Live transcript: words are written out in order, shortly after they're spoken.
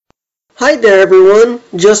Hi there everyone,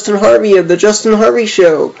 Justin Harvey of The Justin Harvey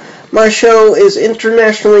Show. My show is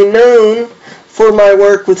internationally known for my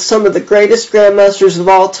work with some of the greatest grandmasters of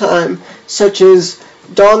all time, such as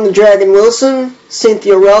Don the Dragon Wilson,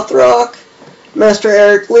 Cynthia Rothrock, Master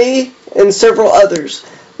Eric Lee, and several others.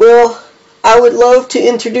 Well, I would love to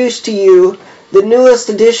introduce to you the newest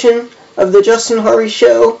edition of The Justin Harvey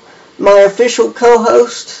Show, my official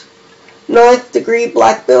co-host, 9th degree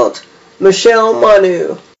black belt, Michelle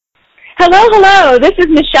Manu. Hello, this is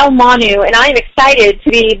Michelle Manu, and I am excited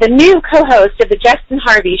to be the new co-host of The Justin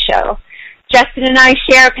Harvey Show. Justin and I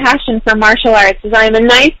share a passion for martial arts as I am a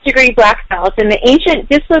 9th degree black belt in the ancient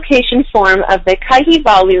dislocation form of the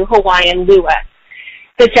Kahivalu Hawaiian Lua.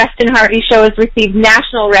 The Justin Harvey Show has received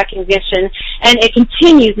national recognition, and it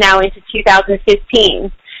continues now into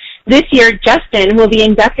 2015. This year, Justin will be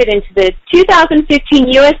inducted into the 2015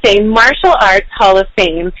 USA Martial Arts Hall of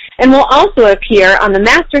Fame and will also appear on the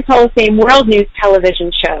Masters Hall of Fame World News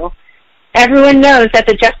television show. Everyone knows that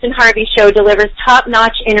the Justin Harvey Show delivers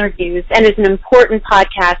top-notch interviews and is an important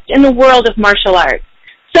podcast in the world of martial arts.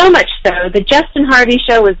 So much so, the Justin Harvey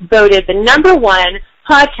Show was voted the #1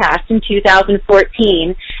 podcast in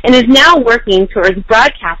 2014 and is now working towards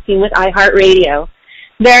broadcasting with iHeartRadio.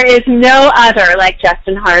 There is no other like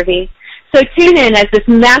Justin Harvey. So tune in as this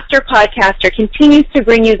master podcaster continues to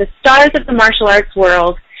bring you the stars of the martial arts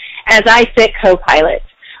world as I sit co-pilot.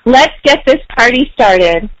 Let's get this party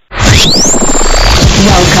started.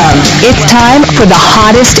 Welcome. It's time for the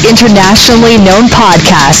hottest internationally known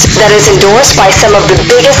podcast that is endorsed by some of the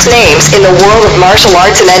biggest names in the world of martial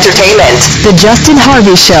arts and entertainment. The Justin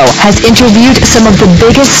Harvey Show has interviewed some of the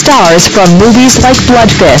biggest stars from movies like Blood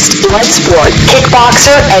Fist, Bloodsport,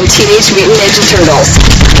 Kickboxer, and Teenage Mutant Ninja Turtles.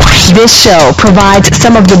 This show provides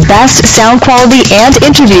some of the best sound quality and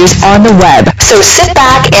interviews on the web. So sit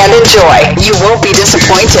back and enjoy. You won't be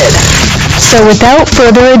disappointed. So without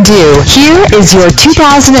further ado, here is your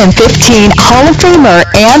 2015 Hall of Famer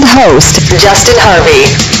and host, Justin Harvey.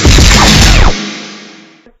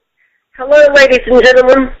 Hello, ladies and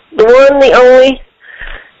gentlemen. The one, the only,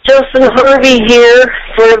 Justin Harvey here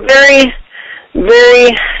for a very,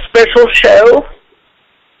 very special show.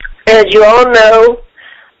 As you all know,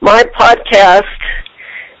 my podcast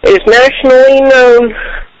is nationally known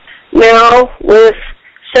now with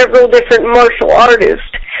several different martial artists.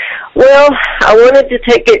 Well, I wanted to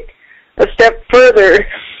take it a step further.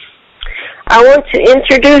 I want to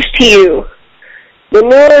introduce to you the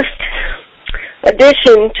newest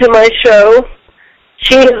addition to my show.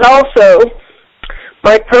 She is also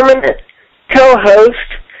my permanent co-host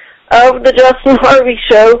of the Justin Harvey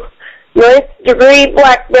Show, 9th degree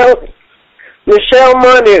black belt, Michelle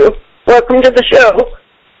Manu. Welcome to the show.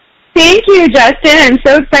 Thank you, Justin. I'm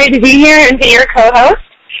so excited to be here and be your co-host.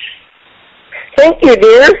 Thank you,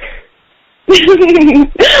 dear. We're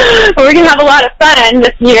going to have a lot of fun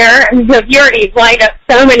this year. You've already lined up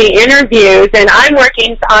so many interviews, and I'm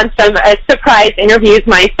working on some surprise interviews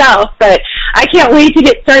myself, but I can't wait to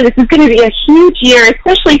get started. This is going to be a huge year,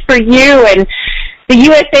 especially for you and the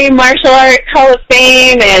USA Martial Arts Hall of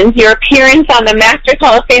Fame and your appearance on the Masters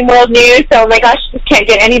Hall of Fame World News. So, oh my gosh, this can't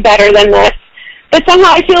get any better than this. But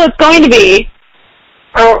somehow I feel it's going to be.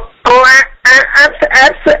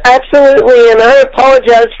 Absolutely, and I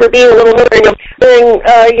apologize for being a little late during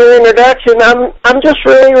your introduction. I'm just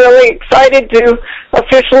really, really excited to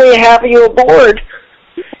officially have you aboard.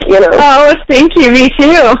 You know. Oh, thank you. Me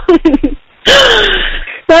too.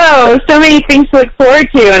 So many things to look forward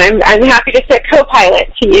to, and I'm happy to sit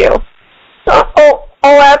co-pilot to you. Oh,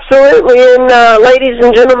 absolutely. And ladies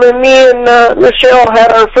and gentlemen, me and Michelle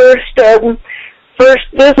had our first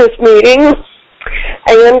business meeting.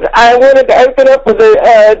 And I wanted to open up with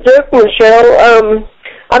a joke, Michelle.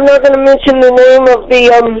 I'm not going to mention the name of the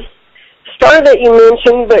star that you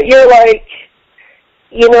mentioned, but you're like,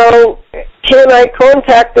 you know, can I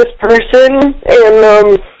contact this person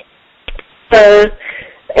and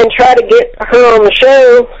try to get her on the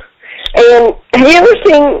show? And have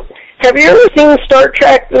you ever seen Star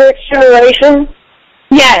Trek: The Next Generation?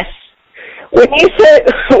 Yes. When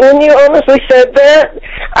you honestly said that,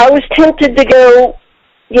 I was tempted to go,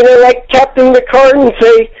 you know, like Captain Picard and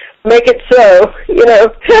say, make it so, you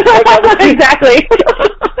know. Exactly.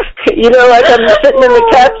 You know, like I'm sitting in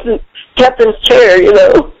the captain's chair, you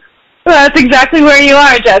know. Well, that's exactly where you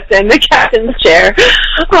are, Justin, the captain's chair.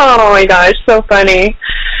 Oh, my gosh, so funny.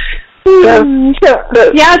 So we kind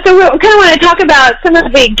of want to talk about some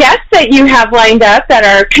of the guests that you have lined up that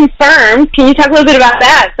are confirmed. Can you talk a little bit about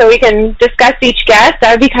that so we can discuss each guest?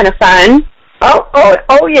 That would be kind of fun.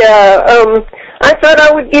 Oh yeah. I thought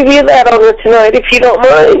I would give you that on tonight if you don't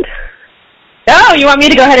mind. Oh, you want me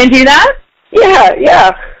to go ahead and do that?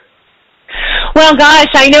 Yeah. Well, gosh,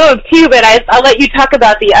 I know of two, but I'll let you talk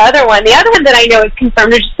about the other one. The other one that I know is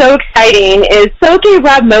confirmed, which is so exciting, is Soke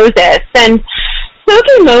Rob Moses. And Soke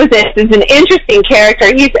Moses is an interesting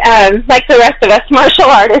character. He's, like the rest of us martial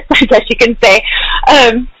artists, I guess you can say.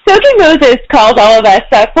 Soke Moses calls all of us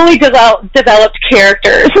fully developed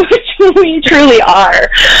characters, which we truly are.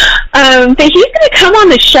 But he's going to come on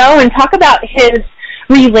the show and talk about his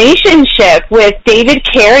relationship with David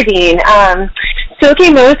Carradine. Soke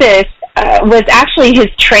Moses was actually his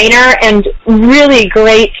trainer and really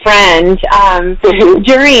great friend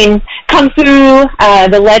during Kung Fu,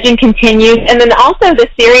 The Legend Continues, and then also the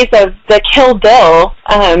series of the Kill Bill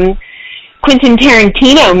Quentin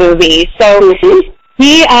Tarantino movies. So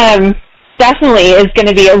he definitely is going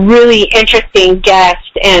to be a really interesting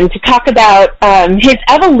guest, and to talk about his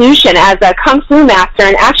evolution as a Kung Fu master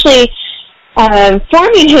and actually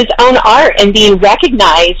forming his own art and being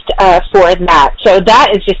recognized for that. So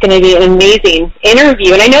that is just going to be an amazing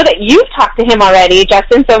interview. And I know that you've talked to him already,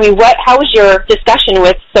 Justin. So, I mean, how was your discussion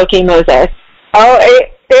with Soke Moses? Oh,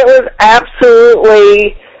 it was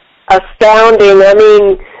absolutely astounding. I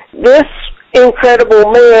mean, this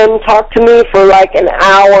incredible man talked to me for like an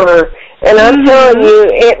hour. And I'm telling you,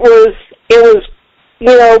 it was,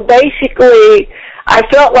 basically, I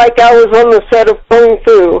felt like I was on the set of Kung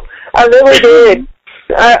Fu. I really did.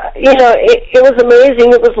 It was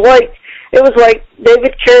amazing. It was like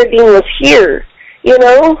David Carradine was here.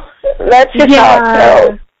 That's just how it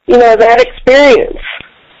felt. That experience.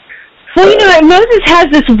 Well, Moses has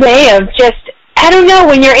this way of just, I don't know,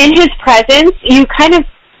 when you're in his presence, you kind of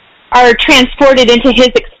are transported into his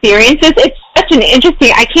experiences. It's such an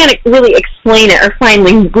interesting, I can't really explain it or find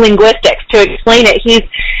linguistics to explain it.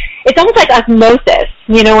 It's almost like osmosis,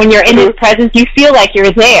 when you're in his presence, you feel like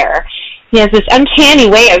you're there. He has this uncanny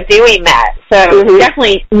way of doing that. So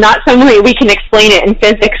definitely not some way we can explain it in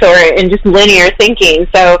physics or in just linear thinking.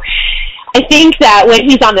 So I think that when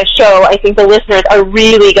he's on the show, I think the listeners are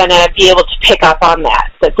really going to be able to pick up on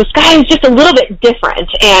that. That this guy is just a little bit different,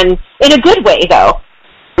 and in a good way, though.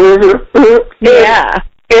 Yeah.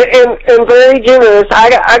 And very generous.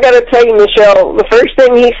 I got to tell you, Michelle, the first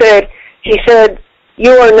thing he said,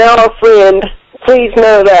 "You are now a friend. Please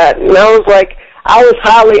know that." And I was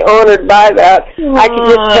highly honored by that. Aww. I could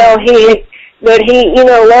just tell he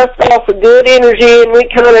left off a good energy, and we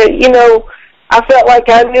kind of, I felt like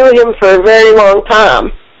I knew him for a very long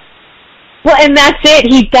time. Well, and that's it.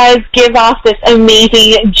 He does give off this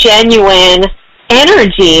amazing, genuine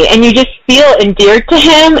energy, and you just feel endeared to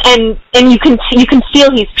him, and you can feel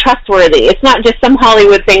he's trustworthy. It's not just some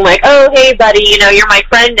Hollywood thing like, "Oh, hey, buddy, you're my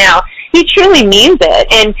friend now." He truly means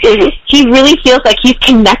it, and he really feels like he's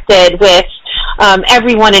connected with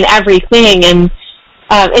everyone and everything, and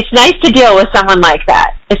it's nice to deal with someone like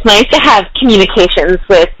that. It's nice to have communications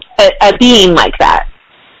with a being like that.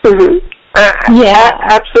 Yeah,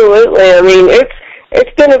 absolutely. I mean,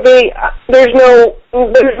 it's going to be. There's no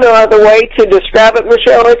other way to describe it,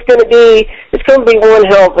 Michelle. It's going to be one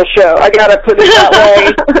hell of a show. I got to put it that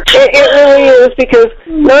way. It really is, because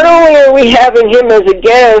not only are we having him as a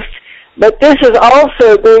guest, but this is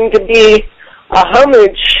also going to be a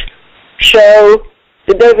homage show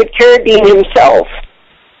to David Carradine himself.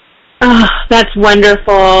 Oh, that's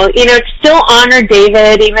wonderful. To still honor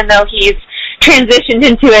David, even though he's transitioned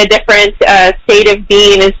into a different state of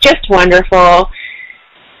being, is just wonderful.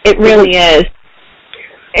 It really is.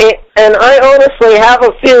 And I honestly have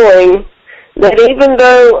a feeling that even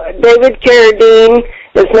though David Carradine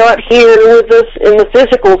is not here with us in the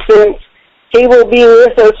physical sense, he will be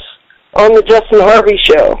with us on the Justin Harvey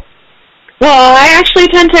Show. Well, I actually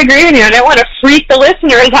tend to agree with you. I don't want to freak the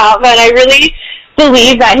listeners out, but I really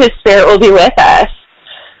believe that his spirit will be with us.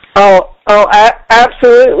 Oh,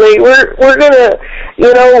 absolutely. We're gonna,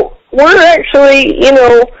 we're actually,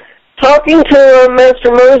 talking to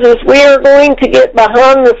Master Moses. We are going to get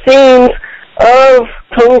behind the scenes of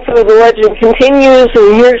Kung Fu: The Legend Continues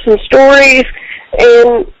and hear some stories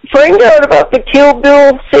and find out about the Kill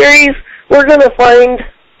Bill series. We're going to find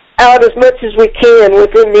out as much as we can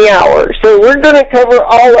within the hour. So we're going to cover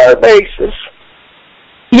all our bases.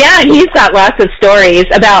 Yeah, and he's got lots of stories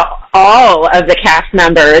about all of the cast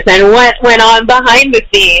members and what went on behind the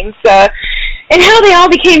scenes, and how they all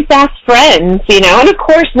became fast friends, and of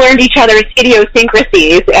course learned each other's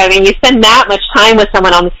idiosyncrasies. I mean, you spend that much time with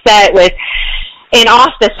someone on the set and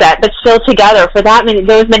off the set, but still together for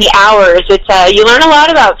those many hours. You learn a lot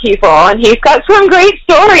about people, and he's got some great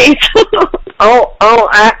stories.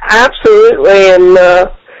 Absolutely, and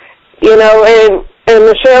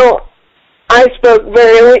Michelle, I spoke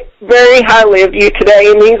very, very highly of you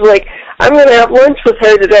today, and he's like, I'm going to have lunch with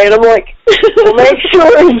her today. And I'm like, well, make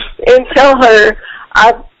sure and tell her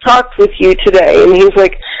I talked with you today. And he's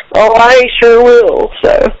like, oh, I sure will.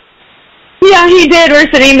 So. Yeah, he did.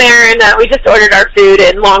 We're sitting there, and we just ordered our food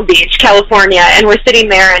in Long Beach, California, and we're sitting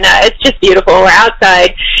there, and it's just beautiful. We're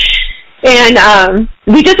outside, and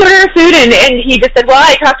we just ordered our food, and he just said, well,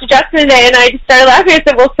 I talked to Justin today, and I just started laughing. I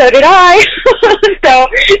said, well, so did I. So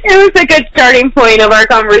it was a good starting point of our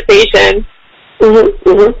conversation. Mm-hmm,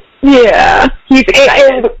 mm-hmm. Yeah, he's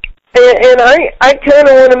excited. And I kind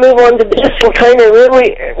of want to move on to this and kind of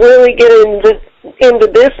really get into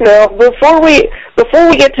this now. Before we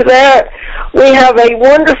get to that, we have a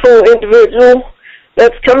wonderful individual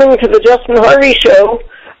that's coming to the Justin Harvey Show.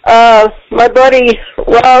 My buddy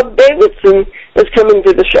Rob Davidson is coming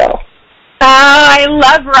to the show. Oh, I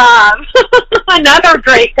love Rob. Another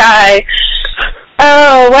great guy.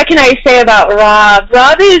 Oh, what can I say about Rob?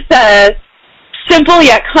 Rob is simple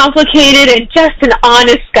yet complicated and just an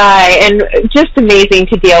honest guy and just amazing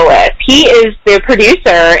to deal with. He is the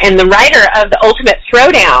producer and the writer of The Ultimate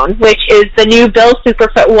Throwdown, which is the new Bill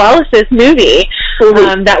Superfoot Wallace's movie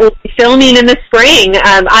that will be filming in the spring,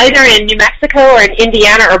 either in New Mexico or in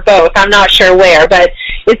Indiana or both. I'm not sure where, but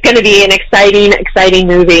it's going to be an exciting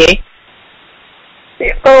movie.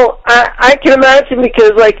 Oh, I can imagine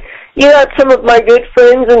because, like, you got some of my good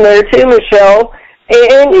friends in there too, Michelle,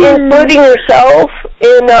 and including yourself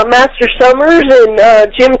and Master Summers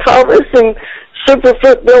and Jim Thomas and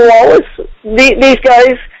Superfoot Bill Wallace. These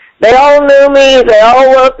guys, they all know me, they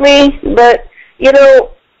all love me, but, you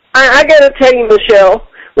know, I got to tell you, Michelle,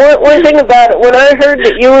 one thing about it, when I heard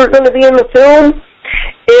that you were going to be in the film,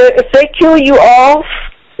 if they kill you off,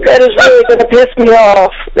 that is really going to piss me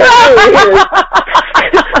off. That really is.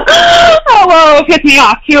 Oh, well, it'll piss me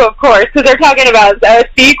off, too, of course, because they're talking about a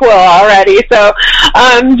sequel already. So,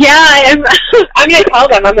 yeah, I'm going to tell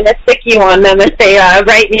them. I'm going to stick you on them if they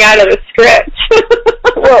write me out of the script.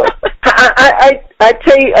 Well, I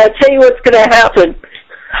tell you what's going to happen.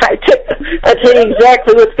 I tell you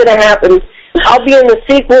exactly what's going to happen. I'll be in the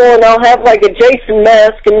sequel and I'll have like a Jason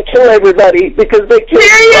mask and kill everybody because they kill.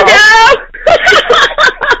 There you go.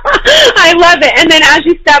 I love it. And then as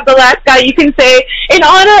you stab the last guy, you can say, in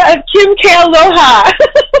honor of Kim K. Aloha.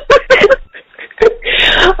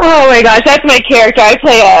 Oh my gosh, that's my character. I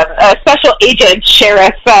play a special agent,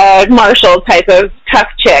 sheriff, marshal type of tough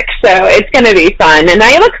chick. So it's going to be fun. And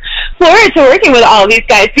I look forward to working with all of these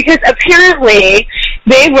guys because apparently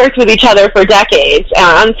they've worked with each other for decades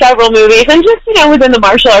on several movies and just, you know, within the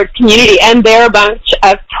martial arts community, and they're a bunch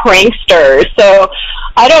of pranksters. So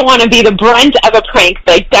I don't want to be the brunt of a prank,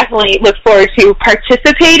 but I definitely look forward to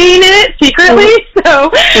participating in it secretly. So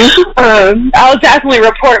I'll definitely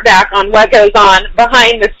report back on what goes on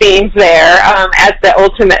behind the scenes there at the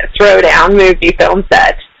Ultimate Throwdown movie film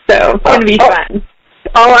set. So it's going to be fun.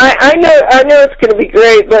 Oh, I know it's going to be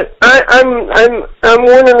great, but I'm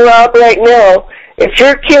warning Rob right now. If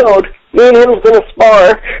you're killed, me and him's going to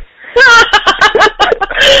spar.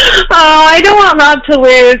 Oh, I don't want Rob to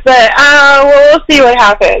lose, but we'll see what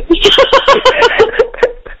happens.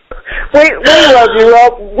 we love you,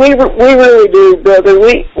 Rob. We really do, brother.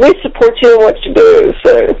 We support you in what you do.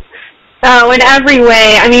 So. Oh, in every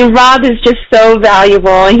way. I mean, Rob is just so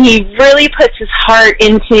valuable, and he really puts his heart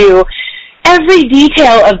into every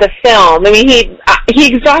detail of the film. I mean, he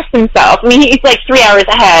exhausts himself. I mean, he's like 3 hours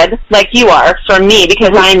ahead, like you are from me,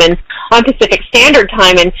 because I'm on Pacific Standard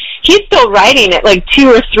Time, and he's still writing at like 2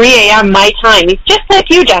 or 3 a.m. my time. He's just like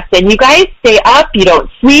you, Justin. You guys stay up. You don't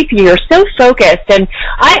sleep. You're so focused, and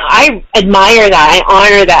I admire that. I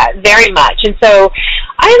honor that very much, and so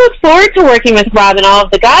I look forward to working with Rob and all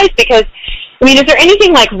of the guys because, I mean, is there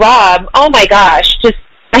anything like Rob? Oh my gosh, just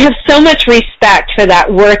I have so much respect for that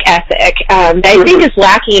work ethic that I think is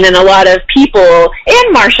lacking in a lot of people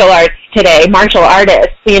in martial arts today, martial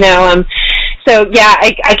artists, you know. So, yeah,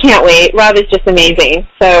 I can't wait. Rob is just amazing.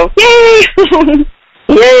 So, yay!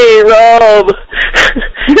 Yay, Rob!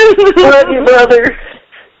 Love you, brother.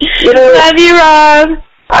 You know, love you, Rob.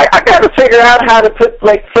 I got to figure out how to put,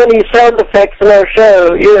 like, funny sound effects in our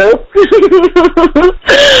show, you know?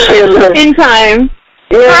 In time.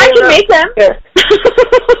 Yeah, or I can make them. Yeah.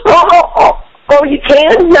 Oh, you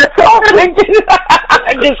can? That's all.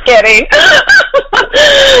 I'm just kidding.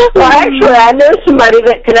 Well, actually, I know somebody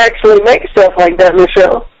that can actually make stuff like that,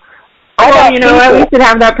 Michelle. Well, you know what? We should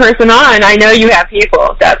have that person on. I know you have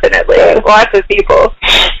people, definitely. Yeah. Lots of people.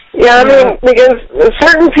 Yeah, I mean, because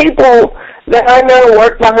certain people that I know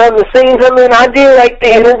work behind the scenes. I mean, I do, like,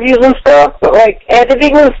 the interviews and stuff, but, like,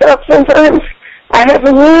 editing and stuff sometimes, I have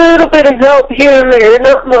a little bit of help here and there,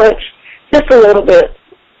 not much, just a little bit.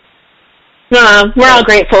 We're all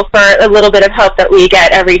grateful for a little bit of help that we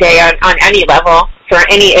get every day on any level for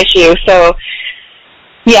any issue. So,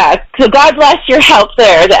 yeah, so God bless your help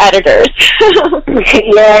there, the editors.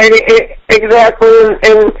 Yeah, exactly.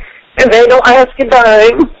 And they don't ask a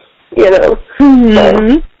dime, Mm-hmm.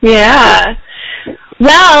 So. Yeah.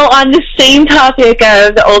 Well, on the same topic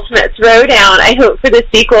of the Ultimate Throwdown, I hope for the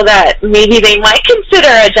sequel that maybe they might consider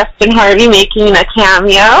a Justin Harvey making a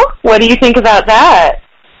cameo. What do you think about that?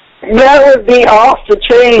 That would be off the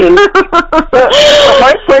chain. But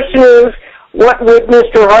my question is, what would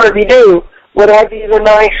Mr. Harvey do? Would I be the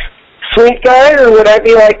nice, sweet guy, or would I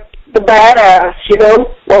be like the badass,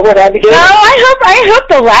 What would I be doing? No, I hope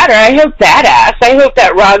the latter. I hope badass. I hope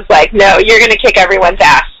that Rob's like, no, you're going to kick everyone's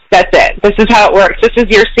ass. That's it. This is how it works. This is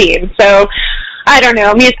your scene. So, I don't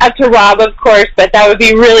know. I mean, it's up to Rob, of course, but that would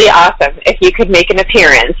be really awesome if you could make an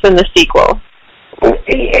appearance in the sequel.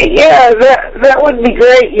 Yeah, that would be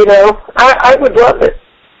great, I would love it.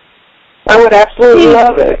 I would absolutely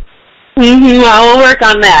love it. Mm-hmm. Well, we'll work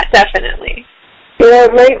on that, definitely. Yeah,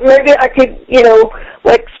 maybe I could,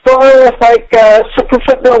 like spar with like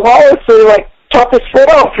Superfoot Bill Wallace or like chop his foot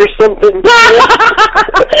off or something.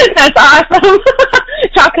 That's awesome.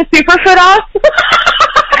 Chop his Superfoot off?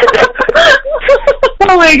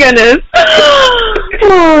 Oh my goodness.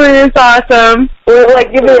 Oh, it's awesome. Or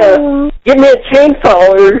like give me a chainsaw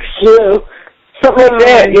or something like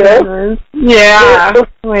that, Yeah. Oh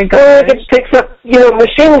my god. Or I could pick up,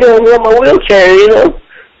 machine guns on my wheelchair,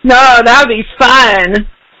 No, that would be fun.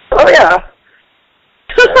 Oh yeah.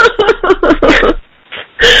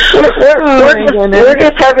 We're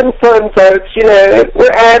just having fun, folks.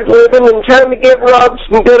 We're ad-libbing and trying to give Rob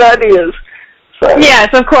some good ideas. So. Yes,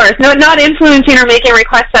 of course. No, not influencing or making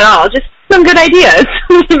requests at all. Just some good ideas.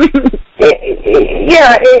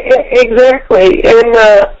 Yeah, exactly. And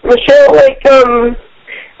Michelle,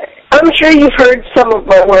 I'm sure you've heard some of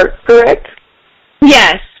my work, correct?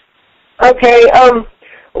 Yes. Okay.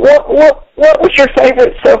 What was your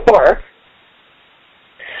favorite so far?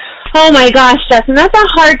 Oh my gosh, Justin, that's a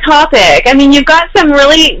hard topic. I mean, you've got some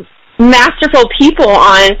really masterful people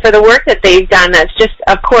on for the work that they've done that's just,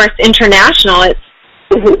 of course, international.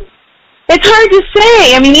 It's hard to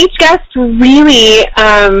say. I mean, each guest really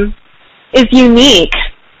is unique.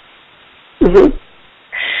 Mm-hmm.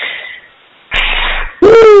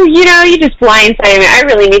 Ooh, you just blindsided me. I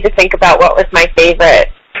really need to think about what was my favorite.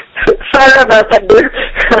 Sorry about that, dear.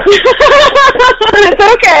 It's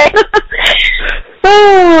okay.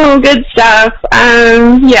 Oh, good stuff.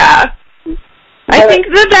 Yeah. I think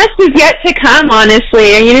the best is yet to come,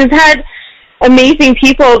 honestly. You've had amazing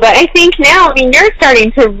people, but I think now, you're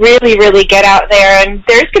starting to really, really get out there, and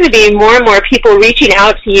there's going to be more and more people reaching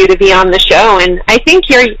out to you to be on the show, and I think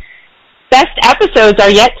your best episodes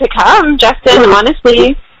are yet to come, Justin,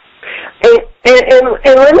 honestly. And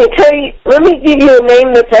let me give you a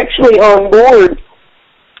name that's actually on board.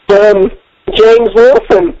 James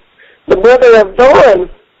Wilson, the brother of Dawn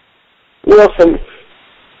Wilson.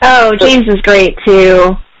 Oh, James is great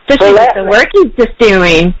too. Especially with the work he's just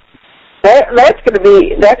doing. That's gonna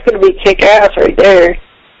be kick ass right there.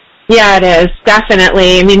 Yeah, it is,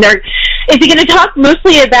 definitely. Is he going to talk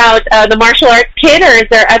mostly about the martial arts kid, or is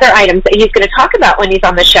there other items that he's going to talk about when he's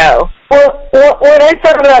on the show? Well, what I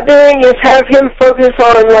thought about doing is have him focus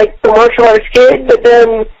on, like, the martial arts kid, but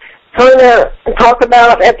then kind of talk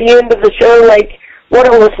about at the end of the show, like, what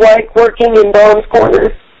it was like working in Dawn's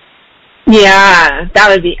corner. Yeah, that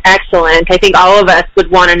would be excellent. I think all of us would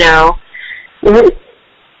want to know. Mm-hmm.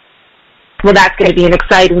 Well, that's going to be an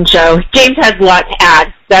exciting show. James has a lot to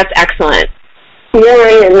add. That's excellent.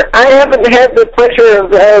 Yeah, and I haven't had the pleasure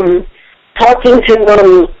of talking to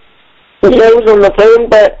James on the phone,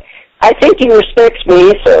 but I think he respects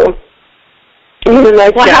me, so he's a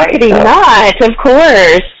nice guy. How could he not? Of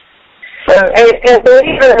course. So, and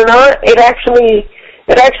believe it or not, it actually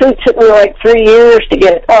took me like 3 years to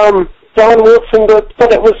get Dawn Wilson book,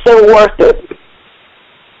 but it was so worth it.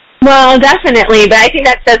 Well, definitely, but I think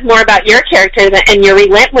that says more about your character and your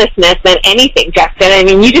relentlessness than anything, Justin.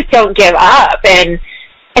 You just don't give up, and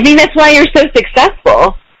I think that's why you're so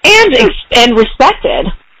successful and respected.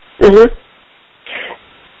 Mm-hmm.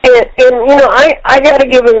 And I got to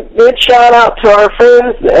give a good shout out to our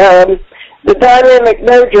friends, the Dynamic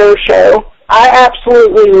Dojo show. I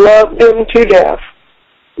absolutely love them to death.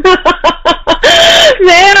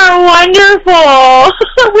 They are wonderful.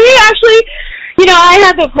 We actually, I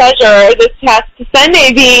had the pleasure this past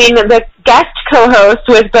Sunday being the guest co-host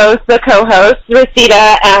with both the co-hosts,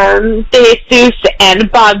 Rosita, De Jesus,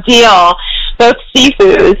 and Bob Deal. both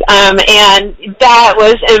Sifus, and that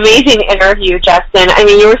was an amazing interview, Justin. I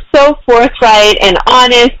mean, you were so forthright and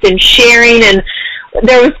honest and sharing, and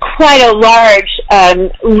there was quite a large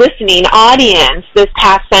listening audience this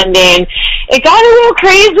past Sunday. It got a little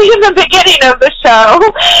crazy in the beginning of the show,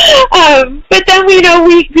 but then we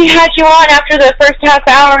had you on after the first half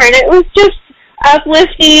hour, and it was just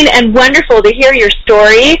uplifting and wonderful to hear your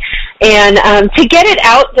story and to get it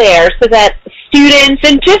out there so that students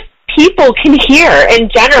and just people can hear in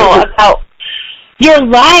general about your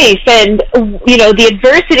life and, the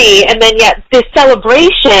adversity, and then yet this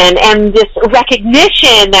celebration and this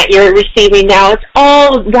recognition that you're receiving now. It's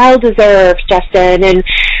all well-deserved, Justin, and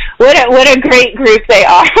what a great group they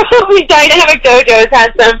are. Dynamic Dojo's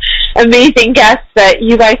had some amazing guests that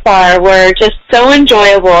you by far were just so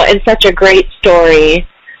enjoyable and such a great story.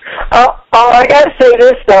 I gotta say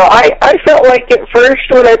this though, I felt like at first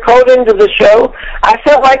when I called into the show, I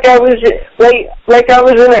felt like I was like I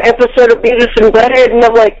was in an episode of Beavis and Butthead, and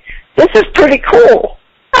I'm like, this is pretty cool.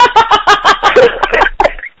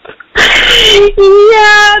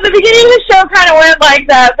 Yeah, the beginning of the show kind of went like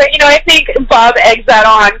that, but I think Bob eggs that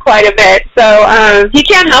on quite a bit, so he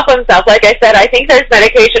can't help himself. Like I said, I think there's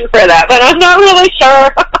medication for that, but I'm not really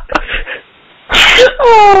sure.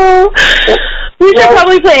 Oh, we should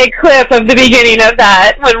probably play a clip of the beginning of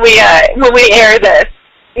that when we air this.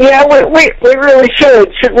 Yeah, we really should.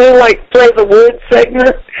 Should we play the Wood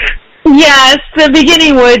segment? Yes, the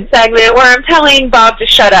beginning Wood segment where I'm telling Bob to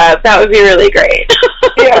shut up. That would be really great.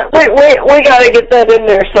 Yeah, we got to get that in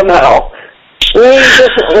there somehow. We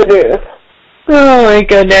definitely do. Oh, my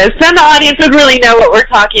goodness. Then the audience would really know what we're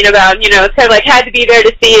talking about. It's kind of like had to be there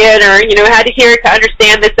to see it, or, had to hear it to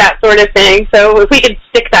understand this, that sort of thing. So if we could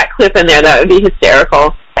stick that clip in there, that would be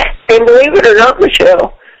hysterical. And believe it or not,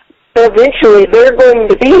 Michelle, eventually they're going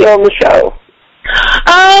to be on the show.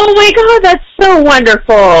 Oh, my God, that's so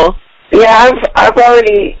wonderful. Yeah, I've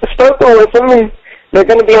already spoken with them, and they're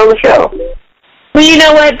going to be on the show. Well, you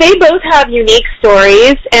know what? They both have unique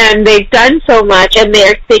stories, and they've done so much, and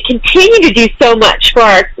they continue to do so much for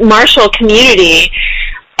our Marshall community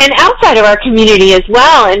and outside of our community as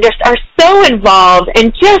well, and just are so involved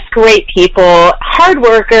and just great people, hard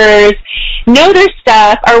workers, know their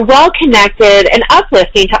stuff, are well connected, and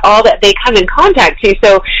uplifting to all that they come in contact to.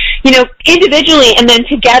 So, individually and then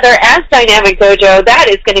together as Dynamic Dojo, that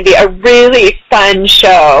is going to be a really fun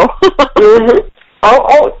show. Mm-hmm.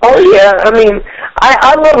 Oh, yeah. I mean,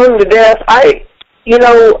 I love them to death.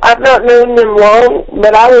 I've not known them long,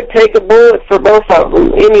 but I would take a bullet for both of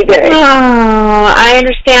them any day. Oh, I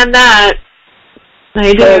understand that.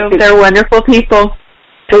 I do. They're wonderful people.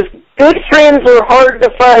 Because good friends are hard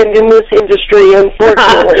to find in this industry,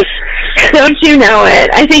 unfortunately. Don't you know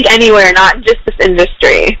it? I think anywhere, not just this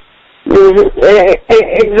industry. Mm-hmm.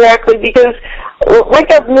 Exactly, because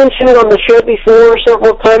like I've mentioned on the show before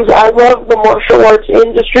several times, I love the martial arts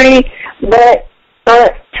industry, but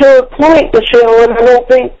to a point, Michelle, and I don't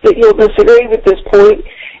think that you'll disagree with this point,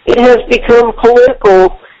 it has become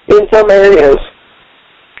political in some areas.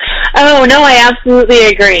 Oh, no, I absolutely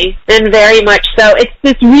agree, and very much so. It's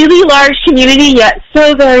this really large community, yet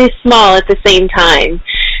so very small at the same time.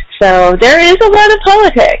 So there is a lot of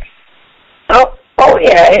politics. Oh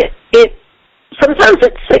yeah, it sometimes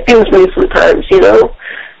it sickens me sometimes,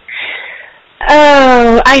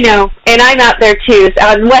 Oh, I know, and I'm out there too,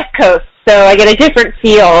 on the West Coast, so I get a different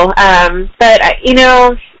feel. But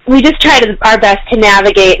we just try our best to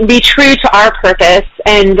navigate and be true to our purpose,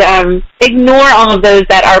 and ignore all of those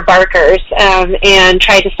that are barkers, and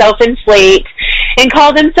try to self-inflate and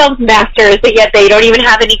call themselves masters, but yet they don't even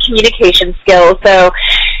have any communication skills. So,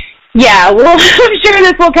 yeah, I'm sure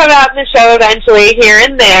this will come out in the show eventually, here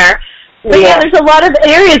and there. But yeah, there's a lot of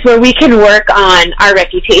areas where we can work on our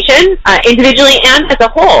reputation, individually and as a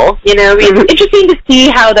whole. It's interesting to see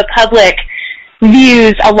how the public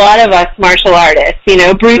views a lot of us martial artists,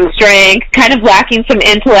 brute strength, kind of lacking some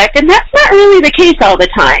intellect, and that's not really the case all the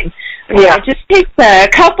time. Yeah. It just takes a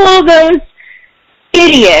couple of those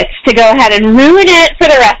idiots to go ahead and ruin it for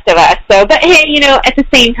the rest of us. So, but hey, at the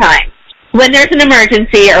same time, when there's an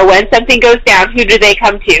emergency or when something goes down, who do they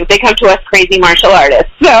come to? They come to us crazy martial artists.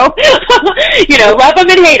 So, love them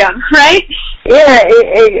and hate them, right? Yeah,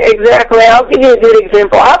 exactly. I'll give you a good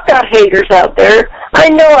example. I've got haters out there. I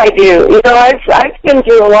know I do. I've been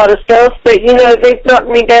through a lot of stuff, but, they've knocked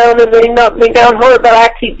me down and they knocked me down hard, but I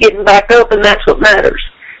keep getting back up, and that's what matters.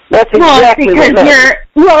 That's exactly what matters.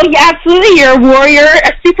 Absolutely. You're a warrior,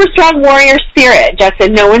 a super strong warrior spirit,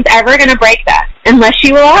 Justin. No one's ever going to break that unless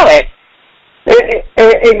you allow it.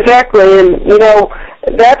 Exactly, and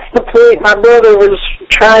that's the point my brother was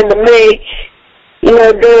trying to make you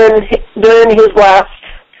know, during his last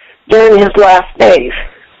days.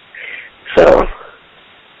 So.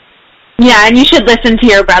 Yeah, and you should listen to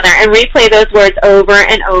your brother and replay those words over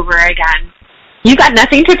and over again. You got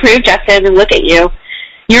nothing to prove, Justin, and look at you.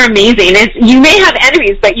 You're amazing. You may have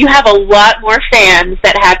enemies, but you have a lot more fans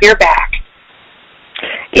that have your back.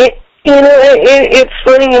 It's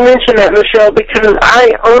funny you mention that, Michelle, because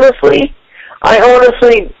I honestly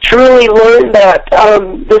truly learned that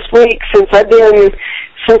this week since I've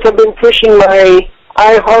been pushing my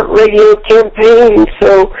iHeartRadio campaign.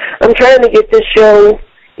 So I'm trying to get this show,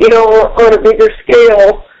 you know, on a bigger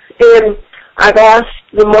scale. And I've asked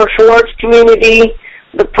the martial arts community,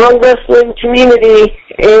 the pro wrestling community,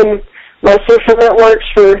 and my social networks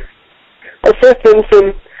for assistance,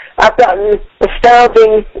 and I've gotten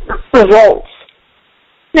astounding results.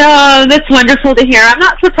 No, that's wonderful to hear. I'm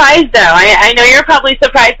not surprised, though. I know you're probably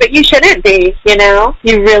surprised, but you shouldn't be, you know?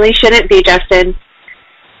 You really shouldn't be, Justin.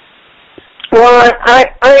 Well, I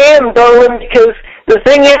am, darling, because the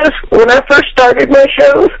thing is, when I first started my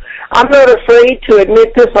shows, I'm not afraid to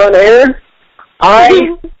admit this on air,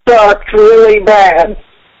 I sucked really bad.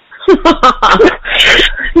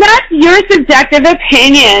 That's your subjective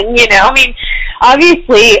opinion, you know? I mean,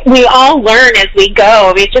 obviously, we all learn as we go.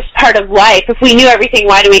 I mean, it's just part of life. If we knew everything,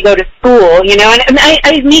 why do we go to school, you know? And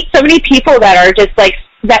I meet so many people that are just like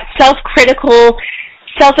that self-critical,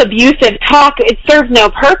 self-abusive talk. It serves no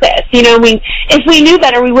purpose, you know? I mean, if we knew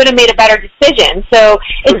better, we would have made a better decision. So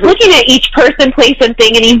it's looking at each person, place, and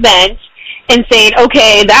thing, and event, and saying,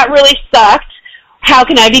 okay, that really sucked. How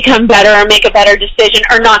can I become better or make a better decision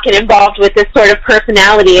or not get involved with this sort of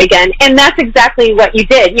personality again? And that's exactly what you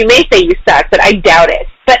did. You may say you suck, but I doubt it.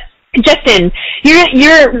 But, Justin,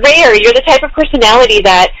 you're rare. You're the type of personality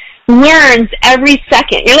that learns every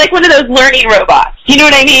second. You're like one of those learning robots. You know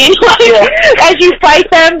what I mean? Like, as you fight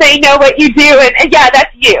them, they know what you do. And yeah,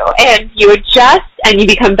 that's you. And you adjust, and you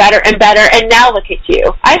become better and better. And now look at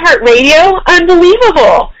you. iHeartRadio,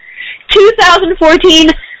 unbelievable.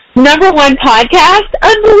 2014 #1 podcast,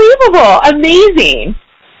 unbelievable, amazing.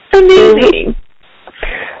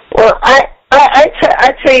 Well, I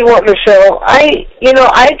tell you what, Michelle, I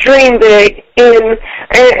dream big, and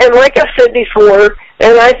like I said before,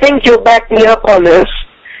 and I think you'll back me up on this,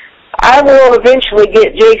 I will eventually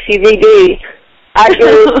get JCVD. I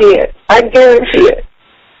guarantee it.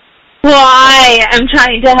 Well, I am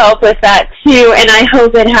trying to help with that too, and I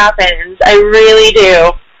hope it happens. I really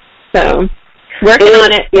do. So. Working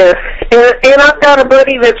on it. Yeah. And I've got a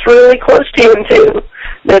buddy that's really close to him, too,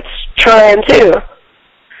 that's trying, too.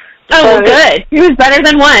 Oh, well, good. He was better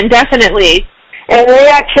than one, definitely. And they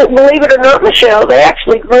actually, believe it or not, Michelle, they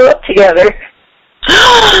actually grew up together.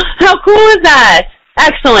 How cool is that?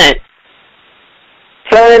 Excellent.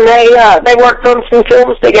 So, and they worked on some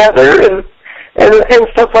films together and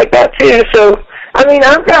stuff like that, too. So, I mean,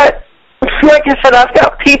 I've got, like I said, I've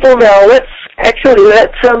got people now. Actually,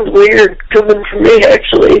 that sounds weird coming from me,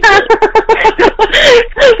 actually.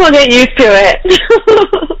 We'll get used to it.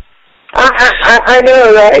 I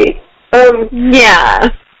know, right? Yeah.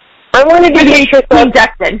 I wanted to get your thoughts.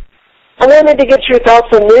 I wanted to get your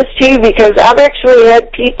thoughts on this, too, because I've actually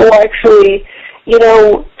had people you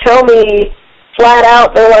know, tell me flat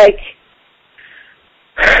out, they're like,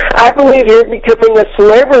 I believe you're becoming a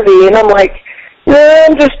celebrity. And I'm like, no,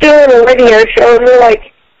 I'm just doing a radio show. And they're like,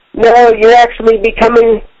 no, you're actually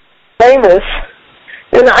becoming famous.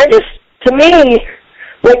 And to me,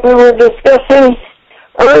 like we were discussing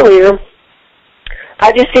earlier,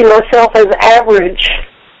 I just see myself as average,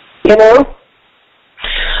 you know?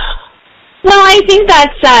 Well, I think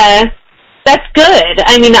that's good.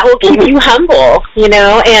 I mean, that will keep you humble, you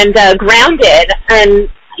know, and grounded. And,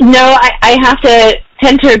 no, I have to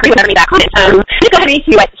tend to agree with everybody that comment. Go ahead and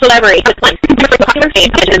see what celebrity is one. Popular fame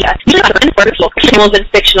usually virtual animals and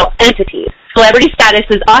fictional entities. Celebrity status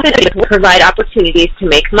is often able to provide opportunities to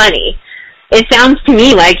make money. It sounds to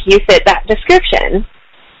me like you fit that description.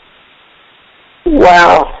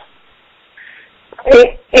 Wow.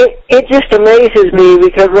 It just amazes me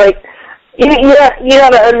because, like, you got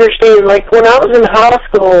to understand, like, when I was in high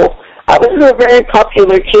school, I was a very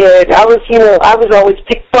popular kid. I was always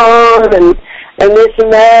picked on and this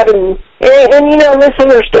and that and you know,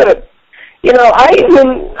 misunderstood. You know, I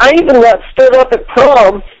even got stood up at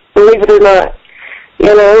prom, believe it or not.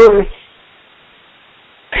 You know,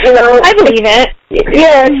 I believe it.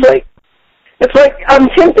 Yeah, it's like I'm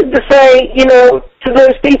tempted to say, you know, to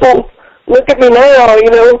those people, look at me now, you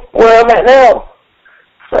know, where I'm at now.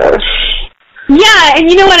 So. Yeah, and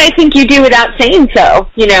you know what? I think you do without saying so,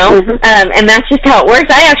 you know, and that's just how it works.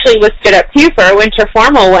 I actually was stood up, too, for a winter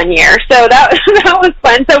formal one year, so that was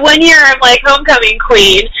fun. So one year I'm like homecoming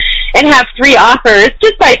queen and have 3 offers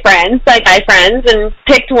just by friends, by guy friends, and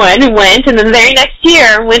picked one and went, and then the very next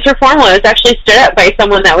year, winter formal, I was actually stood up by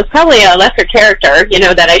someone that was probably a lesser character, you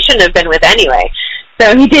know, that I shouldn't have been with anyway.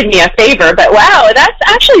 So he did me a favor, but wow, that's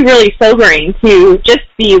actually really sobering to just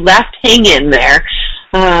be left hanging there.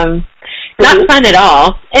 Not fun at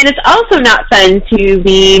all. And it's also not fun to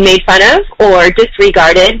be made fun of or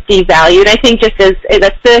disregarded, devalued. I think just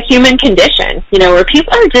that's the human condition, you know, where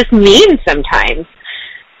people are just mean sometimes.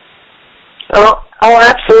 Oh,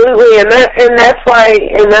 absolutely, and that's why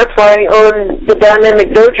on the Dynamic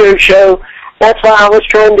Dojo show, that's why I was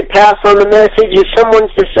trying to pass on the message. If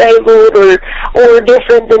someone's disabled or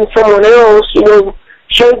different than someone else, you know,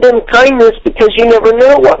 show them kindness because you never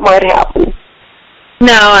know what might happen.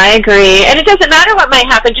 No, I agree. And it doesn't matter what might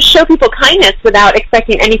happen. Just show people kindness without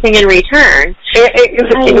expecting anything in return.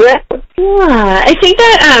 Exactly. Yeah, I think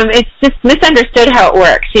that it's just misunderstood how it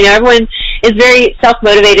works. You know, everyone is very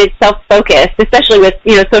self-motivated, self-focused, especially with,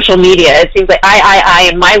 you know, social media. It seems like I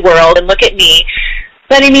in my world and look at me.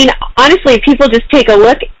 But, I mean, honestly, if people just take a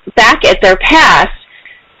look back at their past,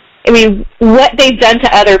 I mean, what they've done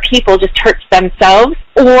to other people just hurts themselves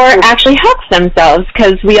or actually helps themselves,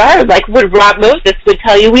 because we are, like what Rob Moses would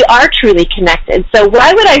tell you, we are truly connected. So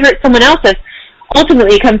why would I hurt someone else if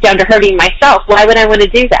ultimately it comes down to hurting myself? Why would I want to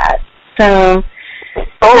do that? So,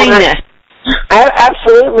 kindness.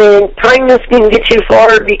 Absolutely, and kindness can get you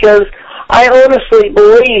far, because I honestly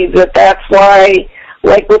believe that that's why,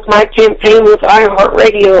 like with my campaign with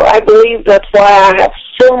iHeartRadio, I believe that's why I have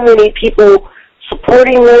so many people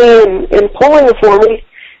supporting me and pulling for me,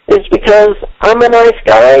 is because I'm a nice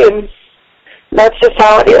guy, and that's just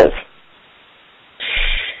how it is.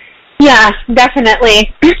 Yeah,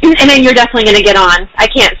 definitely. And then you're definitely going to get on. I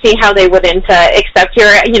can't see how they wouldn't accept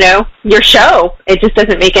your show. It just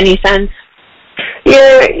doesn't make any sense.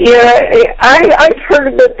 Yeah. I've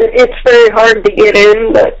heard that it's very hard to get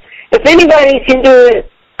in, but if anybody can do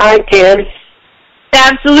it, I can.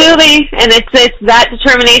 Absolutely, and it's that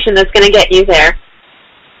determination that's going to get you there.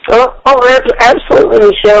 Oh, absolutely,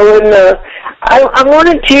 Michelle. And I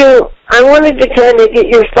wanted to kind of get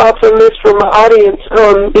your thoughts on this for my audience,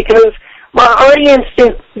 because my audience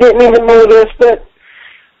didn't even know this, but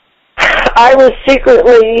I was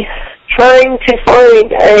secretly trying to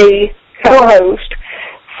find a co-host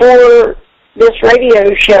for this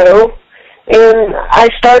radio show, and I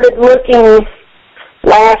started looking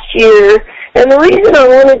last year. And the reason I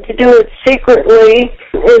wanted to do it secretly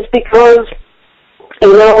is because,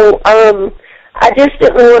 you know, I just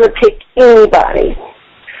didn't want to pick anybody.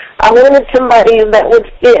 I wanted somebody that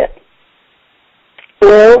would fit.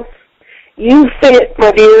 Well, you fit,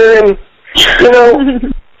 my dear, and, you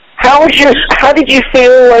know, how did you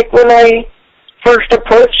feel like when I first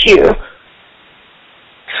approached you?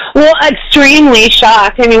 Well, extremely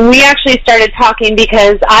shocked. I mean, we actually started talking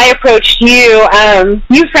because I approached you.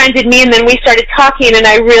 You friended me, and then we started talking, and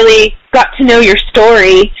I really got to know your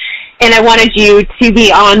story, and I wanted you to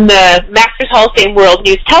be on the Masters Hall of Fame World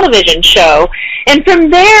News television show. And from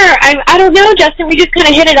there, I don't know, Justin, we just kind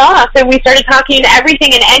of hit it off, and we started talking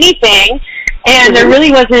everything and anything, and there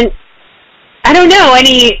really wasn't, I don't know,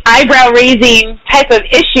 any eyebrow-raising type of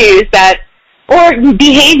issues or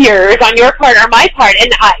behaviors on your part or my part.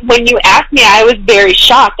 And when you asked me, I was very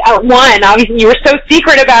shocked. One, obviously, you were so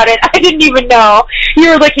secret about it. I didn't even know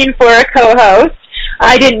you were looking for a co-host.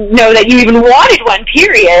 I didn't know that you even wanted one,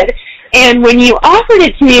 period. And when you offered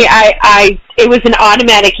it to me, it was an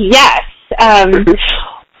automatic yes.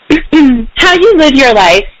 How you live your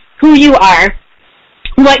life, who you are,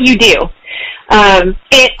 what you do,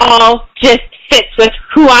 it all just fits with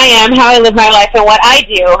who I am, how I live my life, and what I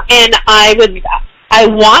do. And I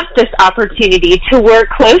want this opportunity to work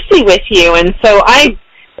closely with you, and so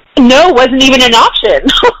no wasn't even an option.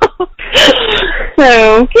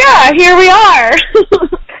 So yeah, here we are.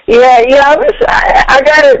 Yeah. I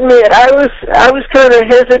gotta admit, I was kind of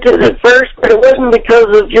hesitant at first, but it wasn't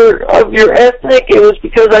because of your ethnic. It was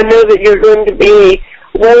because I know that you're going to be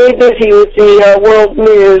way busy with the world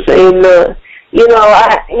news, and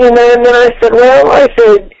and then I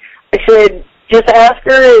said, just ask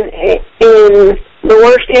her, and the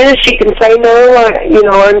worst is she can say no.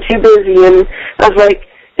 I'm too busy, and I was like,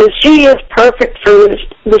 she is perfect for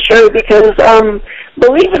the show, because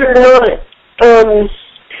believe it or not,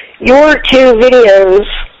 your 2 videos,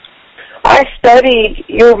 I studied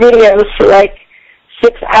your videos for like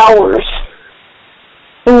 6 hours.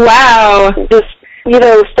 Wow. Just,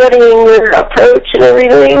 studying your approach and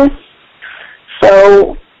everything.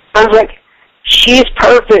 So I was like, she's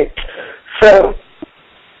perfect. So.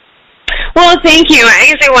 Well, thank you. I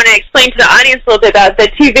guess I want to explain to the audience a little bit about the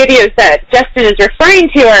two videos that Justin is referring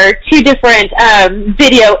to are two different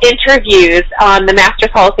video interviews on the Masters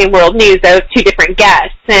Hall of Fame World News of two different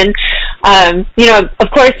guests. And,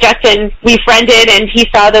 of course, Justin, we friended, and he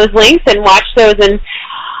saw those links and watched those, and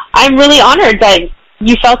I'm really honored that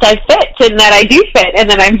you felt I fit and that I do fit and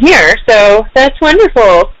that I'm here. So that's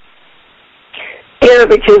wonderful. Yeah,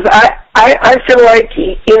 because I feel like,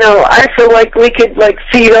 I feel like we could,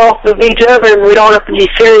 feed off of each other and we don't have to be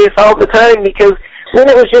serious all the time, because when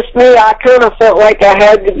it was just me, I kind of felt like I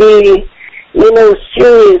had to be,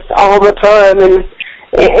 serious all the time, and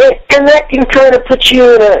that can kind of put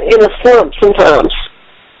you in a slump sometimes.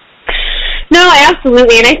 No,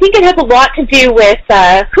 absolutely, and I think it has a lot to do with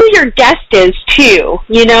who your guest is, too.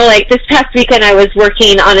 This past weekend I was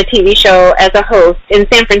working on a TV show as a host in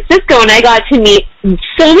San Francisco, and I got to meet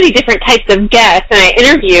so many different types of guests, and I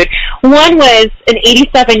interviewed. One was an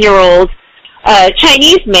 87-year-old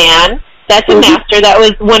Chinese man that's a master. That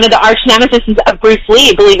was one of the arch nemesis of Bruce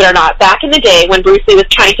Lee, believe it or not. Back in the day when Bruce Lee was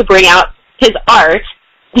trying to bring out his art,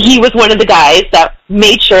 he was one of the guys that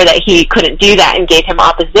made sure that he couldn't do that and gave him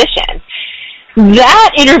opposition.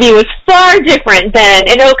 That interview was far different than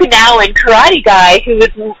an Okinawan karate guy who was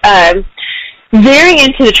very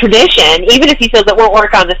into the tradition, even if he says it won't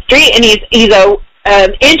work on the street, and he's a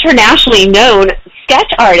internationally known sketch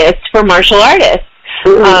artist for martial artists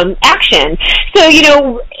action. So,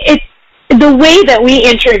 it's the way that we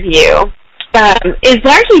interview is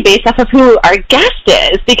largely based off of who our guest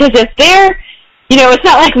is, because if they're, it's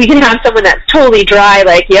not like we can have someone that's totally dry,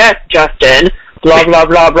 like, yes, Justin, blah, blah,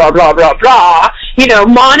 blah, blah, blah, blah, blah,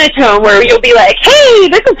 monotone, where you'll be like, hey,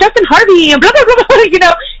 this is Justin Harvey, and blah, blah, blah,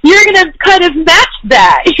 blah, you're going to kind of match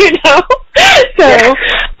that, So,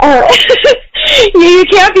 you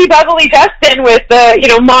can't be bubbly Justin with the,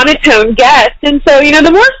 monotone guest. And so,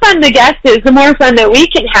 the more fun the guest is, the more fun that we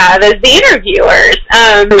can have as the interviewers.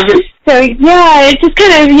 So, yeah, it's just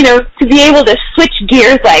kind of, to be able to switch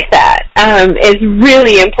gears like that is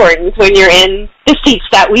really important when you're in the seats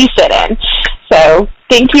that we sit in. So,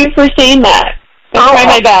 thank you for saying that. I'll try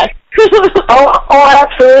my best.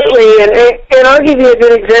 Absolutely. And I'll give you a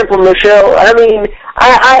good example, Michelle. I mean,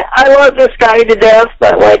 I love this guy to death,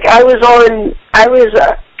 but I was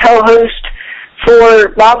a co-host for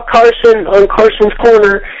Bob Carson on Carson's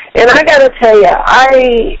Corner, and I got to tell you,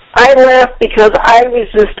 I left because I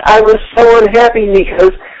was so unhappy,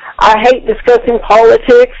 because I hate discussing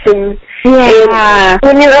politics, and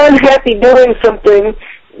when you're unhappy doing something,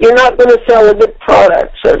 you're not going to sell a good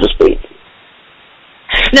product, so to speak.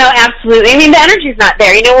 No, absolutely. I mean, the energy's not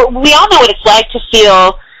there. We all know what it's like to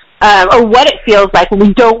feel, or what it feels like when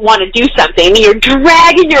we don't want to do something. You're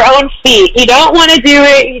dragging your own feet. You don't want to do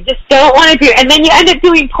it. You just don't want to do it. And then you end up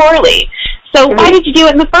doing poorly. So why did you do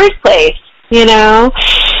it in the first place,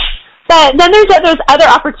 But then there's those other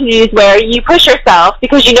opportunities where you push yourself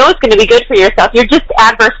because you know it's going to be good for yourself. You're just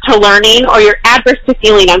adverse to learning, or you're adverse to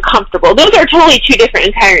feeling uncomfortable. Those are totally two different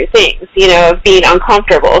entire things, of being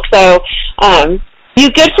uncomfortable. So,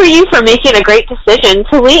 good for you for making a great decision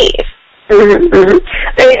to leave.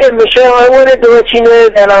 And Michelle, I wanted to let you know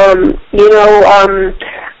that,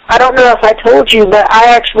 I don't know if I told you, but I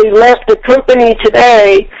actually left the company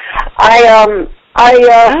today.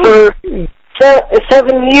 For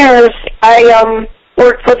 7 years, I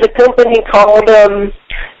worked for the company called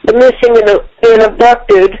The Missing and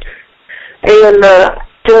Abducted, and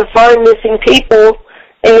to find missing people.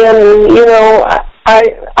 And,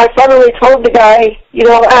 I finally told the guy,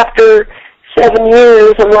 after 7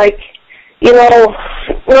 years, I'm like,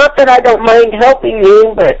 not that I don't mind helping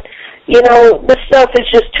you, but, this stuff is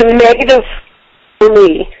just too negative for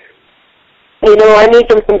me. I need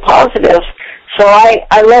something positive. So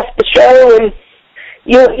I left the show, and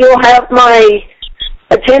you'll have my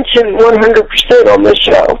attention 100% on this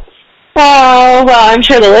show. Oh, well, I'm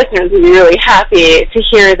sure the listeners will be really happy to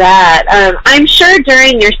hear that. I'm sure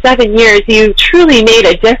during your 7 years you truly made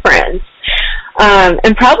a difference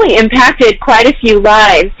and probably impacted quite a few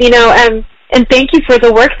lives, and thank you for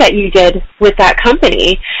the work that you did with that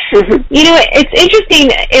company. It's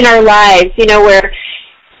interesting in our lives, where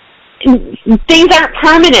things aren't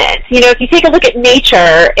permanent. If you take a look at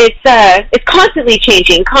nature, it's constantly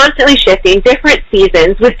changing, constantly shifting, different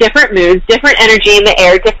seasons with different moods, different energy in the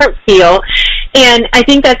air, different feel. And I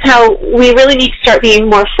think that's how we really need to start being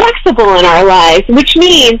more flexible in our lives, which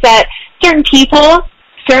means that certain people,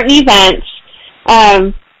 certain events,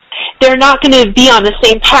 they're not going to be on the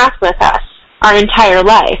same path with us our entire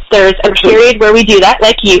life. There's a period where we do that,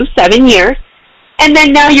 like you, 7 years. and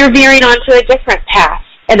then now you're veering onto a different path.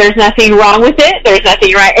 And there's nothing wrong with it. There's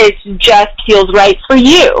nothing right. It just feels right for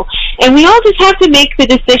you. And we all just have to make the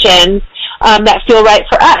decisions that feel right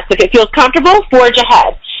for us. If it feels comfortable, forge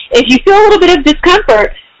ahead. If you feel a little bit of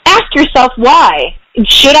discomfort, ask yourself why.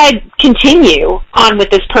 Should I continue on with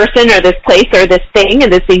this person or this place or this thing or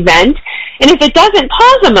this event? And if it doesn't,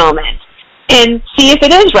 pause a moment and see if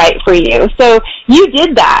it is right for you. So you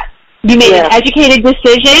did that. You made an educated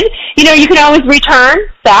decision. You know, you can always return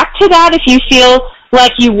back to that if you feel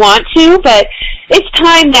like you want to, but it's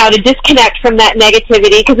time now to disconnect from that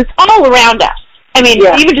negativity because it's all around us. I mean,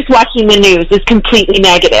 even just watching the news is completely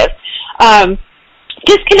negative.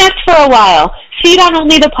 Disconnect for a while. Feed on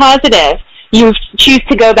only the positive. You choose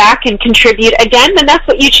to go back and contribute again, then that's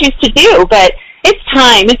what you choose to do. But it's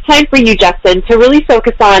time. It's time for you, Justin, to really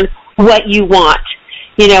focus on what you want.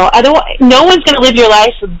 You know, otherwise, no one's going to live your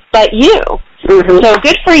life but you. Mm-hmm. So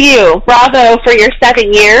good for you. Bravo for your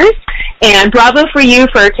 7 years, and bravo for you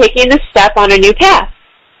for taking this step on a new path.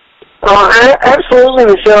 Oh, absolutely,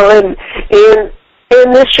 Michelle. And in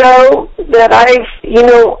this show that I've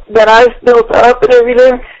built up and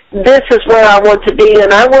everything, this is where I want to be,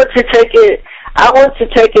 and I want to take it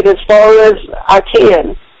as far as I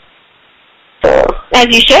can. So. As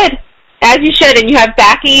you should, and you have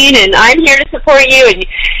backing, and I'm here to support you, and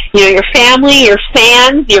you know your family, your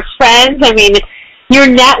fans, your friends. I mean, your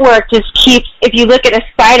network just keeps. If you look at a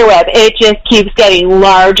spider web, it just keeps getting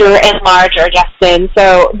larger and larger, Justin.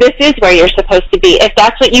 So this is where you're supposed to be. If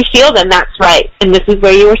that's what you feel, then that's right, and this is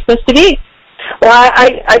where you were supposed to be. Well,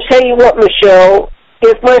 I tell you what, Michelle.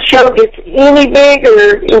 If my show gets any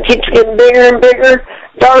bigger and keeps getting bigger and bigger,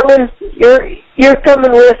 darling, you're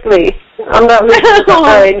coming with me. I'm not leaving you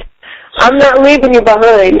behind. I'm not leaving you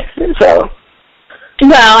behind. So.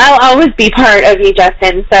 Well, I'll always be part of you,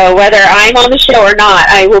 Justin. So whether I'm on the show or not,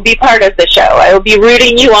 I will be part of the show. I will be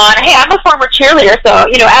rooting you on. Hey, I'm a former cheerleader, so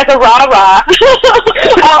you know, as a rah-rah,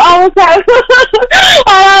 I'll always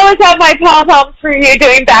have my pom-poms for you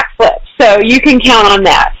doing backflips. So you can count on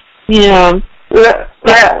that. You know. That's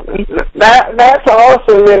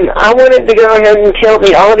awesome, and I wanted to go ahead and tell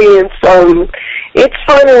the audience it's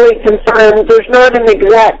finally confirmed. There's not an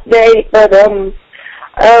exact date, but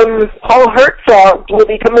Paul Herzog will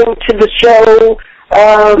be coming to the show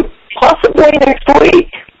possibly next week.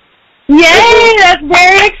 Yay! That's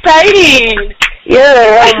very exciting.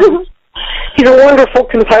 Yeah, he's a wonderful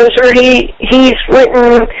composer. He's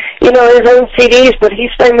written his own CDs, but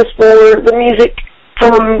he's famous for the music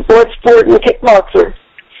from Bloodsport and Kickboxer.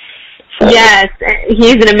 So. Yes,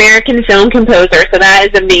 he's an American film composer, so that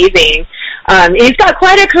is amazing. He's got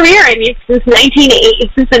quite a career. I mean, since the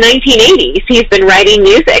 1980s, he's been writing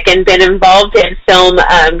music and been involved in film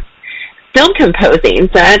composing.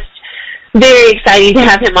 So that's very exciting to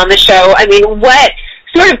have him on the show. I mean, what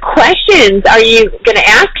sort of questions are you going to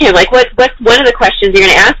ask him? Like, what's one of the questions you're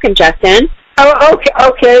going to ask him, Justin? Oh,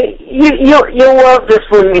 okay. You'll love this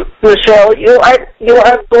one, Michelle. You'll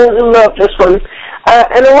absolutely love this one.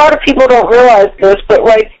 And a lot of people don't realize this, but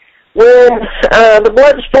like when the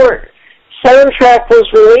Bloodsport soundtrack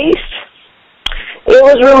was released, it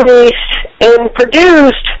was released and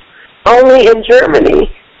produced only in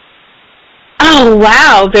Germany. Oh,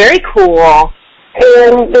 wow. Very cool.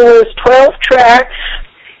 And there was 12 tracks,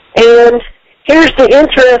 and here's the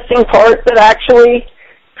interesting part that actually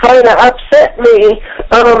kind of upset me.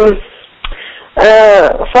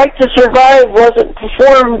 Fight to Survive wasn't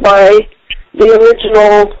performed by the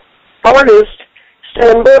original artist,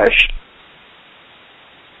 Stan Bush.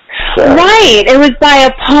 So. Right. It was by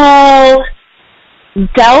a Paul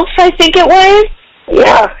Delph, I think it was.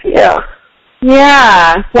 Yeah.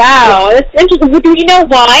 Yeah. Wow. That's interesting. Do you know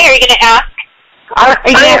why? Are you going to ask? Are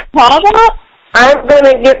you going to ask Paul that? I'm going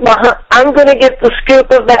to get the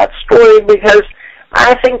scoop of that story because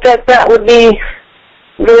I think that would be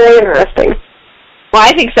very interesting. Well,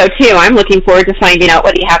 I think so, too. I'm looking forward to finding out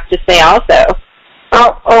what he has to say also.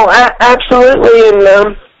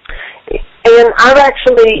 Absolutely. And I've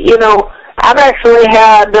actually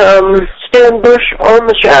had Stan Bush on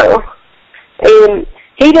the show, and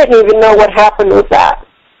he didn't even know what happened with that.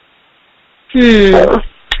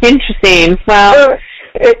 Interesting. Well,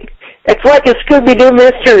 it's like a Scooby-Doo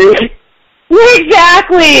mystery.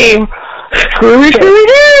 Exactly.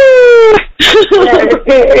 Scooby-Doo!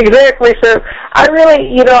 Yeah, exactly. So I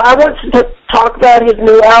really, I want to talk about his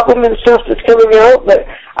new album and stuff that's coming out, but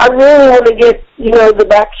I really want to get, the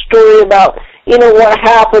backstory about, what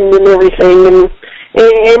happened and everything,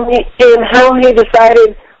 and how he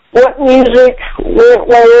decided what music went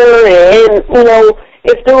where, and,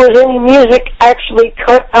 if there was any music actually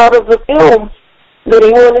cut out of the film that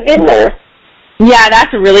he wanted in there. Yeah,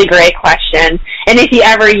 that's a really great question. And if he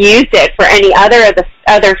ever used it for any other of the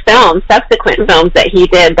other films, subsequent films that he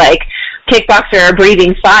did, like Kickboxer or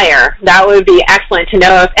Breathing Fire, that would be excellent to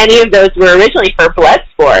know if any of those were originally for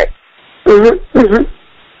Bloodsport.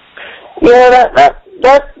 Yeah,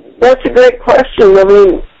 that's a great question. I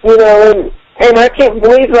mean, you know, and I can't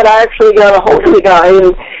believe that I actually got a hold of the guy,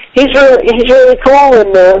 and he's really cool.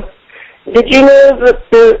 And did you know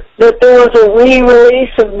that there was a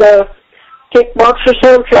re-release of the Kickboxer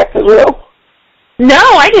soundtrack as well? No,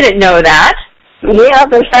 I didn't know that. Yeah,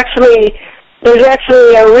 there's actually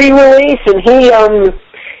a re-release, and he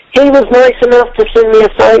was nice enough to send me a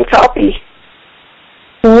signed copy.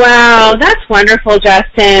 Wow, that's wonderful,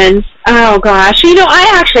 Justin. Oh, gosh. You know, I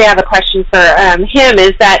actually have a question for him,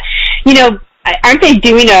 is that, you know, aren't they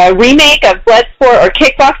doing a remake of Bloodsport or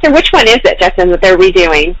Kickboxer? Which one is it, Justin, that they're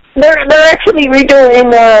redoing? They're actually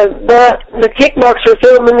redoing the Kickboxer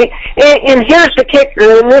film, and here's the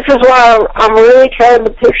kicker, and this is why I'm really trying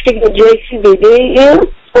to push to get JCVD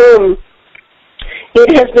in. It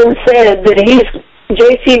has been said that he's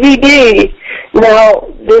JCVD. Now,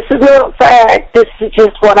 this is not fact. This is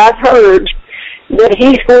just what I've heard, that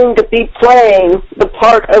he's going to be playing the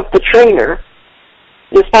part of the trainer.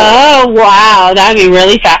 Oh, wow. That would be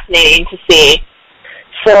really fascinating to see.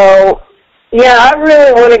 So, yeah, I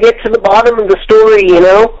really want to get to the bottom of the story, you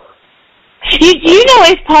know. Do you know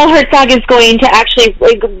if Paul Herzog is going to actually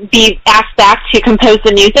be asked back to compose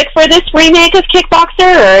the music for this remake of Kickboxer,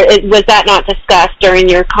 or was that not discussed during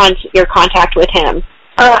your contact with him?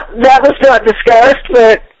 That was not discussed,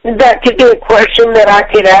 but that could be a question that I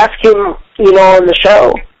could ask him, you know, on the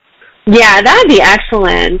show. Yeah, that would be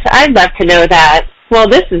excellent. I'd love to know that. Well,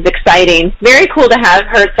 this is exciting. Very cool to have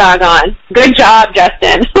Herzog on. Good job,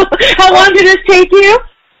 Justin. How long did this take you?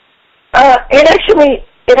 It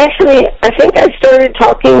actually, I think I started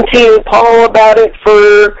talking to Paul about it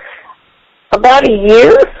for about a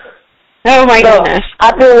year. Oh, my goodness.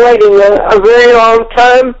 I've been waiting a very long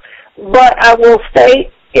time, but I will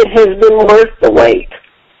state it has been worth the wait.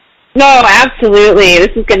 No, absolutely.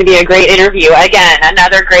 This is going to be a great interview. Again,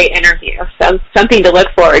 another great interview. So something to look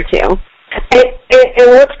forward to. And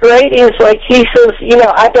what's great is, like, he says, you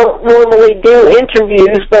know, I don't normally do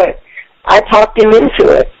interviews, but I talked him into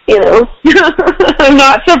it, you know. I'm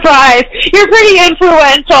not surprised. You're pretty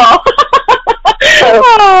influential. So,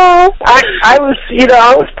 I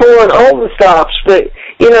was pulling all the stops, but,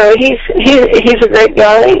 you know, he's a great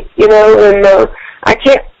guy, you know, and I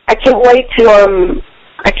can't wait to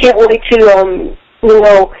you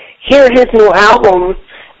know, hear his new album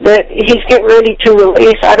that he's getting ready to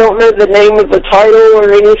release. I don't know the name of the title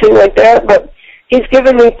or anything like that, but he's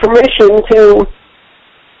given me permission to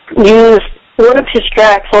use one of his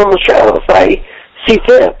tracks on the show if I see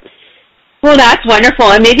fit. Well, that's wonderful.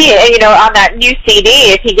 And maybe, you know, on that new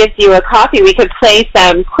CD, if he gives you a copy, we could play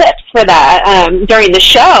some clips for that during the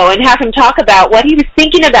show and have him talk about what he was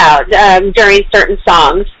thinking about during certain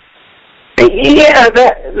songs. Yeah,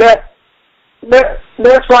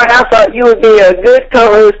 that's why I thought you would be a good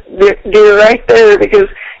co-host, dear, right there, because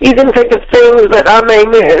you can think of things that I may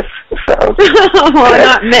miss. So. Well,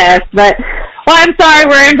 not miss, but... Well, I'm sorry,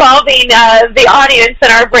 we're involving the audience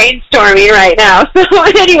in our brainstorming right now. So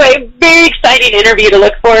anyway, very exciting interview to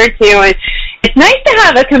look forward to. And it's nice to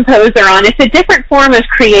have a composer on. It's a different form of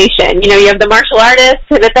creation. You know, you have the martial artist,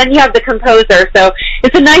 but then you have the composer. So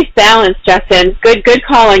it's a nice balance, Justin. Good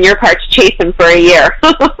call on your part to chase him for a year.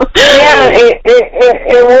 Yeah,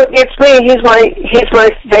 it's me. He's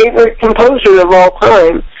my favorite composer of all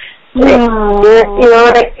time. You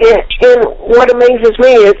know, and what amazes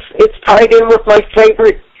me, it's tied in with my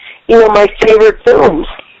favorite films.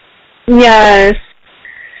 Yes,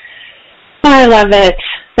 I love it.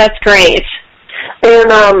 That's great.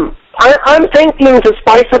 And I'm thinking to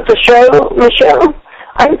spice up the show, Michelle.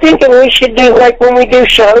 I'm thinking we should do, like, when we do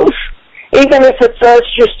shows, even if it's us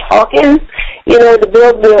just talking, you know, to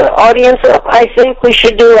build the audience up. I think we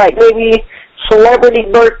should do, like, maybe celebrity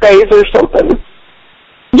birthdays or something.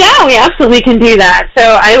 Yeah, we absolutely can do that.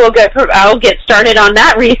 So I'll get started on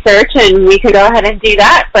that research, and we can go ahead and do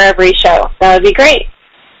that for every show. That would be great.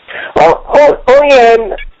 Oh yeah,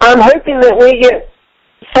 and I'm hoping that we get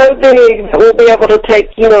so big that we'll be able to take,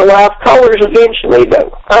 you know, live callers eventually, but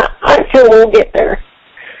I feel we'll get there.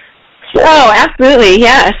 So, oh, absolutely,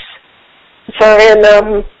 yes. So,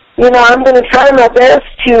 and, you know, I'm going to try my best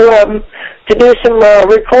to do some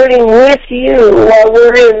recording with you while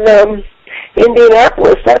we're in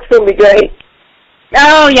Indianapolis. That's going to be great.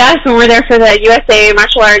 Oh, yes, when we're there for the USA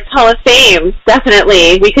Martial Arts Hall of Fame,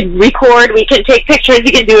 definitely. We could record, we can take pictures,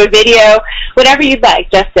 we can do a video, whatever you'd like,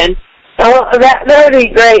 Justin. Oh, that would be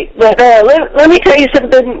great. But let me tell you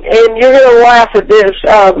something, and you're going to laugh at this.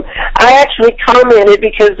 I actually commented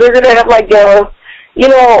because they're going to have like a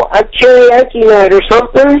karaoke night or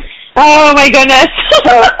something. Oh my goodness!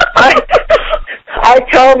 So I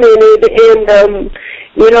commented,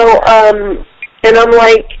 and I'm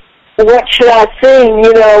like, what should I sing?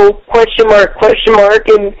 Question mark.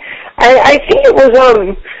 And I think it was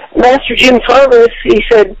Master Jim Thomas. He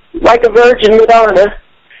said, like a virgin Madonna.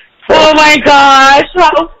 So. Oh my gosh,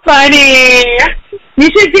 how funny! You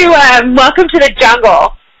should do Welcome to the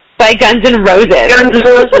Jungle by Guns N' Roses. Guns N'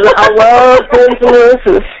 Roses. I love Guns N'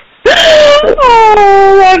 Roses.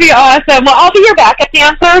 Oh, that'd be awesome. Well, I'll be your backup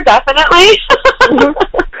dancer, definitely.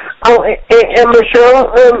 Oh, and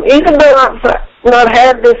Michelle, even though I've not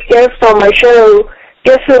had this guest on my show,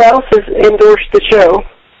 guess who else has endorsed the show?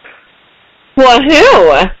 Well,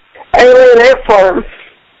 who? Alien Ant Farm.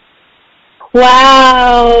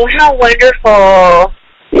 Wow, how wonderful.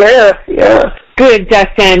 Yeah. Good,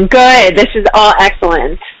 Justin. Good. This is all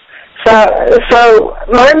excellent. So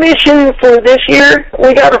my mission for this year,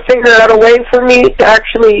 we got to figure out a way for me to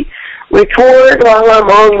actually record while I'm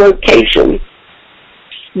on location.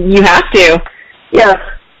 You have to. Yeah.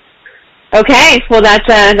 Okay. Well, that's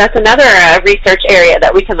another research area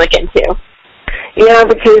that we can look into. Yeah,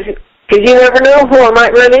 because you never know who I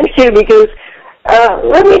might run into. Because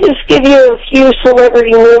let me just give you a few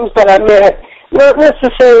celebrity names that I met, not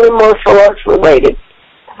necessarily martial arts related.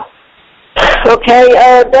 Okay,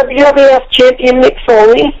 WWF champion Mick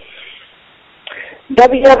Foley,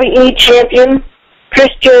 WWE champion Chris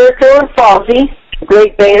Jericho and Fozzy,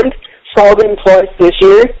 great band, saw them twice this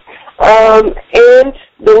year, and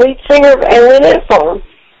the lead singer of Alien Ant Farm.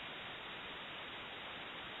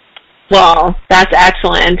 Well, that's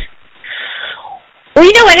excellent. Well,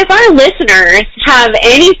 you know what, if our listeners have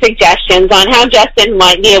any suggestions on how Justin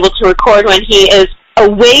might be able to record when he is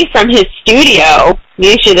away from his studio,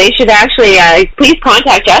 they should actually please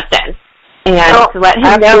contact Justin and let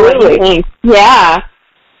him know what he thinks. Yeah.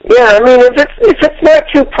 Yeah, I mean, if it's not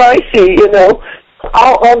too pricey,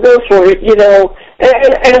 I'll go for it, and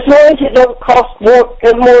as long as it don't cost more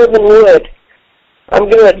than wood, I'm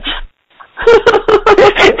good.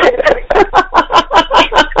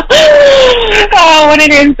 Oh, what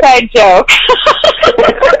an inside joke.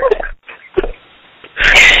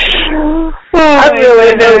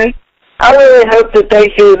 I really hope that they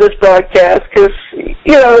hear this broadcast because,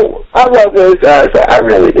 I love those guys. I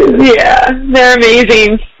really do. Yeah, they're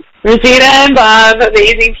amazing. Rosita and Bob,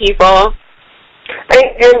 amazing people.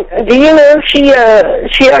 And do you know she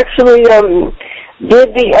actually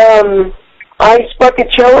did the ice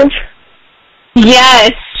bucket challenge?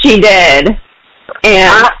 Yes, she did.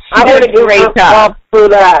 And I want to give her a job for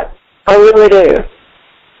that. I really do.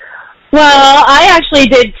 Well, I actually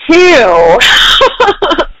did too.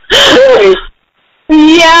 Really?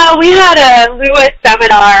 Yeah, we had a Lewis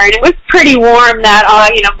seminar, and it was pretty warm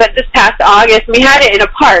but this past August, we had it in a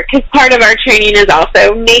park, because part of our training is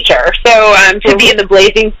also nature. So to be in the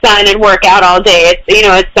blazing sun and work out all day,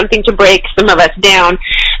 it's something to break some of us down.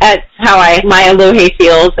 That's how my aloha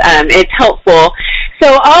feels. It's helpful.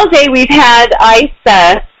 So all day we've had ice,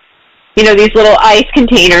 these little ice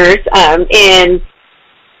containers in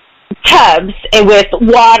tubs with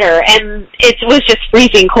water, and it was just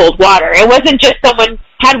freezing cold water. It wasn't just someone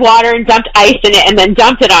had water and dumped ice in it and then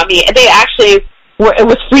dumped it on me. They actually it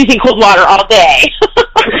was freezing cold water all day.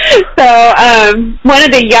 So one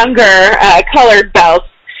of the younger colored belts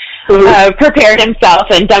prepared himself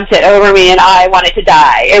and dumped it over me, and I wanted to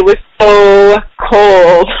die. It was so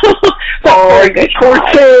cold. Poor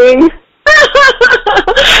thing.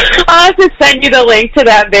 I'll have to send you the link to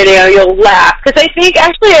that video. You'll laugh, because I think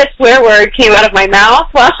actually a swear word came out of my mouth.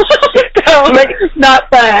 So not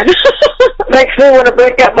fun. Makes me want to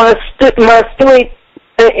break up my sweet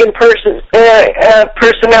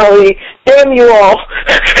personality. Damn you all.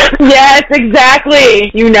 Yes,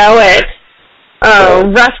 exactly. You know it.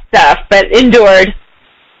 Oh, rough stuff, but endured.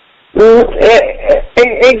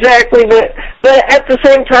 Exactly, but at the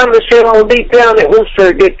same time, Michelle, deep down, it was for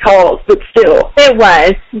a good cause, but still. It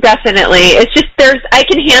was, definitely. It's just I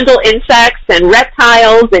can handle insects and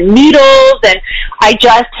reptiles and needles, and I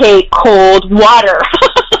just hate cold water.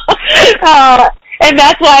 And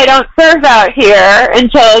that's why I don't surf out here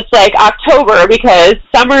until it's like October, because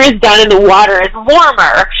summer is done and the water is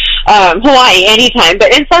warmer. Hawaii, anytime.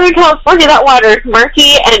 But in Southern California, that water is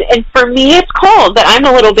murky, and for me, it's cold. But I'm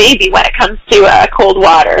a little baby when it comes to cold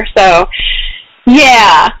water. So,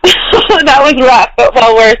 yeah, that was rough, but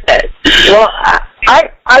well worth it. Well,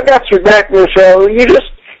 I got your back, Michelle. You just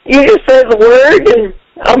say the word,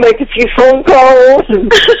 I'll make a few phone calls,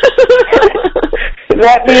 and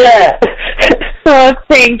that be that. Oh,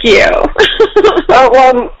 thank you.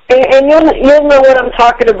 And you'll know what I'm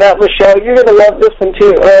talking about, Michelle. You're gonna love this one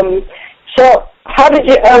too. So, how did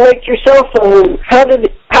you like your cell phone? How did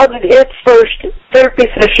its first therapy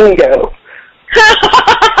session go?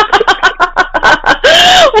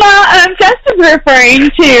 Well, Justin's referring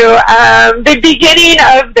to the beginning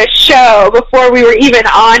of the show before we were even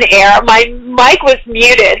on air. My mic was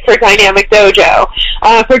muted for Dynamic Dojo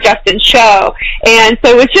for Justin's show, and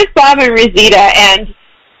so it was just Bob and Rosita, and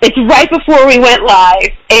it's right before we went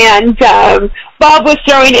live, and Bob was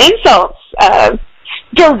throwing insults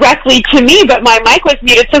directly to me, but my mic was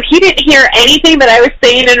muted, so he didn't hear anything that I was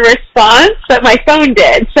saying in response, but my phone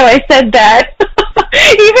did. So I said that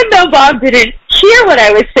even though Bob didn't hear what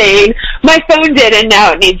I was saying, my phone did, and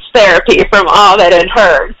now it needs therapy from all that it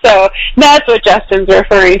heard. So that's what Justin's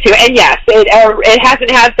referring to. And yes, it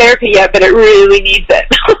hasn't had therapy yet, but it really needs it.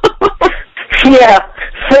 Yeah.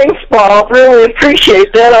 Thanks, Bob. Really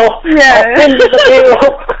appreciate that. I'll send you the deal.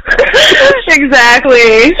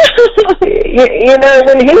 Exactly. You know,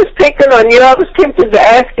 when he was picking on you, I was tempted to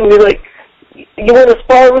ask him, like, you want to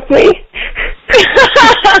spar with me?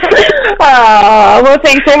 Oh, well,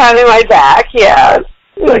 thanks for having my back, yeah.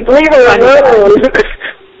 Like, leave her alone.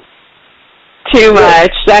 Too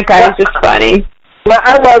much. That guy's just funny.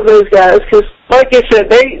 I love those guys, because, like I said,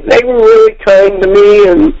 they were really kind to me,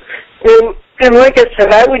 and like I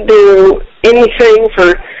said, I would do anything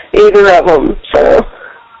for either of them, so.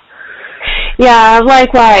 Yeah,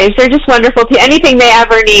 likewise. They're just wonderful. Anything they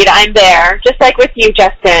ever need, I'm there. Just like with you,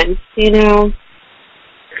 Justin, you know.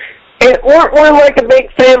 And we're like a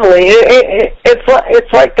big family.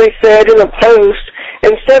 It's like they said in a post,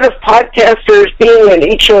 instead of podcasters being at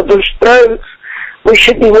each other's throats, we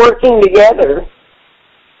should be working together.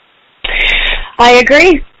 I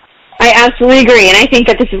agree. I absolutely agree, and I think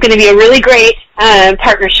that this is going to be a really great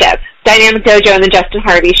partnership, Dynamic Dojo and the Justin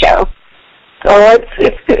Harvey Show. Oh,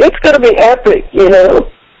 it's going to be epic, you know.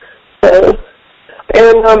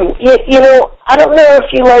 You know, I don't know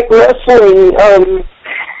if you like wrestling,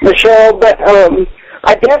 Michelle, but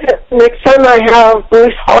I definitely, next time I have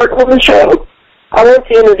Bruce Hart on the show, I want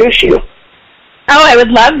to introduce you. Oh, I would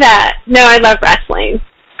love that. No, I love wrestling.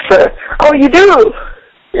 Oh, you do?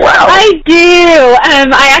 Wow. I do.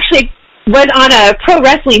 I actually was on a pro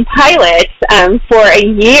wrestling pilot for a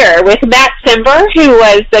year with Matt Simber, who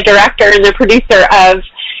was the director and the producer of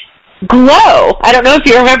Glow. I don't know if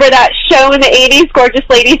you remember that show in the 80s, Gorgeous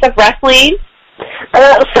Ladies of Wrestling.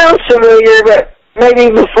 Sounds familiar, but maybe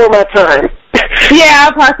before my time.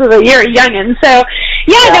 Yeah, possibly. You're a youngin'. So,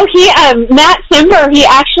 Matt Simber, he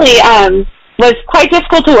actually was quite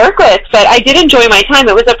difficult to work with, but I did enjoy my time.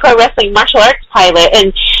 It was a pro wrestling martial arts pilot,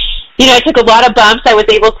 and you know, I took a lot of bumps. I was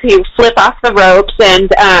able to flip off the ropes and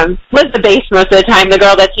was the base most of the time, the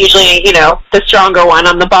girl that's usually, you know, the stronger one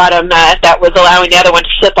on the bottom that was allowing the other one to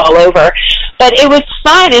flip all over. But it was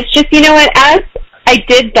fun. It's just, you know what, as I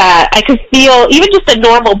did that, I could feel even just a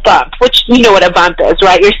normal bump, which you know what a bump is,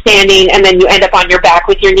 right? You're standing and then you end up on your back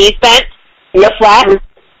with your knees bent, flat.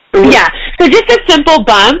 Mm-hmm. Yeah. So just a simple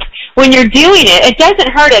bump, when you're doing it, it doesn't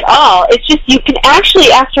hurt at all. It's just you can actually,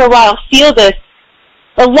 after a while, feel this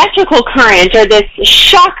electrical current or this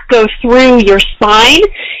shock go through your spine.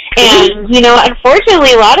 And, you know,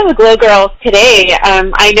 unfortunately, a lot of the Glow girls today,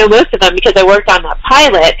 I know most of them because I worked on that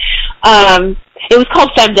pilot, it was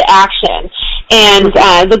called Femme to Action. And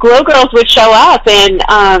the Glow girls would show up, and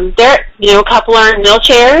they're, you know, a couple are in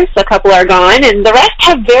wheelchairs, a couple are gone, and the rest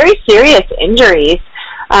have very serious injuries.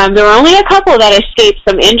 There were only a couple that escaped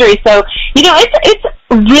some injuries. So, you know, it's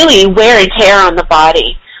really wear and tear on the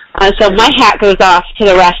body. So my hat goes off to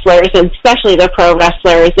the wrestlers, and especially the pro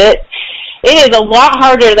wrestlers. It is a lot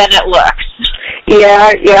harder than it looks.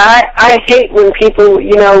 Yeah. I hate when people,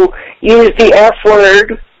 you know, use the F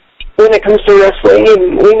word when it comes to wrestling,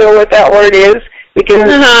 and we know what that word is because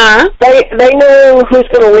they know who's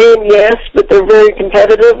going to win, yes, but they're very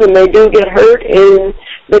competitive, and they do get hurt, and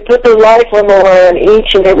they put their life on the line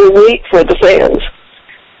each and every week for the fans.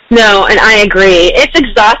 No, and I agree. It's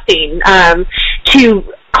exhausting to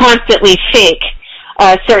constantly fake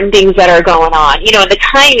certain things that are going on. You know, the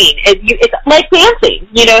timing, it's like dancing.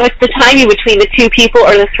 You know, it's the timing between the two people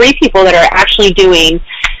or the three people that are actually doing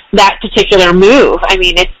that particular move. I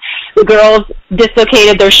mean, the girls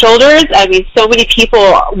dislocated their shoulders. I mean, so many people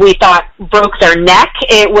we thought broke their neck.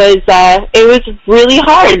 It was really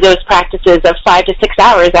hard, those practices of 5 to 6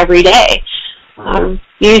 hours every day.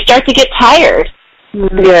 You start to get tired.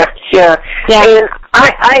 Yeah. And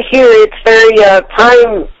I hear it's very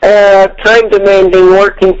time demanding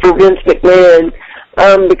working for Vince McMahon.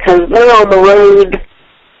 because they're on the road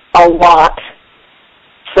a lot.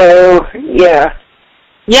 So, yeah.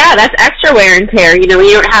 Yeah, that's extra wear and tear. You know, when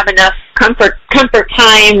you don't have enough comfort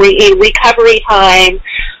time, recovery time.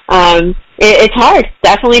 It's hard,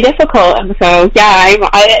 definitely difficult. And so, yeah,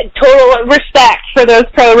 I total respect for those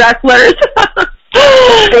pro wrestlers.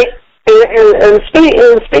 and speaking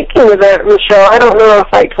of that, Michelle, I don't know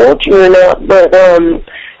if I told you or not, but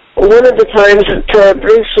one of the times that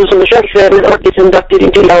Bruce was on the show, he said he gets inducted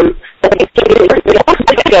into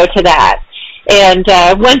go to that. And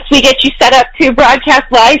once we get you set up to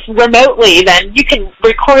broadcast live remotely, then you can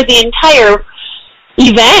record the entire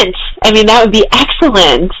event. I mean, that would be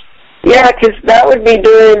excellent. Yeah, because that would be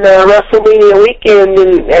during WrestleMania weekend,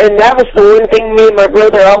 and that was the one thing me and my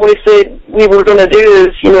brother always said we were going to do is,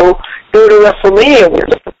 you know, go to WrestleMania.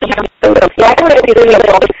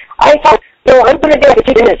 I thought, you know, I'm going to do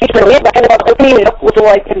it in a secret, but I ended up opening it up with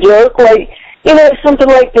like a joke, like, you know, something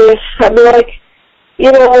like this. I'd be like,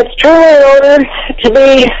 you know, it's truly an honor to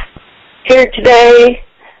be here today.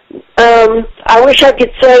 I wish I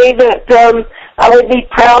could say that I would be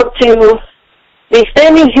proud to be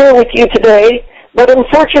standing here with you today, but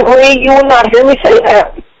unfortunately you will not hear me say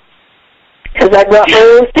that because I brought my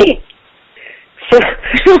own seat.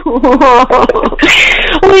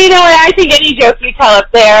 Well, you know what? I think any joke you tell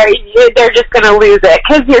up there, they're just going to lose it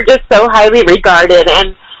because you're just so highly regarded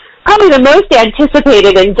and probably the most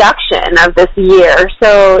anticipated induction of this year.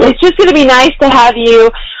 So it's just going to be nice to have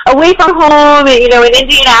you away from home, and, you know, in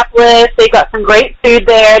Indianapolis. They've got some great food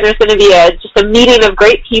there. There's going to be just a meeting of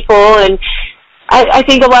great people, and I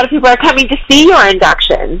think a lot of people are coming to see your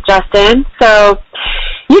induction, Justin. So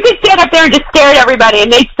you could stand up there and just stare at everybody,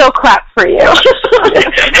 and they'd still clap for you.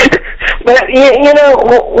 But, you know,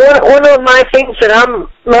 one of my things that I'm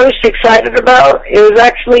most excited about is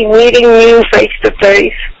actually meeting you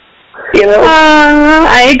face-to-face. You know?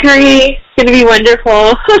 I agree. It's going to be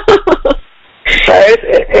wonderful. So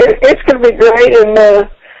it's going to be great, and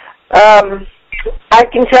I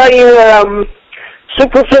can tell you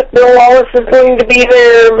Superfit Bill Wallace is going to be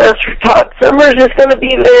there, Master Todd Summers is going to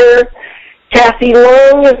be there, Kathy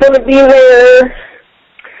Long is going to be there,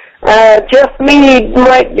 Jeff Meade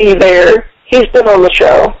might be there. He's been on the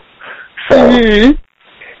show. So,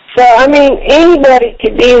 so I mean, anybody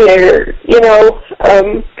could be there, you know.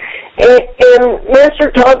 And Master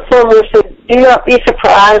Todd Summers said, do not be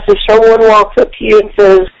surprised if someone walks up to you and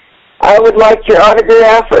says, I would like your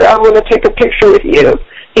autograph, or I want to take a picture with you.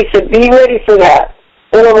 He said, be ready for that.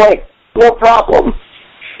 And I'm like, no problem.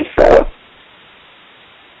 So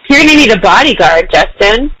you're going to need a bodyguard,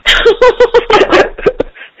 Justin.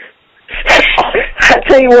 I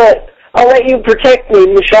tell you what, I'll let you protect me,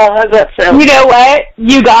 Michelle. How's that sound? You know what?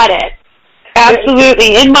 You got it.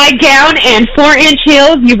 Absolutely. In my gown and 4-inch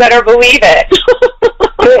heels, you better believe it.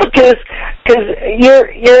 Because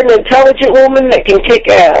you're an intelligent woman that can kick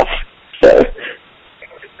ass. So.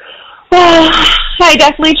 Well, I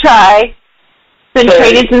definitely try. Been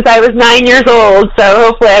training since I was 9 years old, so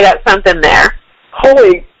hopefully I got something there.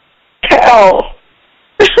 Holy cow.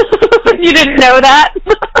 You didn't know that?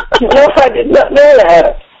 No, I did not know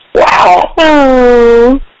that. Wow.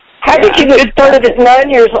 Oh. How did you get started at 9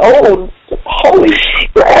 years old? Holy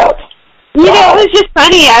crap. You know, it was just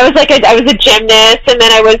funny. I was a gymnast, and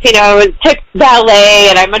then I took ballet,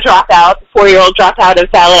 and I'm a dropout, 4-year-old dropout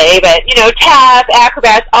of ballet, but, you know, tap,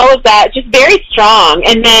 acrobats, all of that, just very strong.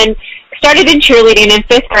 And then started in cheerleading in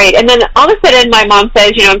 5th grade, and then all of a sudden my mom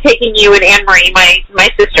says, you know, I'm taking you and Anne-Marie, my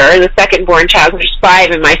sister, the second-born child. There's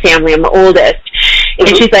 5 in my family. I'm the oldest. And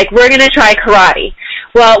she's like, we're going to try karate.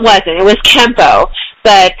 Well, it wasn't. It was Kempo.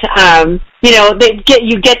 But, you know,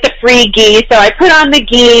 you get the free gi. So I put on the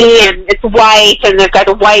gi, and it's white, and they've got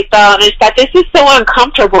a white belt, and it's got, this is so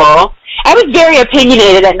uncomfortable. I was very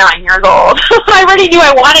opinionated at 9 years old. I already knew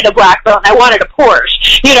I wanted a black belt, and I wanted a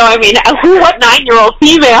Porsche. You know, I mean, what 9-year-old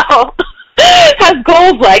female has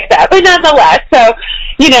goals like that? But nonetheless, so,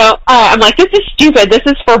 you know, I'm like, this is stupid. This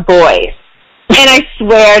is for boys. And I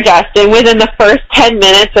swear, Justin, within the first 10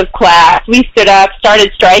 minutes of class, we stood up, started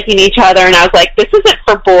striking each other, and I was like, this isn't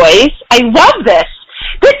for boys. I love this.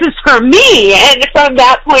 This is for me. And from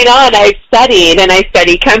that point on, I studied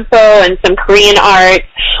Kempo and some Korean art,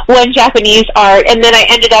 one Japanese art, and then I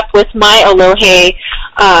ended up with my Alohe,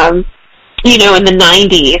 you know, in the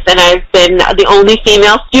 90s, and I've been the only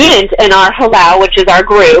female student in our Halau, which is our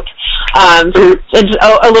group, in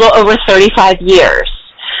a little over 35 years.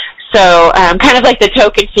 So kind of like the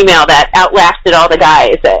token female that outlasted all the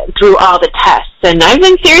guys through all the tests. And I've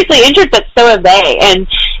been seriously injured, but so have they. And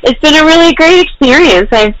it's been a really great experience.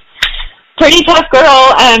 I'm a pretty tough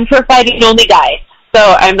girl for fighting only guys.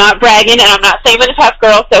 So I'm not bragging, and I'm not saying I'm a tough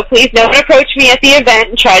girl, so please don't approach me at the event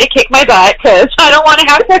and try to kick my butt, because I don't want to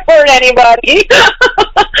have to hurt anybody.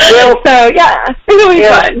 Well, so, yeah, it'll be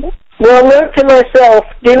fun. Well, note to myself,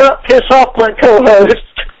 do not piss off my co-host.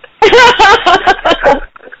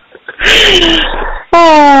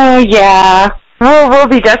 Oh, yeah. Oh, we'll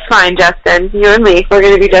be just fine, Justin. You and me, we're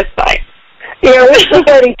going to be just fine. Yeah, we should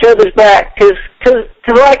get each other's back, because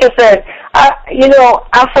like I said, I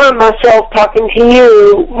find myself talking to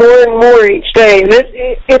you more and more each day.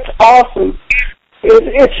 It's awesome.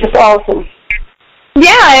 It's just awesome. Yeah,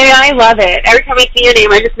 I love it. Every time I see your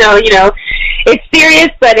name, I just know, it's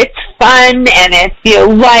serious, but it's fun, and it's,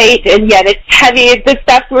 light, and yet it's heavy. It's the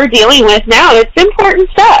stuff we're dealing with now. It's important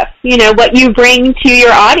stuff, what you bring to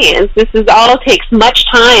your audience. This is all takes much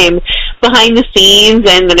time behind the scenes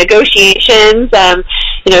and the negotiations,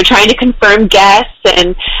 trying to confirm guests,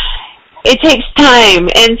 and it takes time.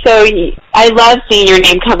 And so I love seeing your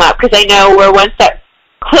name come up, because I know we're one step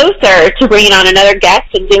closer to bringing on another guest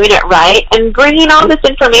and doing it right and bringing all this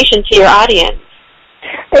information to your audience.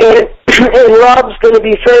 And Rob's going to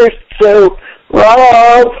be first, so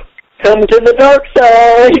Rob, come to the dark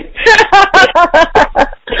side.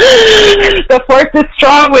 The force is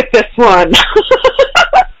strong with this one.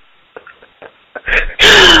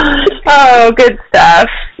 Oh, good stuff.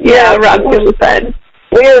 Yeah, Rob's going to be fun.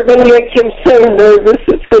 We are going to make him so nervous,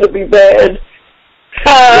 it's going to be bad.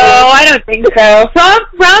 Oh, I don't think so.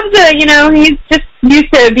 Rob's he's just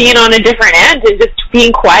used to being on a different end and just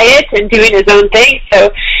being quiet and doing his own thing. So,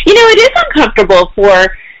 it is uncomfortable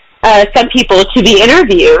for some people to be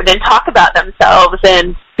interviewed and talk about themselves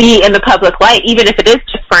and be in the public light, even if it is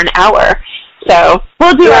just for an hour. So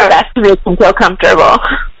we'll do our best to make them feel comfortable.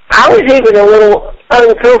 I was even a little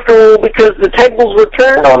uncomfortable because the tables were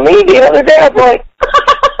turned on me the other day. I'm like,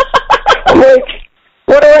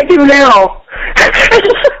 what do I do now?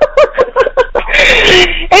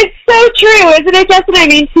 It's so true, isn't it, Justin? I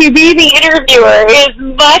mean, to be the interviewer is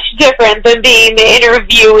much different than being the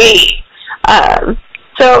interviewee.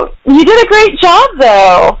 So you did a great job,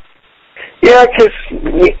 though. Yeah, because,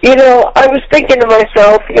 I was thinking to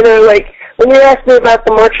myself, when you asked me about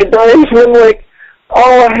the March of Dimes, I'm like,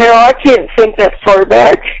 oh, hell, I can't think that far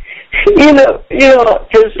back. Because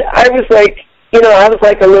I was like, I was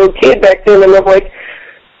like a little kid back then, and I'm like,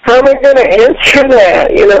 how am I going to answer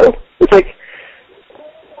that, It's like,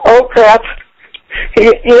 oh, crap.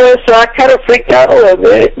 So I kind of freaked out a little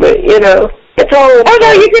bit, but, it's all... Oh,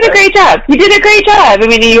 no, you did a great job. You did a great job. I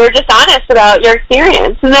mean, you were just honest about your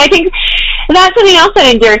experience. And I think that's something else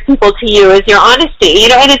that endears people to you is your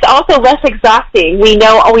honesty, and it's also less exhausting. We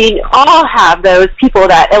all have those people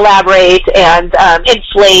that elaborate and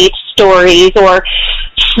inflate stories or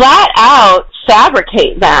flat out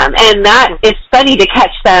fabricate them, and that is funny to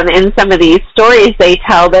catch them in some of these stories they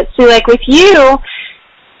tell. But see, like with you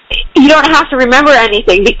don't have to remember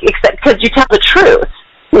anything except because you tell the truth.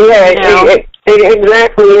 Yeah,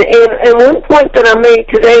 exactly. And one point that I made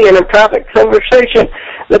today in a private conversation,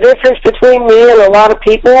 the difference between me and a lot of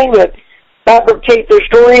people that fabricate their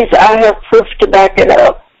stories, I have proof to back it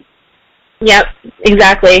up. Yep,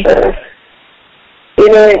 exactly. And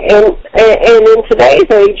in today's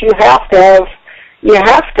age, you have to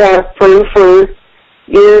have proof, or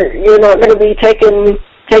you're not going to be taken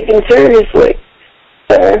seriously.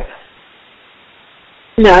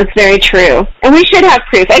 No, it's very true. And we should have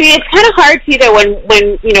proof. I mean, it's kind of hard, too, that when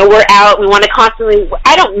we're out, we want to constantly,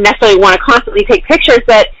 I don't necessarily want to constantly take pictures,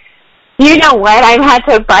 but you know what? I've had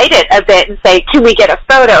to bite it a bit and say, can we get a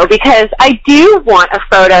photo? Because I do want a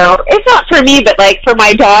photo. It's not for me, but like for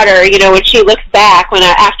my daughter, when she looks back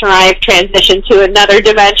after I've transitioned to another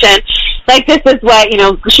dimension, like this is what,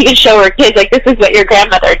 she can show her kids, like this is what your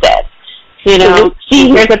grandmother did. See,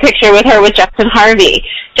 here's a picture with her with Justin Harvey.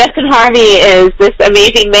 Justin Harvey is this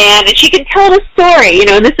amazing man, and she can tell the story.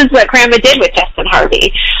 This is what Grandma did with Justin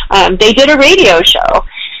Harvey. They did a radio show.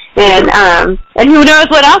 And who knows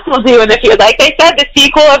what else we'll do in the future. Like they said, the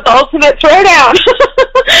sequel of The Ultimate Throwdown.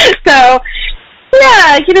 So,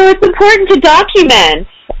 yeah, it's important to document.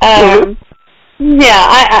 Yeah,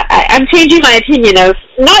 I'm changing my opinion of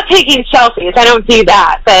not taking selfies. I don't do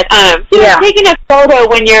that. But, taking a photo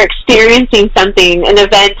when you're experiencing something, an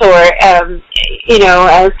event, or,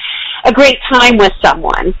 a great time with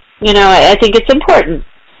someone. I think it's important.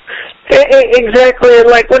 Exactly. And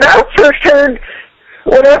like when I first heard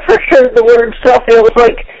the word selfie, I was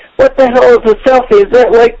like, what the hell is a selfie? Is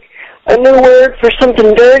that like a new word for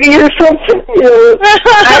something dirty or something?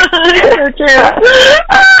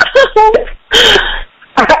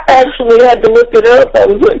 I actually had to look it up. I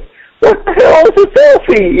was like, what the hell is a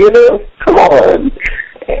selfie? Come on.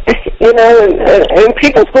 you know, and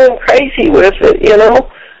people's going crazy with it, you know.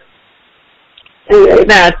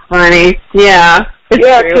 That's funny. Yeah, it's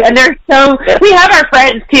true. And there's we have our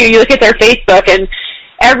friends, too. You look at their Facebook, and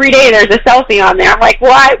every day there's a selfie on there. I'm like,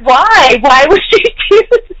 why would she do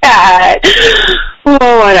that?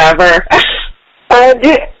 Oh, whatever.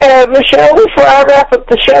 Michelle, before I wrap up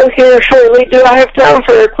the show here shortly, do I have time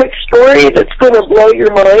for a quick story that's going to blow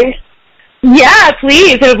your mind? Yeah,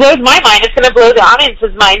 please. If it blows my mind, it's going to blow the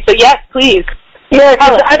audience's mind. So, yes, please. Yeah,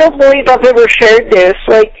 because I don't believe I've ever shared this.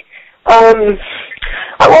 Like,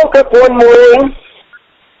 I woke up one morning,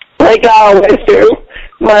 like I always do,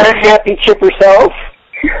 my happy, chipper self,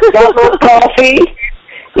 got my coffee,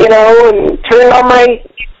 you know, and turned on my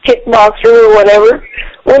kickboxer or whatever,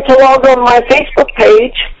 went to log on my Facebook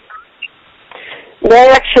page. They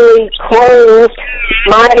actually closed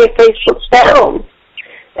my Facebook down.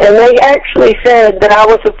 And they actually said that I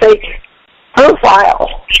was a fake profile.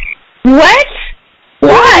 What?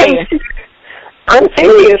 Why? I'm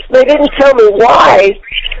serious. They didn't tell me why.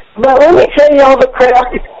 But let me tell you all the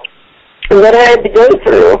crap that I had to go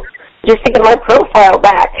through just to get my profile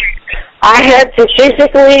back. I had to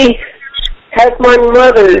physically have my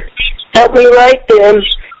mother help me write them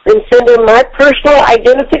and send them my personal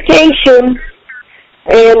identification,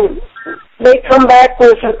 and they come back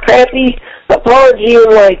with a crappy apology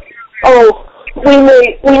and like, oh, we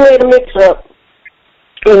made a mix-up,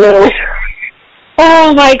 you know.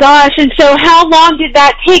 Oh my gosh! And so, how long did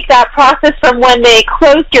that take? That process from when they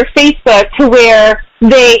closed your Facebook to where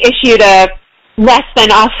they issued a less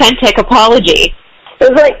than authentic apology?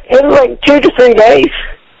 It was like 2 to 3 days.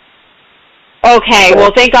 Okay,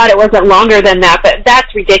 well, thank God it wasn't longer than that, but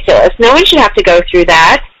that's ridiculous. No one should have to go through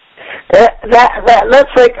that.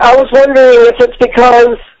 That's like, I was wondering if it's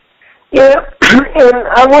because, you know, and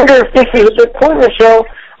I wonder if this is a good point, Michelle.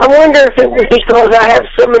 I wonder if it was because I have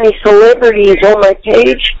so many celebrities on my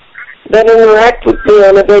page that interact with me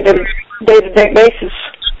on a day-to-day basis.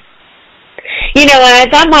 You know,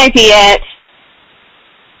 that might be it.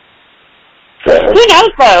 Who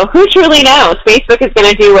knows, though? Who truly knows? Facebook is going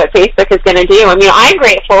to do what Facebook is going to do. I mean, I'm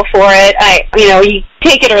grateful for it. You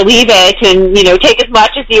take it or leave it, and, you know, take as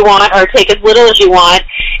much as you want or take as little as you want.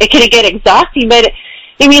 It can get exhausting, but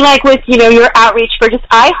I mean, like with, you know, your outreach for just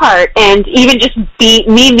iHeart and even just me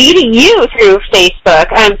meeting you through Facebook,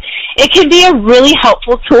 it can be a really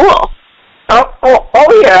helpful tool.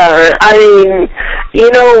 Oh yeah. I mean,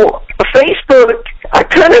 you know, Facebook, I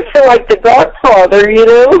kind of feel like the godfather, you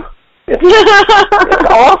know? It's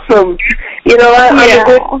awesome. You know,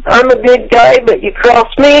 I'm a good guy, but you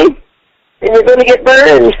cross me, and you're going to get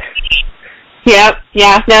burned. Yep,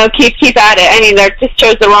 yeah, no, keep at it. I mean, they just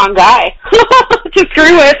chose the wrong guy to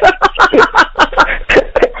screw with.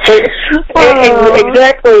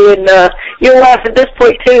 Exactly, and you'll laugh at this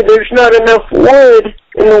point, too. There's not enough wood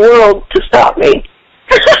in the world to stop me.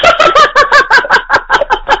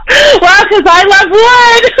 Well, because I love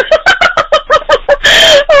wood.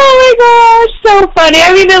 Oh my gosh, so funny.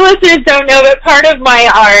 I mean, the listeners don't know, but part of my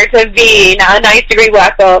art of being a ninth degree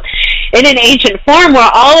black belt in an ancient form where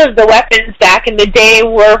all of the weapons back in the day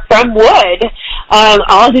were from wood,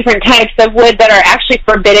 all different types of wood that are actually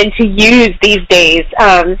forbidden to use these days.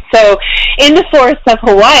 So in the forests of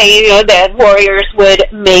Hawaii, you know, the warriors would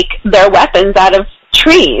make their weapons out of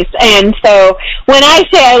trees. And so when I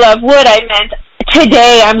say I love wood, I meant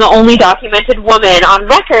today I'm the only documented woman on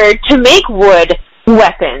record to make wood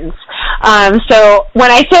weapons. So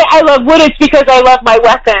when I say I love wood, it's because I love my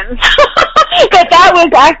weapons. But that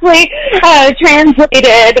was actually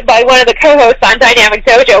translated by one of the co-hosts on Dynamic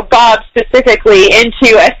Dojo, Bob specifically,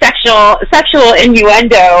 into a sexual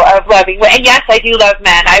innuendo of loving wood. And yes, I do love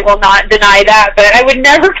men. I will not deny that, but I would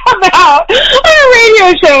never come out on a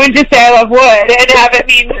radio show and just say I love wood and have it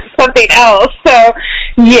mean something else. So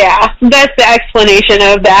yeah, that's the explanation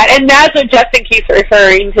of that. And that's what Justin keeps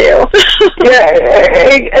referring to. Yeah,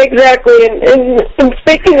 exactly. And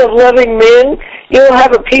speaking of loving men, you'll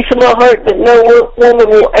have a piece of my heart that no woman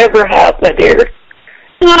will ever have, my dear.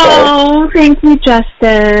 Oh, thank you,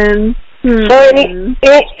 Justin. So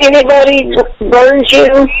anybody burns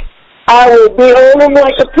you, I will be on them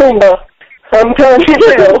like a Pumbaa. I'm telling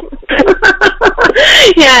you.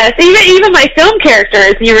 Yes, even my film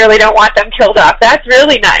characters, you really don't want them killed off. That's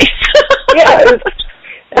really nice. Yeah,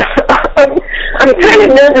 I'm kind of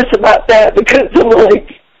nervous about that because I'm like,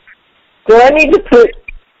 do I need to put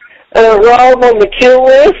Rob on the kill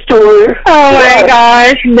list or? Oh my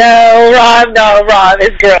gosh, no, Rob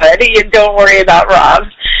is good. You don't worry about Rob.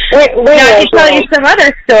 Now I can tell you some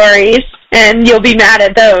other stories, and you'll be mad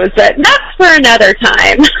at those, but not for another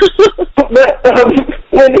time. But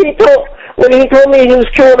when he told, when he told me he was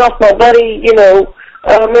killing off my buddy,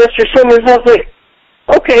 Master Simmons, I was like,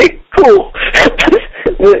 okay, cool.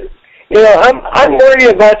 But, I'm worried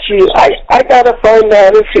about you. I gotta find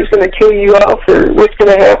out if she's gonna kill you off or what's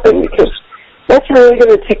gonna happen, because that's really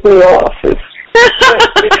gonna tick me off.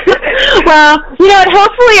 Well,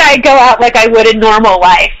 hopefully I go out like I would in normal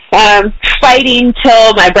life, fighting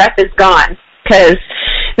till my breath is gone, because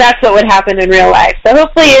that's what would happen in real life. So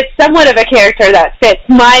hopefully it's somewhat of a character that fits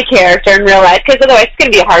my character in real life, because otherwise it's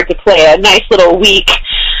going to be hard to play a nice little weak,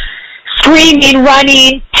 screaming,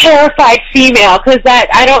 running, terrified female, because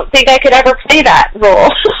I don't think I could ever play that role.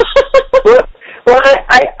 Well,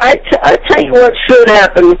 I tell you what should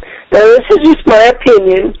happen. Now, this is just my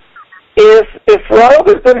opinion. If Rob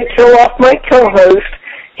is going to kill off my co-host,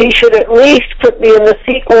 he should at least put me in the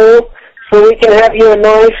sequel so we can have you a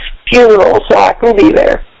nice funeral so I can be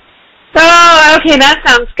there. Oh, okay, that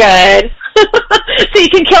sounds good. So you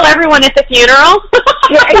can kill everyone at the funeral?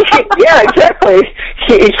 yeah, exactly.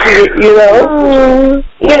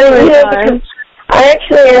 Because I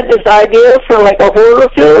actually had this idea for like a horror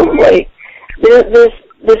film. Like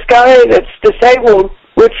this guy that's disabled,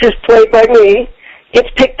 which is played by me, gets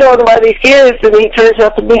picked on by these kids, and he turns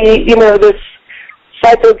out to be, this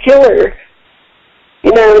psycho killer,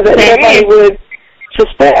 that nobody would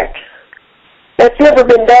suspect. That's never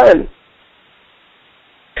been done.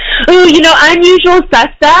 Ooh, Unusual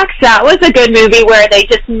Suspects, that was a good movie where they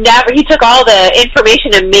just he took all the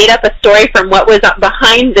information and made up a story from what was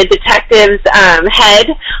behind the detective's head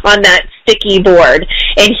on that sticky board.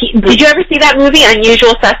 And did you ever see that movie,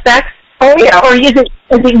 Unusual Suspects? Oh, yeah. Or is it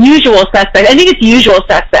Usual Suspects? I think it's Usual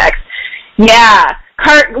Suspects. Yeah.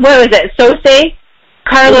 What was it? Sose?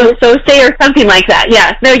 Carlos Sose or something like that.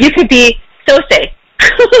 Yeah. No, you could be Sose.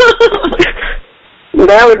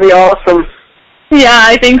 That would be awesome. Yeah,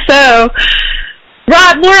 I think so.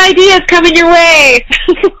 Rob, more ideas coming your way.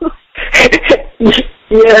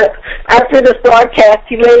 Yeah, after this broadcast,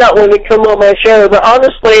 you may not want to come on my show, but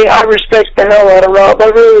honestly, I respect the hell out of Rob. I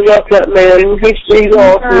really love that man. He's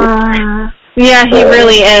awesome. Yeah, he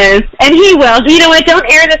really is. And he will. You know what? Don't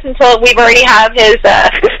air this until we've already have his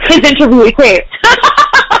interview taped.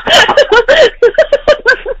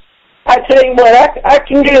 I tell you what, I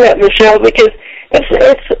can do that, Michelle, because it's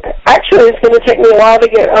going to take me a while to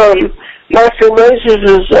get Master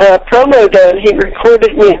Moses' promo done. He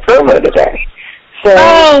recorded me a promo today. So,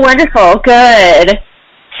 oh, wonderful. Good.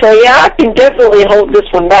 So, yeah, I can definitely hold this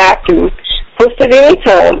one back and post it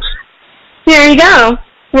anytime. There you go.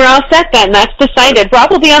 We're all set then. That's decided.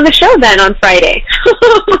 Rob will be on the show then on Friday.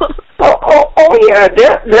 oh yeah,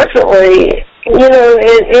 definitely.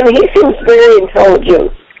 And he seems very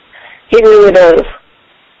intelligent. He really does.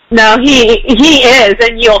 No, he is,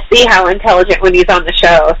 and you'll see how intelligent when he's on the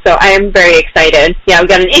show. So I am very excited. Yeah, we've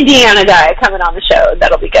got an Indiana guy coming on the show.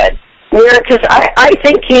 That'll be good. Yeah, because I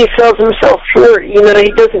think he sells himself short. He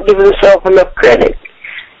doesn't give himself enough credit.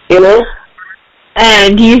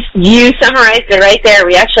 And you summarized it right there.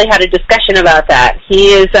 We actually had a discussion about that. He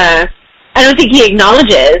is, I don't think he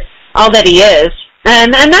acknowledges all that he is.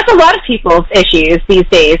 And that's a lot of people's issues these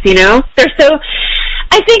days,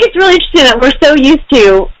 I think it's really interesting that we're so used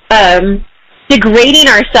to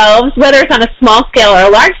degrading ourselves, whether it's on a small scale or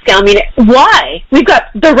a large scale. I mean, why? We've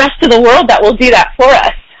got the rest of the world that will do that for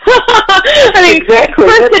us. I mean, exactly.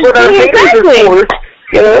 That's what our haters are for.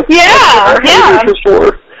 Yeah.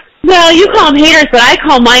 Well, you call them haters, but I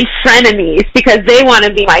call mine frenemies because they want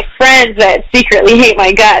to be my friends that secretly hate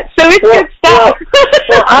my guts. So it's good stuff.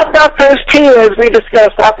 Well, I've got those two, as we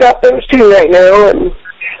discussed. I've got those two right now, and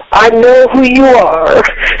I know who you are.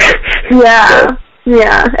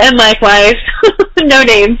 Yeah, and likewise. No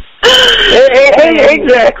names.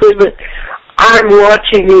 Exactly, but I'm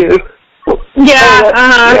watching you.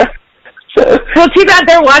 Yeah, Well, too bad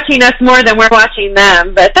they're watching us more than we're watching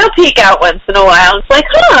them, but they'll peek out once in a while. It's like,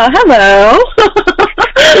 hello.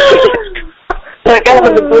 Like out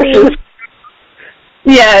of the bushes.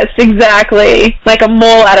 Yes, exactly. Like a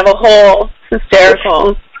mole out of a hole. It's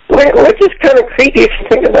hysterical. Which is kind of creepy if you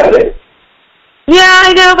think about it. Yeah,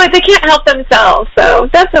 I know, but they can't help themselves, so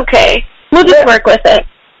that's okay. We'll just work with it.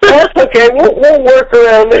 That's okay. We'll work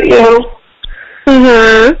around it,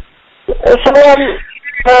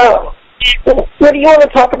 So, what do you want to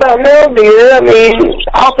talk about now, dear? I mean,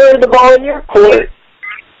 I'll throw the ball in your court.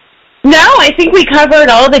 No, I think we covered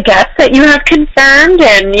all the guests that you have confirmed,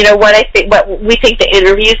 and what we think the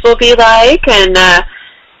interviews will be like, and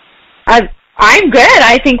I'm good.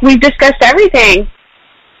 I think we've discussed everything.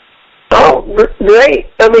 Oh, great!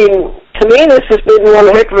 I mean, to me, this has been one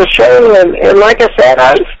heck of a show, and like I said,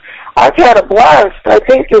 I've had a blast. I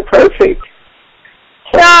think you're perfect.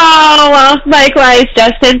 Oh, well, likewise,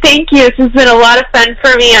 Justin. Thank you. This has been a lot of fun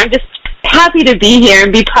for me. I'm just happy to be here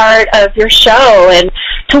and be part of your show and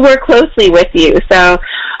to work closely with you. So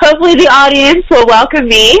hopefully the audience will welcome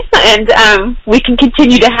me, and we can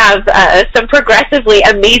continue to have some progressively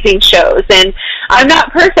amazing shows. And I'm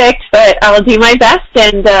not perfect, but I'll do my best,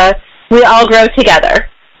 and we all grow together.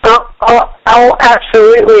 Oh,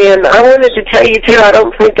 absolutely. And I wanted to tell you, too, I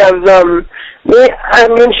don't think I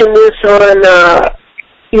mentioned this on,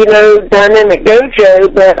 Dynamic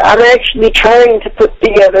Dojo, but I'm actually trying to put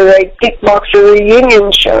together a kickboxer reunion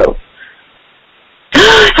show.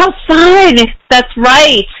 How fun! That's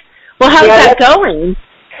right. Well, how's that going?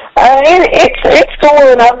 It's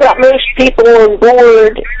going. I've got most people on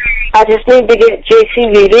board. I just need to get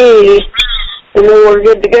JCVD, and then we're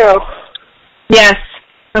good to go. Yes,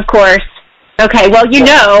 of course. Okay, well,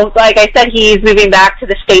 like I said, he's moving back to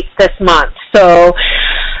the States this month, so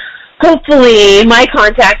hopefully my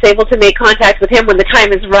contact's able to make contact with him when the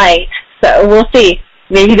time is right. So we'll see.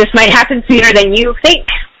 Maybe this might happen sooner than you think.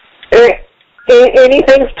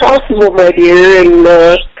 Anything's possible, my dear, and,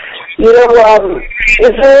 is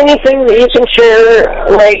there anything that you can share,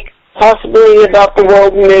 like, possibly about the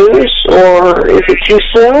world news, or is it too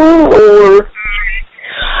soon, or...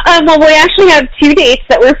 Well, we actually have 2 dates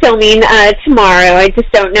that we're filming tomorrow. I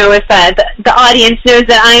just don't know if the audience knows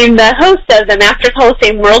that I am the host of the Masters Hall of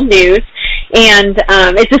Fame World News, and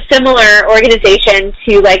it's a similar organization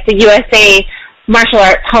to, like, the USA Martial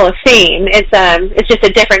Arts Hall of Fame. It's just a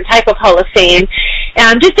different type of Hall of Fame.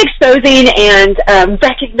 Just exposing and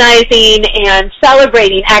recognizing and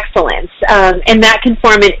celebrating excellence, and that can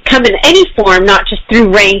come in any form, not just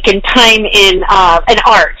through rank and time in an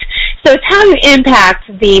art. So it's how you impact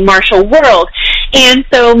the martial world. And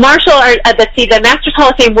so the Masters Hall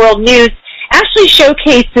of Fame World News actually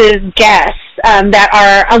showcases guests that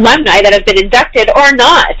are alumni that have been inducted or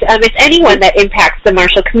not. It's anyone that impacts the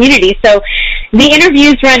martial community. So the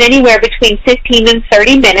interviews run anywhere between 15 and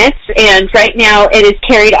 30 minutes, and right now it is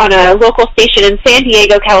carried on a local station in San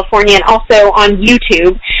Diego, California, and also on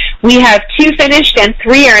YouTube. We have 2 finished and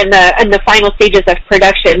 3 are in the final stages of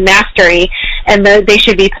production mastery, and they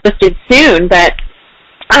should be posted soon. But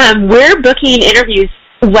we're booking interviews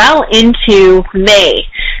well into May,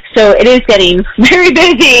 so it is getting very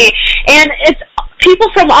busy, and it's people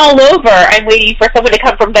from all over. I'm waiting for someone to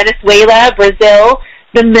come from Venezuela, Brazil,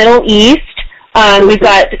 the Middle East. We've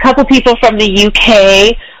got a couple people from the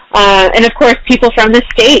UK, and of course people from the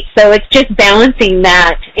States. So it's just balancing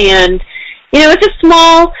that, and it's a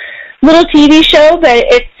small little TV show, but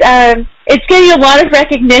it's getting a lot of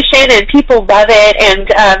recognition, and people love it,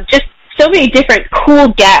 and just so many different cool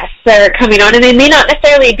guests that are coming on, and they may not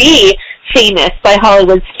necessarily be famous by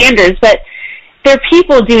Hollywood standards, but they're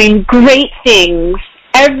people doing great things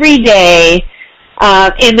every day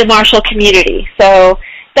in the martial community. So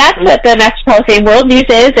that's what the Masters Hall of Fame World News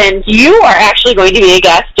is, and you are actually going to be a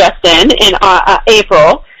guest, Justin, in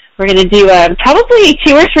April. We're going to do probably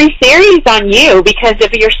 2 or 3 series on you because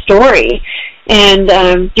of your story and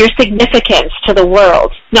your significance to the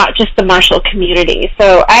world, not just the martial community.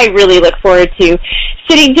 So I really look forward to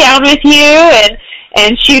sitting down with you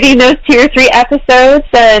and shooting those 2 or 3 episodes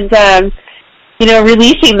and,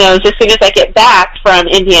 releasing those as soon as I get back from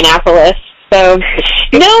Indianapolis. So,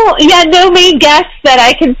 no main guests that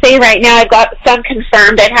I can say right now. I've got some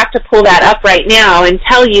confirmed. I'd have to pull that up right now and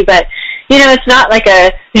tell you, but, it's not like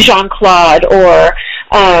a Jean-Claude or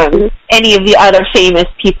any of the other famous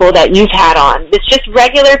people that you've had on. It's just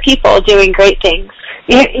regular people doing great things.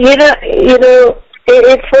 It's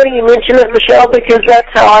funny you mention it, Michelle, because that's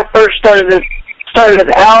how I first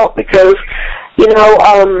started out, because,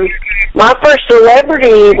 my first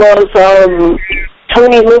celebrity was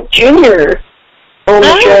Tony Luke Jr. on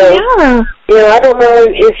the show. Yeah. I don't know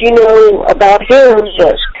if you know about him,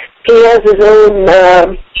 but he has his own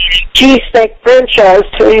cheesesteak franchise,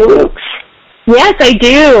 Tony Luke's. Yes, I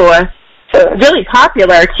do. Really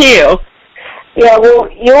popular, too. Yeah, well,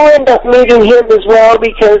 you'll end up meeting him as well,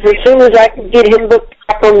 because as soon as I can get him booked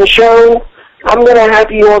up on the show, I'm going to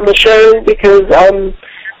have you on the show, because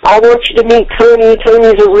I want you to meet Tony.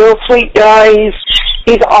 Tony's a real sweet guy.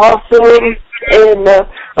 He's awesome. And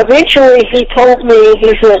eventually he told me,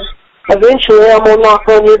 he said, eventually I'm going to knock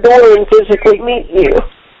on your door and physically meet you.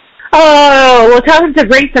 Oh, well, tell him to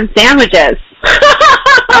bring some sandwiches.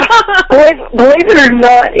 Believe it or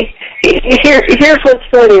not, here's what's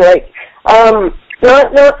funny. Like,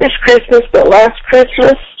 not this Christmas, but last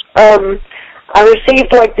Christmas, I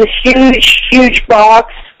received like this huge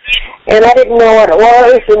box, and I didn't know what it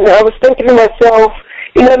was, and I was thinking to myself,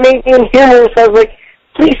 maybe in humorous, I was like,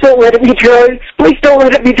 please don't let it be drugs. Please don't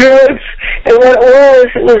let it be drugs. And what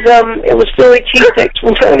it was Philly cheesesteaks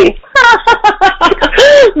from Tony.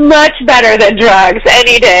 Much better than drugs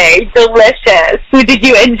any day. Delicious. So did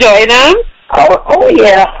you enjoy them? Oh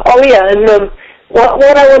yeah. And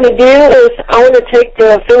what I want to do is I want to take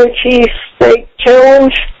the Philly cheesesteak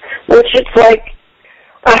challenge, which it's like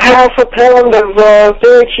a half a pound of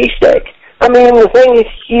Philly cheesesteak. I mean, the thing is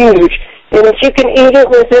huge. And if you can eat it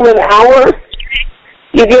within an hour,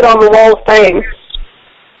 you get on the Wall of Fame.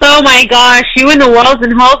 Oh, my gosh. You in the Walls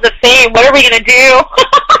and Halls of Fame. What are we going to do?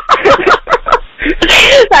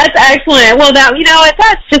 That's excellent. Well, now, you know what?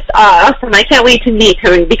 That's just awesome. I can't wait to meet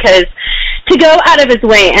Tony, because to go out of his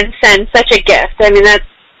way and send such a gift, I mean,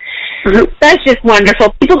 that's just wonderful.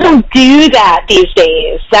 People don't do that these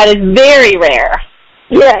days. That is very rare.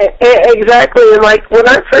 Yeah, exactly. And like when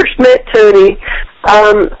I first met Tony,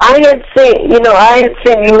 I had seen the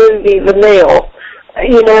movie The Nail,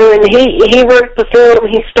 and he wrote the film,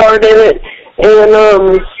 he starred in it,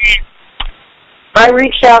 and I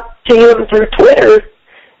reached out to him through Twitter,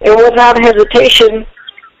 and without hesitation,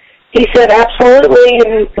 he said absolutely,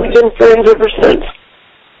 and we've been friends ever since.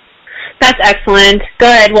 That's excellent.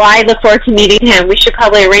 Good. Well, I look forward to meeting him. We should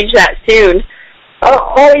probably arrange that soon.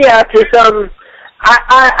 Oh yeah, because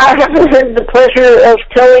I haven't had the pleasure of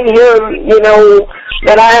telling him,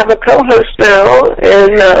 that I have a co-host now,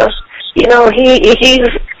 and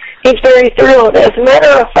he's very thrilled. As a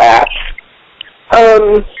matter of fact,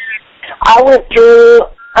 I went through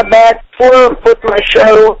a bad slump with my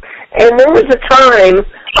show, and there was a time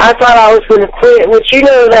I thought I was going to quit, which you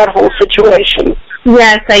know that whole situation.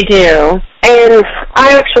 Yes, I do. And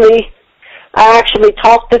I actually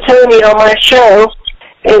talked to Tony on my show,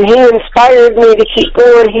 and he inspired me to keep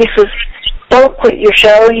going. He says, "Don't quit your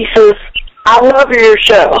show." He says, "I love your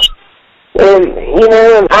show." And,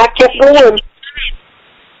 and I kept going.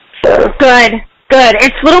 So. Good.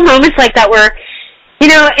 It's little moments like that where,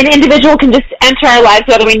 an individual can just enter our lives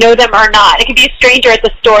whether we know them or not. It could be a stranger at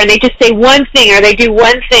the store, and they just say one thing, or they do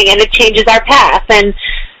one thing, and it changes our path. And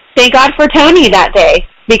thank God for Tony that day,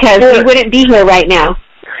 because we wouldn't be here right now.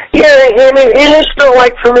 Yeah, and it's not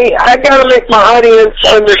like for me, I got to make my audience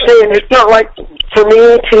understand, it's not like for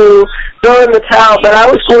me to throw in the towel, but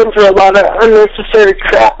I was going through a lot of unnecessary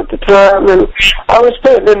crap at the time, and I was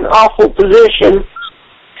put in an awful position.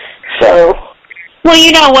 So. Well,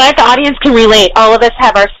 you know what? The audience can relate. All of us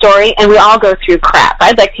have our story, and we all go through crap.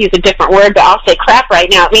 I'd like to use a different word, but I'll say crap right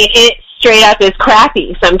now. I mean, it straight up is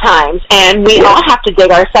crappy sometimes, and we all have to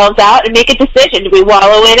dig ourselves out and make a decision. Do we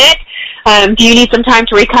wallow in it? Do you need some time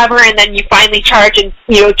to recover, and then you finally charge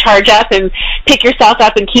up and pick yourself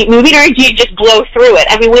up and keep moving, or do you just blow through it?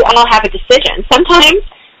 I mean, we all have a decision. Sometimes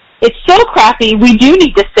it's so crappy we do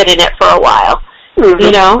need to sit in it for a while,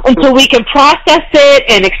 until we can process it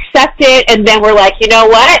and accept it, and then we're like, you know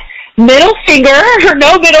what? Middle finger or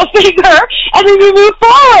no middle finger, and then we move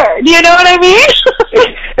forward. You know what I mean?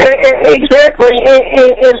 Exactly.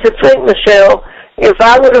 And to think, Michelle, if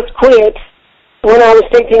I would have quit when I was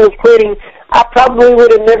thinking of quitting, I probably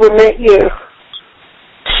would have never met you.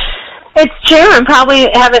 It's true, and probably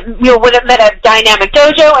would have met a Dynamic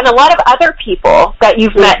Dojo and a lot of other people that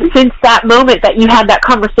you've met since that moment that you had that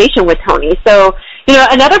conversation with Tony. So,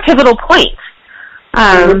 another pivotal point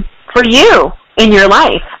for you in your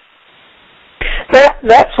life.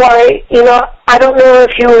 That's why, I don't know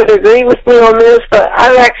if you would agree with me on this, but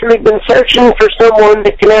I've actually been searching for someone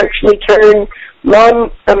that can actually turn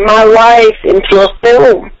my life into a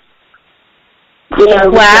film.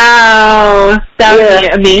 Wow, that would be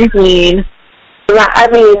amazing. I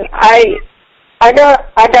mean, I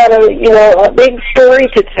got a big story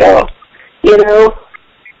to tell.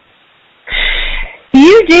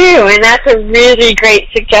 You do, and that's a really great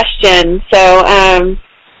suggestion. So,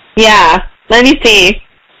 let me see.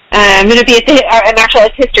 I'm going to be at the Martial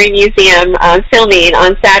Arts History Museum filming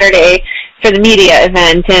on Saturday for the media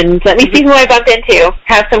event, and let me see who I bump into,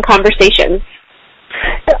 have some conversations.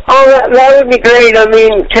 Oh, that would be great. I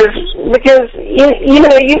mean, because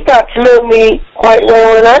you've got to know me quite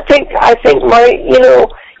well, and I think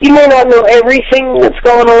you may not know everything that's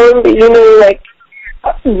going on, but you know, like,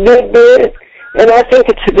 good, and I think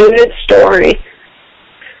it's a good story.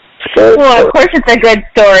 So, well, of course it's a good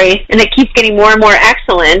story, and it keeps getting more and more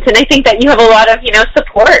excellent, and I think that you have a lot of,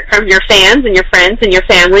 support from your fans and your friends and your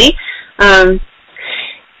family.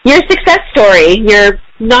 You're a success story. You're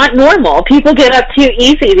not normal. People get up too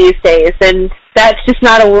easy these days, and that's just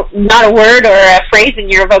not a word or a phrase in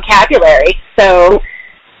your vocabulary. So,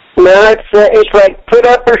 no, it's like put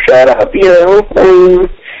up or shut up. I mean,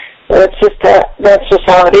 that's just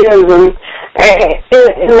how it is.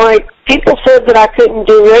 And like, people said that I couldn't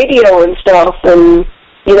do radio and stuff, and,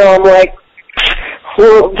 you know, I'm like,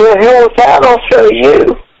 well, the hell with that, I'll show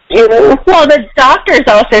you, you know? Well, the doctors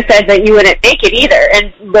also said that you wouldn't make it either,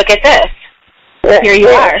 and look at this. Here you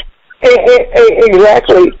are.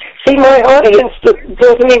 Exactly. See, my audience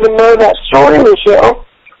doesn't even know that story, Michelle.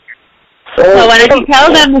 So why don't you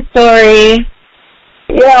tell them the story?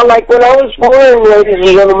 Yeah, like when I was born, ladies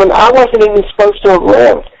and gentlemen, I wasn't even supposed to have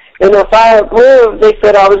lived. And if I had lived, they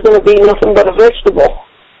said I was going to be nothing but a vegetable.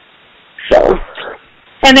 So.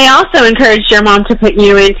 And they also encouraged your mom to put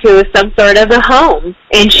you into some sort of a home.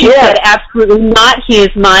 And she said, absolutely not. He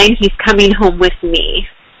is mine. He's coming home with me.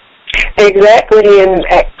 Exactly. And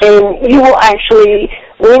you will actually,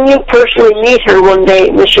 when you personally meet her one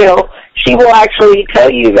day, Michelle, she will actually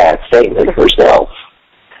tell you that statement herself.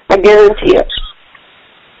 I guarantee it.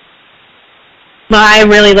 Well, I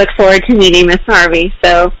really look forward to meeting Miss Harvey.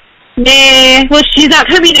 So, well, she's not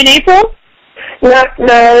coming in April? No,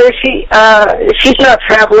 she's not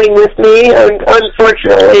traveling with me,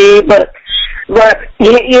 unfortunately. But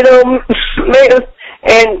you know, maybe,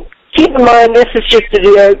 and keep in mind this is just a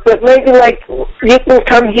joke. But maybe like you can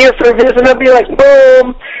come here for a visit, and I'll be like,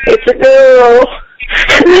 boom, it's a girl.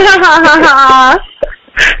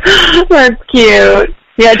 That's cute.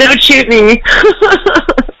 Yeah, don't shoot me.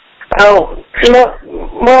 Oh, you know,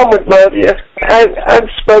 Mom would love you. I've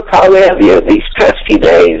spoke highly of you these past few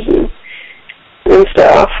days and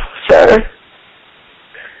stuff, so.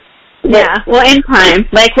 Yeah, well, in time.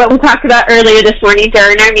 Like what we talked about earlier this morning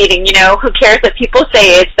during our meeting, you know, who cares what people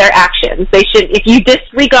say? It's their actions. They should, if you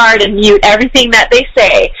disregard and mute everything that they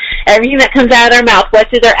say, everything that comes out of their mouth, what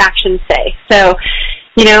do their actions say? So,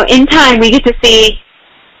 you know, in time we get to see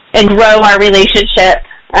and grow our relationship,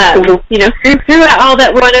 you know, through all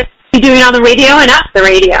that we want to be doing on the radio and off the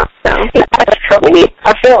radio. So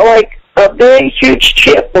I felt like a big, huge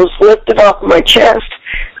chip was lifted off my chest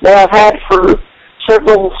that I've had for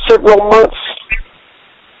several months.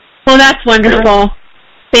 Well, that's wonderful.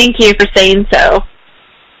 Thank you for saying so.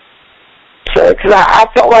 So, because I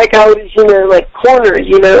felt like I was, you know, like cornered,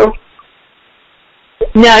 you know.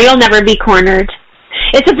 No, you'll never be cornered.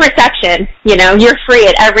 It's a perception, you know. You're free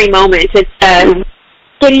at every moment. It's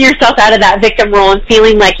getting yourself out of that victim role and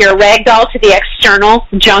feeling like you're a rag doll to the external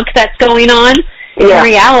junk that's going on. Yeah. In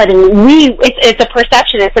reality, it's a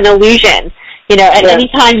perception. It's an illusion. You know, at any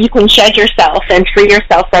time you can shed yourself and free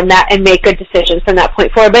yourself from that and make good decisions from that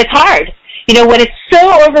point forward. But it's hard. You know, when it's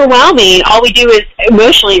so overwhelming, all we do is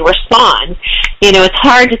emotionally respond. You know, it's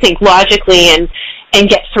hard to think logically and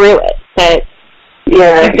get through it. But you've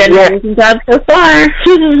done an amazing job so far.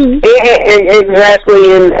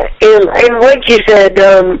 Exactly. And like you said,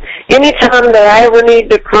 anytime that I ever need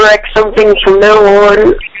to correct something from now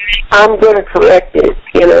on, I'm going to correct it,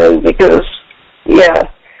 you know, because,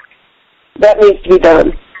 that needs to be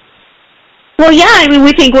done. Well, yeah, I mean,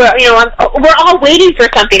 we think we're all waiting for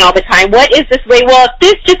something all the time. What is this way? Well, if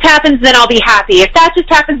this just happens, then I'll be happy. If that just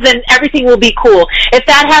happens, then everything will be cool. If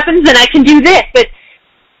that happens, then I can do this. But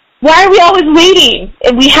why are we always waiting?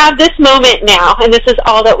 And we have this moment now, and this is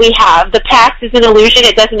all that we have. The past is an illusion.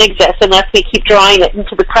 It doesn't exist unless we keep drawing it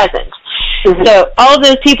into the present. Mm-hmm. So all of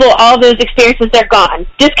those people, all of those experiences, they're gone.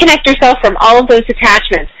 Disconnect yourself from all of those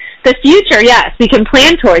attachments. The future, yes, we can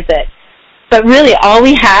plan towards it. But really, all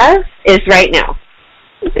we have is right now.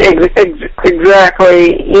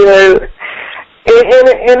 Exactly. You know,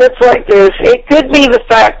 and it's like this. It could be the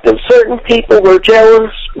fact that certain people were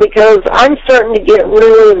jealous because I'm starting to get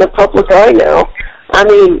really in the public eye now. I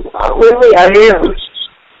mean, really, I am.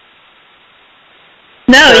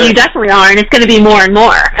 No, you definitely are, and it's going to be more and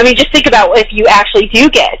more. I mean, just think about if you actually do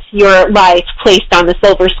get your life placed on the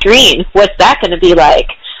silver screen. What's that going to be like?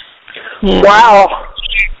 Wow.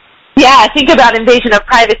 Yeah, think about invasion of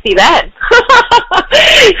privacy then.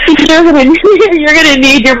 You're gonna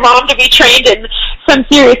need your mom to be trained in some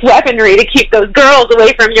serious weaponry to keep those girls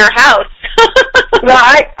away from your house. No,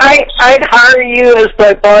 I'd hire you as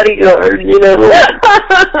my bodyguard, you know.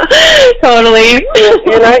 Totally.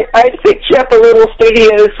 And I'd fix you up a little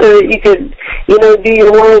studio so that you could, you know, do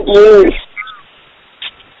your world news.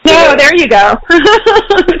 No, there you go.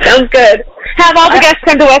 Sounds good. Have all the guests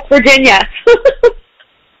come to West Virginia.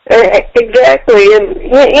 Exactly, and you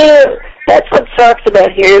know, that's what sucks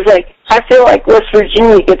about here is like I feel like West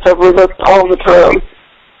Virginia gets overlooked all the time.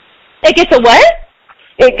 It gets a what?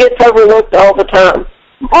 It gets overlooked all the time.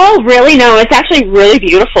 Oh, really? No, it's actually really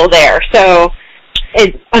beautiful there. So,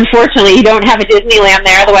 unfortunately, you don't have a Disneyland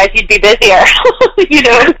there. Otherwise, you'd be busier. You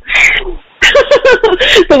know,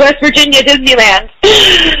 the West Virginia Disneyland.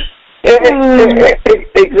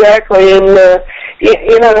 Exactly, and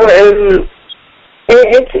you know, and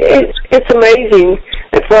It's amazing.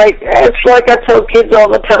 It's like I tell kids all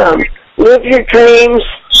the time. Live your dreams.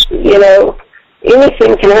 You know,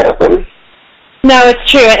 anything can happen. No,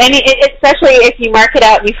 it's true. And especially if you mark it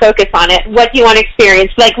out and you focus on it, what do you want to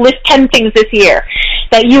experience? Like, list 10 things this year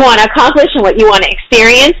that you want to accomplish and what you want to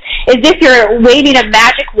experience. As if you're waving a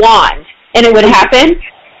magic wand and it would happen.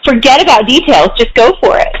 Forget about details. Just go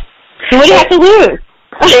for it. So what do you have to lose?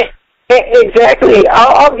 Exactly.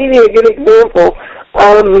 I'll give you a good example.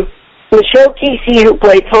 Michelle Kesey, who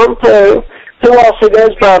played Tom Poe, who also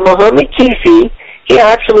goes by Muhammad Kesey, he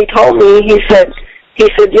actually told me, he said,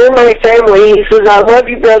 you're my family. He says, I love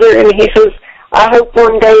you, brother. And he says, I hope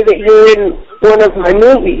one day that you're in one of my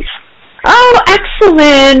movies. Oh,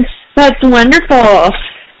 excellent. That's wonderful.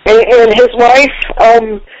 And his wife,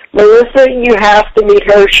 Melissa, you have to meet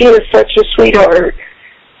her. She is such a sweetheart.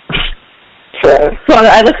 So. Well,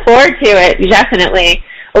 I look forward to it, definitely.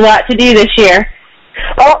 A lot to do this year.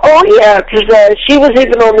 Oh yeah, because she was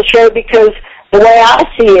even on the show because the way I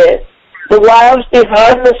see it, the lives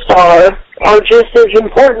behind the star are just as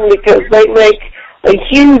important because they make a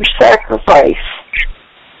huge sacrifice.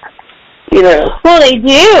 You know. Well, they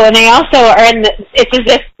do, and they also are it's as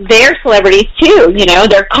if they're celebrities too, you know.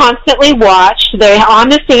 They're constantly watched. They're on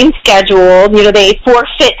the same schedule. You know, they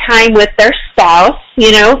forfeit time with their spouse,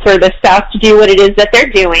 you know, for the spouse to do what it is that they're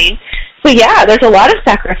doing. So, yeah, there's a lot of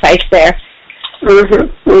sacrifice there. You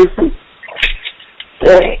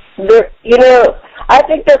know, I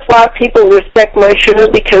think that's why people respect my show,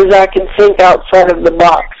 because I can think outside of the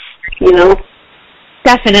box, you know.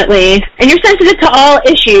 Definitely. And you're sensitive to all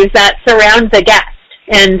issues that surround the guest.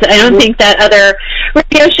 And I don't think that other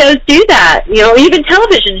radio shows do that, you know, even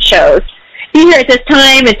television shows. Be here at this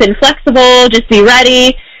time, it's inflexible, just be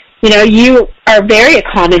ready. You know, you are very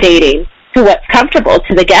accommodating to what's comfortable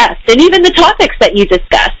to the guest. And even the topics that you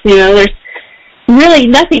discuss, you know, there's really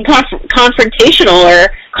nothing confrontational or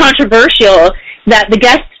controversial that the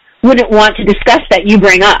guest wouldn't want to discuss that you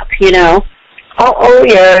bring up, you know. Oh,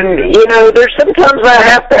 yeah, and, you know, there's sometimes I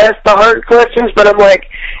have to ask the hard questions, but I'm like,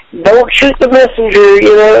 don't shoot the messenger,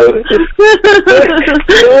 you know, just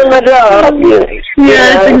doing my job.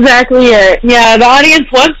 Yeah, that's exactly it. Yeah, the audience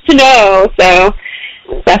wants to know, so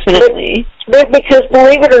definitely. But because,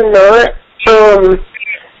 believe it or not,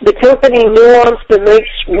 the company Nuance that makes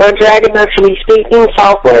my Dragon Naturally Speaking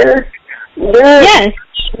software,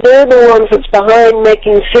 they're the ones that's behind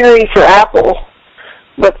making Siri for Apple.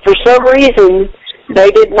 But for some reason,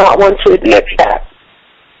 they did not want to admit that.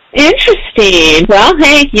 Interesting. Well,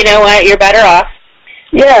 hey, you know what? You're better off.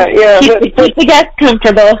 Yeah. Keep the guests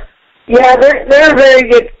comfortable. Yeah, they're a very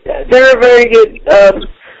good. They're a very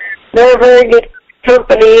good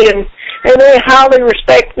company, and they highly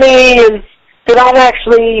respect me, and that I've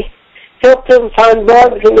actually helped them find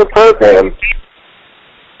bugs in the program.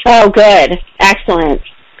 Oh, good. Excellent.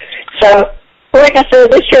 So, like I said,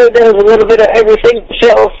 this show does a little bit of everything,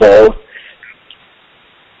 Michelle, so.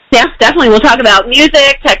 Yeah, definitely. We'll talk about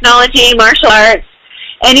music, technology, martial arts,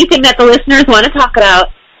 anything that the listeners want to talk about.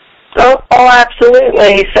 Oh,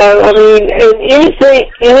 absolutely. So, I mean, and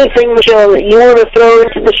anything, Michelle, that you want to throw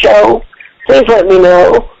into the show, please let me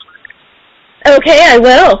know. Okay, I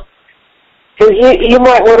will. Because you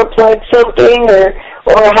might want to plug something or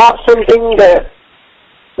have something that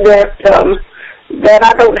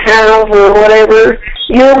I don't have or whatever.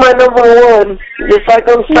 You're my number one, just like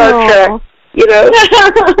on Star Trek, you know.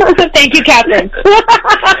 Thank you, Captain.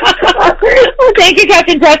 Thank you,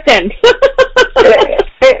 Captain Preston.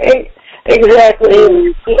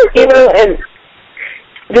 Exactly. You know, and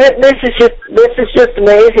this is just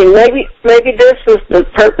amazing. Maybe this was the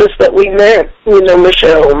purpose that we met, you know,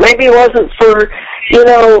 Michelle. Maybe it wasn't for, you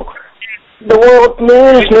know, the world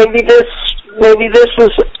news. Maybe this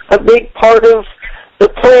was a big part of the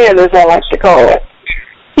plan, as I like to call it.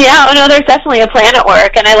 Yeah, oh no, there's definitely a plan at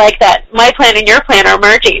work, and I like that my plan and your plan are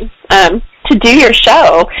merging to do your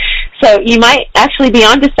show. So you might actually be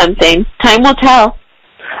onto something. Time will tell.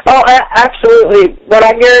 Oh, absolutely. But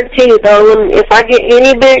I guarantee you, darling, if I get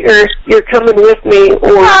any bigger, you're coming with me,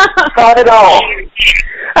 or not at all.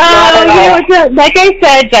 You know, like I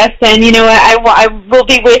said, Justin, you know what, I will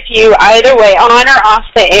be with you either way, on or off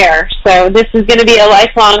the air. So this is going to be a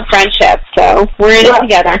lifelong friendship. So we're in it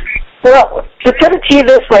together. Well, to put it to you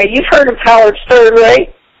this way, you've heard of Howard Stern,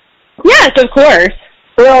 right? Yes, of course.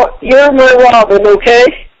 Well, you're my Robin,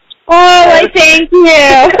 okay? Oh, I thank you.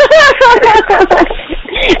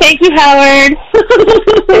 Thank you, Howard.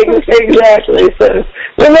 Exactly. So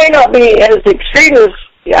we may not be as extreme as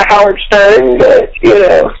Howard Stern, but, you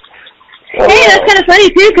know. Hey, that's kind of funny,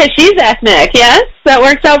 too, because she's ethnic, yes? That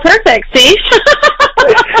works out perfect, see?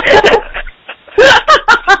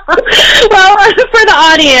 Well, for the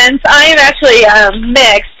audience, I am actually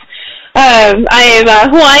mixed. I am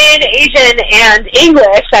Hawaiian, Asian, and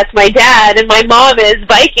English. That's my dad, and my mom is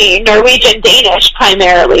Viking, Norwegian, Danish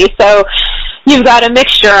primarily. So you've got a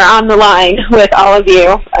mixture on the line with all of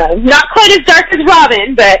you. Not quite as dark as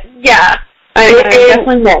Robin, but yeah, I'm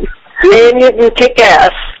definitely mixed. And you can kick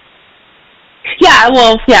ass. Yeah,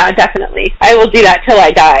 well, yeah, definitely. I will do that till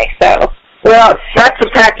I die. So. Well, that's a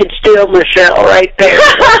package deal, Michelle, right there.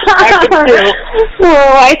 Package deal.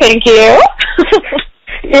 Well, I thank you.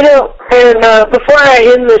 You know, and before I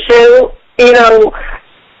end the show, you know,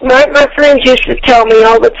 my friends used to tell me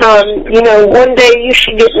all the time, you know, one day you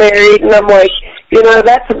should get married, and I'm like, you know,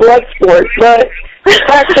 that's a blood sport. But the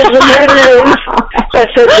fact of the matter is, I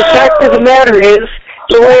said, the fact of the matter is,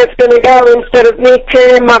 the way it's going to go, instead of me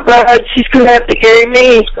carrying my bride, she's going to have to carry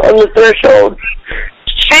me on the threshold.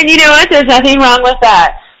 And you know what? There's nothing wrong with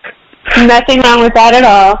that. Nothing wrong with that at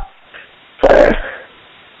all.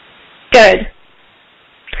 Good.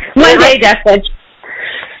 One day, Justin.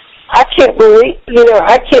 I can't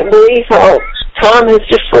believe how time has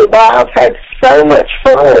just flew by. I've had so much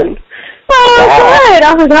fun. Oh, good.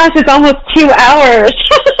 Oh, my gosh, it's almost 2 hours.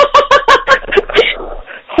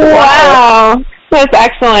 Wow. That's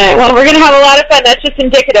excellent. Well, we're going to have a lot of fun. That's just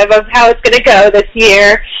indicative of how it's going to go this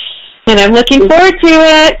year, and I'm looking forward to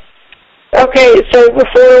it. Okay, so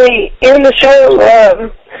before we end the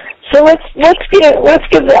show, so let's give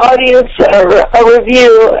the audience a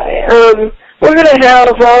review. We're going to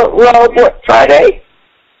have Rob what, Friday?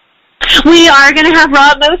 We are going to have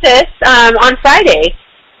Rob Moses on Friday.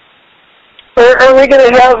 Are we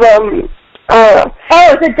going to have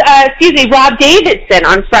Rob Davidson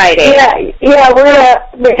on Friday. Yeah, we're gonna,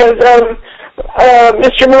 because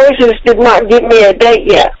Mr. Moses did not give me a date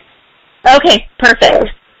yet. Okay, perfect.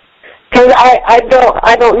 Because I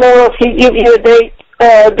don't know if he gave you a date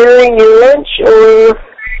during your lunch or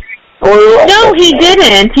what. No, he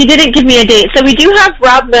didn't. He didn't give me a date. So we do have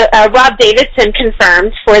Rob Davidson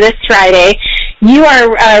confirmed for this Friday. You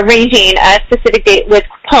are arranging a specific date with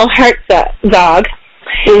Paul Hartzog.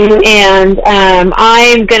 Mm-hmm. And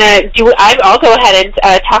I'll go ahead and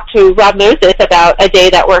talk to Rob Moses about a day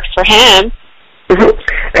that works for him. Mm-hmm.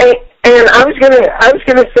 And I was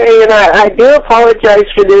gonna say, and I do apologize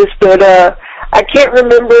for this, but I can't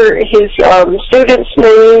remember his student's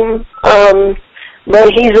name.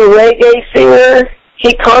 But he's a reggae singer.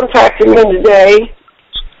 He contacted me today,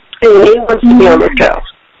 and he wants to be on the show.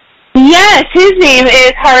 Yes, his name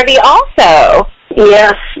is Harvey also.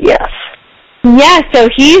 Yes. Yeah, so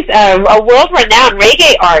he's a world-renowned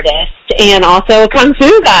reggae artist and also a kung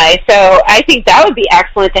fu guy. So I think that would be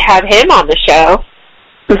excellent to have him on the show.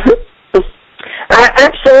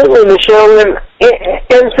 Absolutely, Michelle.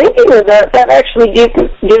 And thinking of that actually gives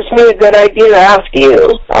me a good idea to ask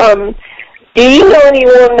you. Do you know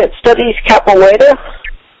anyone that studies capoeira?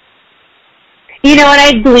 You know what,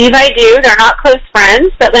 I believe I do. They're not close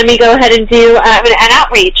friends, but let me go ahead and do an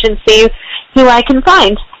outreach and see who I can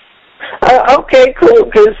find. Okay, cool,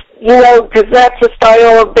 because that's a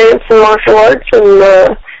style of dance and martial arts, and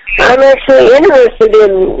I'm actually interested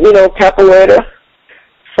in, capoeira.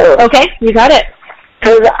 So, okay, you got it.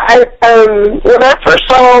 Because when I first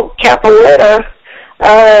saw capoeira,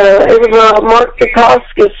 it was a Mark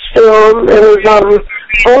Dacascos film. It was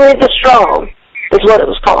Only the Strong is what it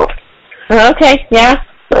was called. Okay, yeah.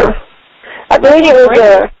 I think it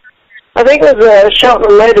was a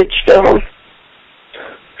Shelton Lettich film.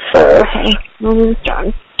 So.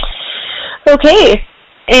 Okay,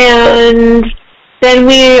 and then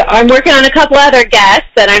I'm working on a couple other guests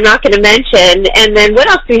that I'm not going to mention. And then what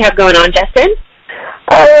else do we have going on, Justin?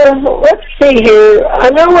 Let's see here. I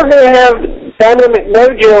know we're going to have Dynamic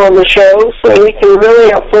Mojo on the show, so we can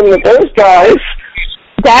really have fun with those guys.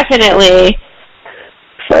 Definitely.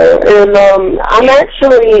 So, and I'm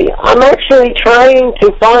actually trying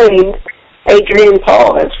to find Adrian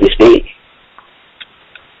Paul as we speak.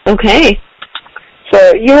 Okay.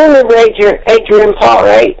 So you remember Adrian Paul,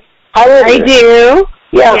 right? I do.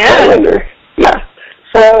 Yeah. I remember. Yeah.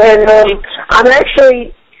 So, and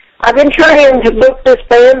I've been trying to book this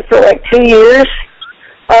band for like 2 years.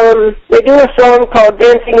 They do a song called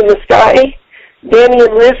Dancing in the Sky. Danny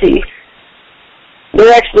and Lizzie.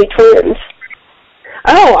 They're actually twins.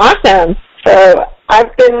 Oh, awesome. So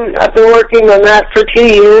I've been working on that for 2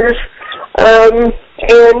 years. And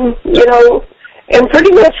and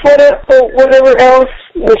pretty much whatever else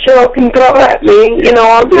Michelle can throw at me,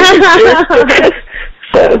 I'll do it.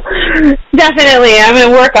 So definitely, I'm going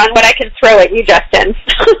to work on what I can throw at you, Justin.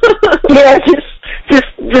 Yeah, just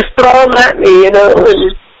throw them at me, and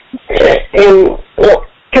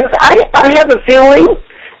because I have a feeling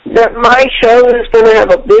that my show is going to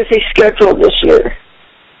have a busy schedule this year.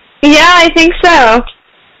 Yeah, I think so.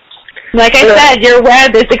 Like I said, your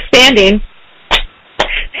web is expanding.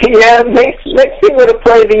 Yeah, makes me want to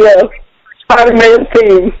play the Spider-Man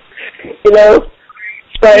theme. You know,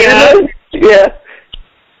 Spider-Man. Yeah.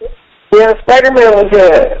 Yeah, Spider-Man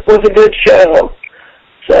was a good show.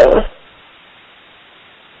 So.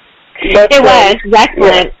 It was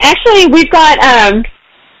excellent. Yeah. Actually, we've got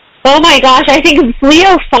oh my gosh, I think it's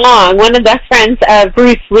Leo Fong, one of the best friends of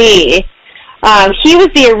Bruce Lee. He was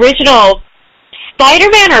the original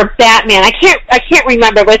Spider-Man or Batman. I can't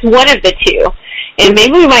remember, but it's one of the two. And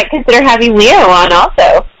maybe we might consider having Leo on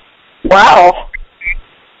also. Wow.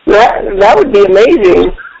 That would be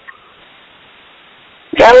amazing.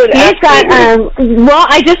 He's got, well,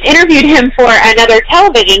 I just interviewed him for another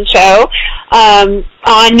television show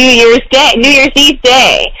on New Year's Eve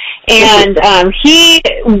day, and he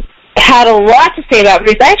had a lot to say about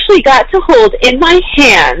Bruce. I actually got to hold in my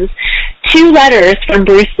hands 2 letters from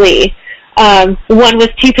Bruce Lee. One was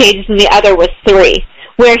 2 pages and the other was 3,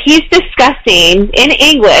 where he's discussing in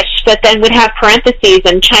English, but then would have parentheses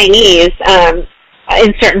in Chinese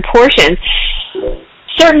in certain portions,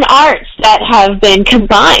 certain arts that have been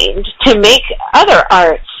combined to make other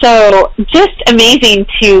arts. So just amazing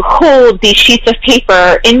to hold these sheets of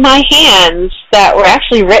paper in my hands that were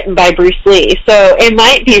actually written by Bruce Lee. So it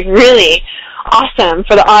might be really awesome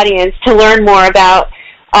for the audience to learn more about,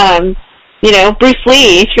 Bruce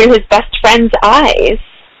Lee through his best friend's eyes.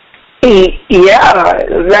 Yeah,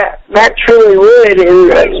 that truly would.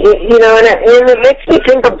 And, and it makes me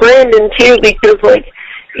think of Brandon, too, because,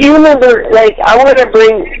 you remember, I want to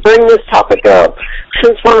bring this topic up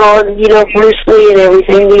since we're on, Bruce Lee and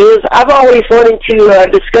everything, because I've always wanted to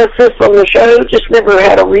discuss this on the show, just never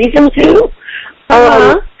had a reason to.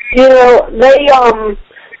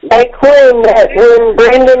 They claim that when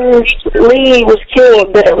Brandon Lee was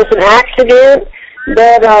killed, that it was an accident,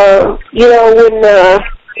 that,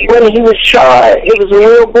 when he was shot, it was a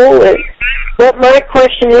real bullet. But my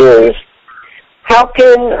question is, how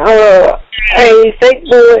can a fake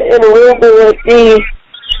bullet and a real bullet be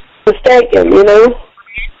mistaken,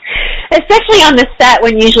 Especially on the set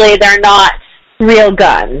when usually they're not real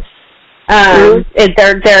guns.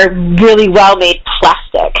 They're really well-made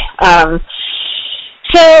plastic.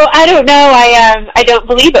 So I don't know. I don't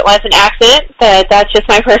believe it was an accident, but that's just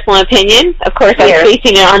my personal opinion. Of course, I'm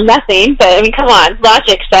basing it on nothing, but I mean, come on.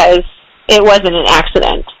 Logic says it wasn't an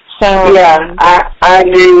accident. So yeah, I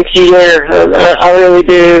agree with you there. I really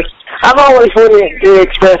do. I've always wanted to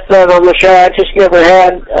express that on the show. I just never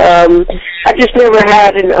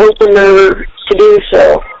had an opener to do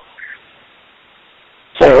so.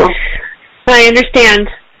 So I understand.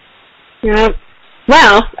 Yep.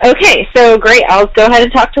 Well, okay, so great. I'll go ahead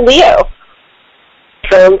and talk to Leo.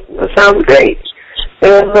 Sounds great.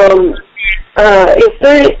 And if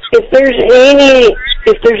there's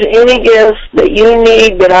any guests that you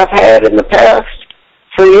need that I've had in the past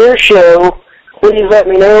for your show, please let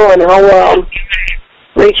me know and I'll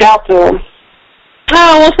reach out to them.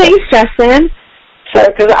 Oh, well, thanks, Justin. So,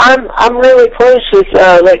 because I'm really close with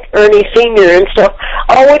Ernie Sr. and stuff.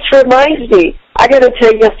 Oh, which reminds me, I got to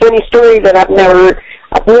tell you a funny story that I've never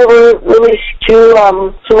released to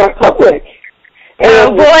my public. And,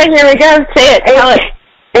 oh boy, here we go. Say it. Tell it.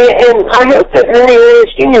 And I hope that Ernie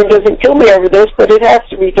Sr. doesn't kill me over this, but it has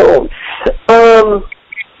to be told.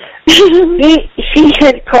 He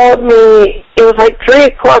had called me. It was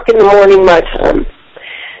 3:00 in the morning my time,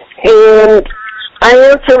 and I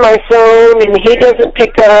answer my phone and he doesn't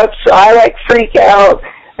pick up, so I freak out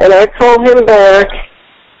and I call him back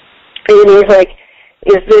and he's like,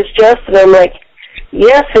 "Is this Justin?" I'm like,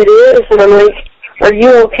 "Yes, it is." And I'm like, "Are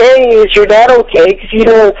you okay? Is your dad okay?" Because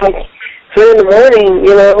it's 3 in the morning,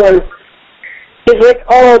 and he's like,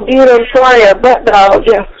 "Oh, dude, I'm sorry, I butt dialed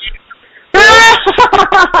you."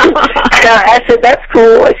 I said, "That's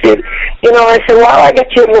cool." I said, "While I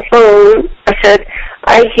got you on the phone," I said,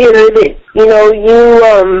 "I hear that, you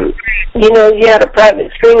had a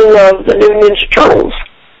private screening of the new Ninja Turtles."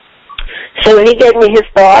 So he gave me his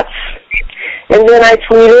thoughts, and then I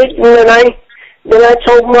tweeted, and then I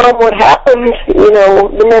told Mom what happened,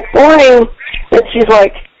 the next morning, and she's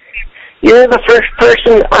like, "You're the first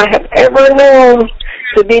person I have ever known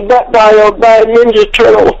to be butt dialed by a Ninja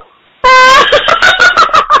Turtle."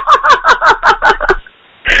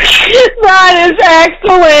 That is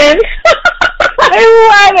excellent. I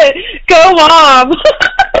love it. Go, Mom.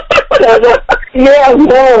 Yeah,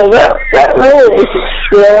 no, that really,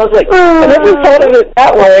 I was like, I never thought of it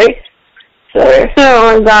that way. So.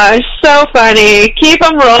 Oh my gosh, so funny. Keep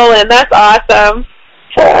them rolling. That's awesome.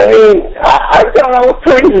 I mean, I've got all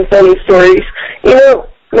kinds of funny stories. You know,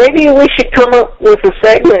 maybe we should come up with a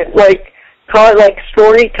segment, like, call it like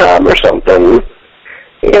story time or something.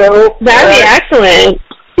 You know? That'd be excellent.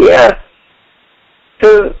 Yeah.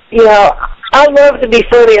 So, you know, I love to be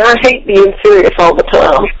funny. I hate being serious all the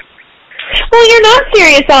time. Well, you're not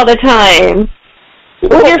serious all the time.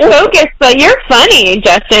 You're focused, but you're funny,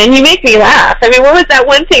 Justin. You make me laugh. I mean, what was that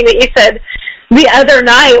one thing that you said the other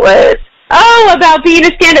night was, oh, about being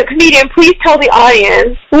a stand-up comedian? Please tell the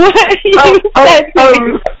audience what you said.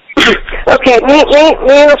 Okay, me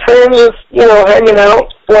and a friend was, you know, hanging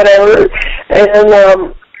out, whatever, and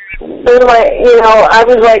they're like, you know, I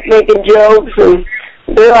was like making jokes, and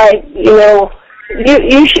they're like, you know,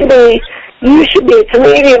 you should be a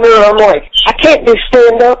comedian, and I'm like, I can't do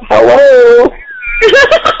stand-up. Hello. This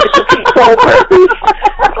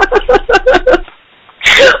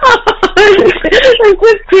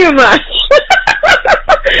is too much.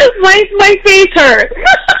 my face hurts.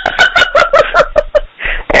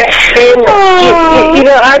 And you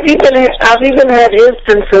know, I've even had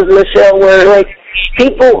instances, Michelle, where like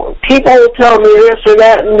people will tell me this or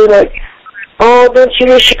that, and be like, "Oh, don't you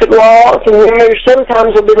wish you could walk?" And then there's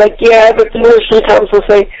sometimes they'll be like, "Yeah," but then there's sometimes they'll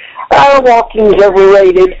say, "Oh, walking's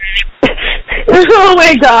overrated." Oh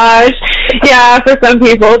my gosh! Yeah, for some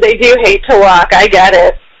people, they do hate to walk. I get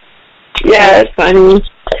it. Yeah, it's funny.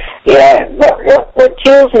 Yeah, what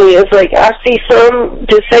kills me is like I see some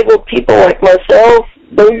disabled people like myself.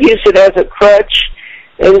 They'll use it as a crutch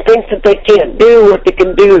and think that they can't do what they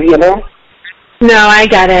can do, you know? No, I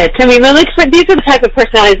get it. I mean, these are the type of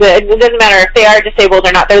personalities that it doesn't matter if they are disabled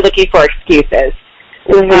or not, they're looking for excuses.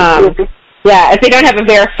 Mm-hmm. Yeah, if they don't have a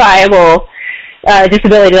verifiable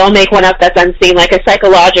disability, they'll make one up that's unseen, like a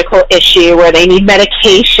psychological issue where they need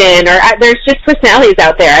medication, or there's just personalities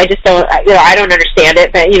out there. I just don't, you know, I don't understand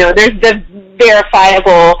it, but, you know, there's the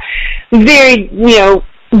verifiable, very, you know,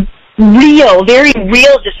 very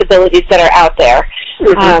real disabilities that are out there.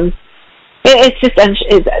 Mm-hmm. It's just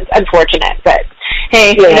it's unfortunate, but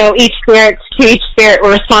hey, you know, each spirit,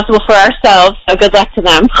 we're responsible for ourselves, so good luck to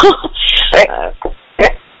them.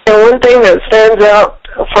 And one thing that stands out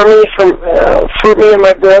for me and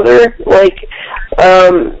my brother, like,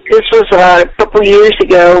 this was a couple years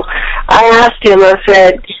ago. I asked him, I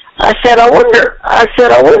said, I wonder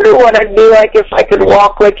what I'd be like if I could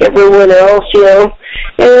walk like everyone else, you know.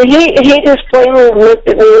 And he just plainly looked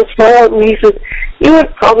at me and smiled, and he said, "You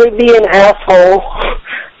would probably be an asshole."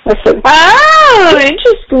 I said, "Oh,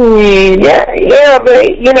 interesting." Yeah,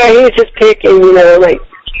 but you know, he was just picking, you know, like,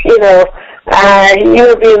 you know, you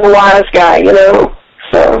were being the wise guy, you know.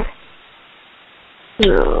 So,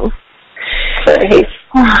 no. So he's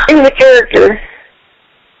the character.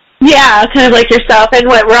 Yeah, kind of like yourself, and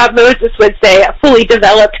what Rob Moses would say, a fully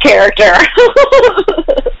developed character.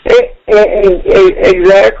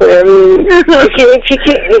 Exactly. I mean,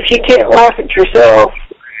 if you can't laugh at yourself,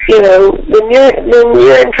 you know, then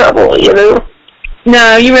you're in trouble, you know.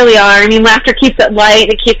 No, you really are. I mean, laughter keeps it light.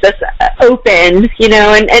 It keeps us open, you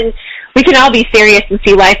know, and we can all be serious and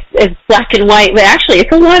see life as black and white, but actually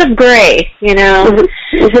it's a lot of gray, you know.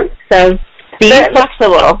 Mm-hmm. So be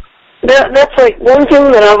flexible. That's like one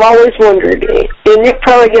thing that I've always wondered, and you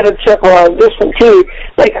probably get a chuckle out of this one too.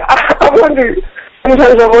 Like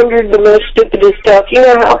sometimes I wondered the most stupidest stuff. You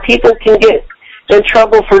know how people can get in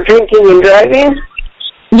trouble for drinking and driving?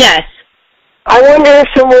 Yes. I wonder if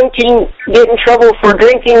someone can get in trouble for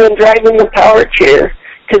drinking and driving the power chair,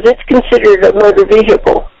 because it's considered a motor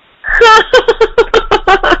vehicle.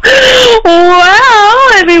 Well,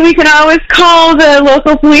 I mean, we can always call the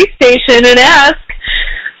local police station and ask.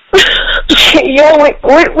 You know,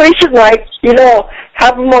 we should, like, you know,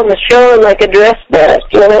 have them on the show and, like, address that,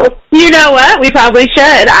 you know? You know what? We probably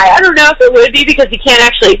should. I don't know if it would be, because you can't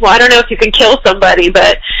actually, well, I don't know if you can kill somebody,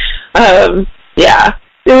 but, yeah,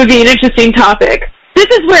 it would be an interesting topic. This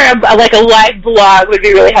is where, like, a live blog would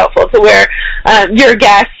be really helpful, to where your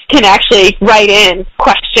guests can actually write in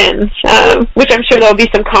questions, which I'm sure there'll be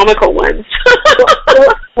some comical ones.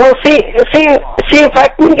 well, see if I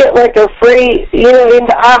can get, like, a free, you know,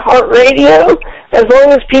 into iHeartRadio, as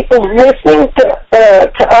long as people listening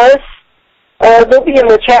to us, they'll be in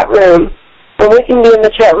the chat room, and we can be in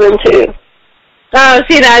the chat room, too. Oh,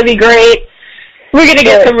 see, that'd be great. We're going to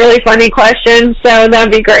get some really funny questions, so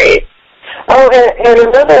that'd be great. Oh, and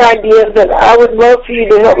another idea that I would love for you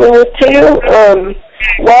to help me with, too,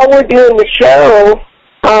 while we're doing the show,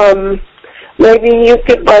 maybe you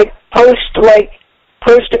could, like, post a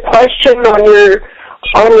question on your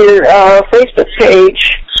Facebook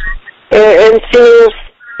page and see if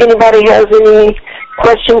anybody has any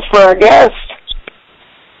questions for our guest.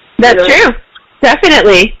 That's true.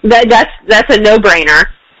 Definitely. That's a no-brainer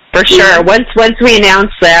for sure. Once we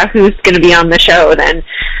announce who's going to be on the show, then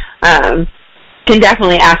can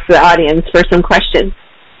definitely ask the audience for some questions.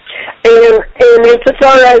 And if it's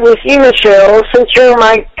all right with you, Michelle, since you're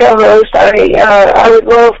my co-host, I would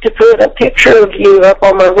love to put a picture of you up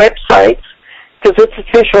on my website because it's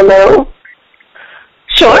official now.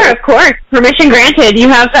 Sure, of course. Permission granted. You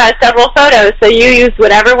have several photos, so you use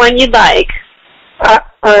whatever one you'd like. All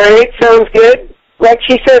right, sounds good. Like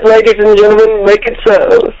she said, ladies and gentlemen, make it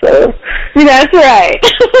so. That's right.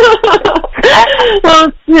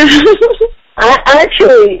 Well,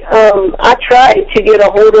 I tried to get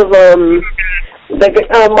a hold of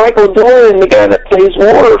Michael Doran, the guy that plays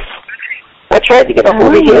Worf. I tried to get a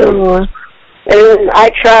hold of him, and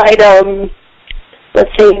I tried.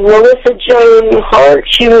 Let's see, Melissa Joan Hart.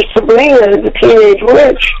 She was Sabrina, the Teenage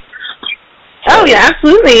Witch. Oh yeah,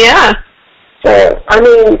 absolutely, yeah. So I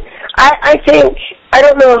mean, I think I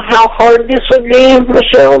don't know how hard this would be,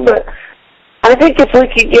 Michelle, but I think if we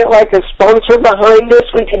could get like a sponsor behind us,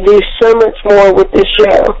 we could do so much more with this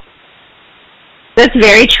show. That's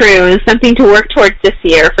very true, and something to work towards this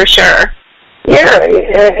year for sure. Yeah,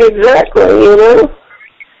 exactly, you know.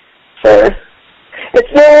 So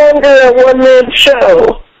it's no longer a one-man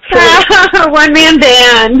show. One-man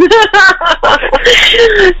band.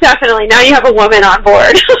 Definitely. Now you have a woman on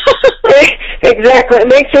board. Exactly. It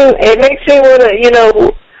makes me want to,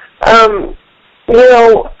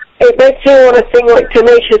 it makes me want to sing like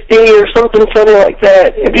Tenacious D or something funny like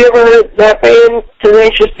that. Have you ever heard that band,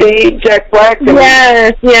 Tenacious D, Jack Black?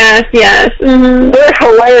 Yes. Mm-hmm. They're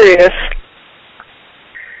hilarious.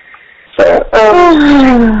 So,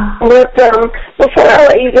 but before I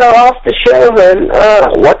let you go off the show, then,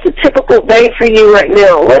 what's a typical day for you right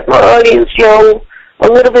now? Let my audience know a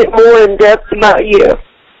little bit more in depth about you.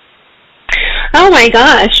 Oh my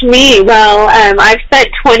gosh, me. Well, I've spent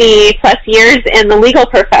 20 plus years in the legal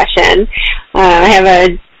profession. I have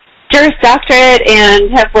a Juris Doctorate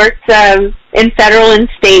and have worked in federal and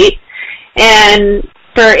state, and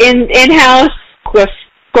for in-house with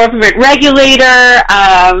government regulator,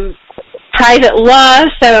 private law.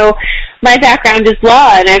 So my background is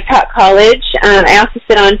law, and I've taught college. I also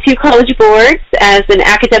sit on 2 college boards as an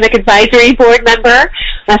academic advisory board member.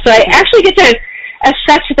 So I actually get to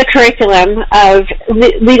assess the curriculum of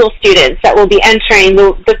legal students that will be entering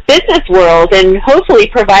the business world and hopefully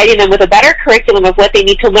providing them with a better curriculum of what they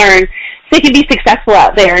need to learn so they can be successful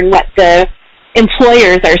out there and what the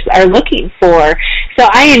employers are looking for. So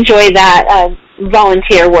I enjoy that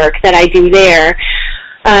volunteer work that I do there.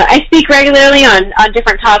 I speak regularly on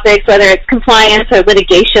different topics, whether it's compliance or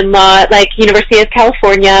litigation law, like University of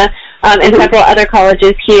California and several other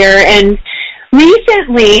colleges here. And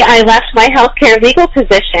recently, I left my healthcare legal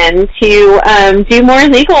position to do more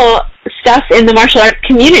legal stuff in the martial arts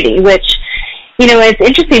community, which, it's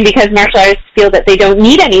interesting because martial artists feel that they don't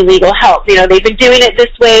need any legal help. They've been doing it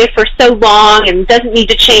this way for so long and doesn't need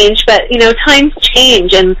to change, but, times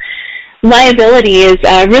change and liability is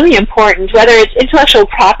really important, whether it's intellectual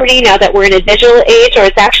property now that we're in a digital age or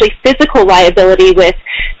it's actually physical liability with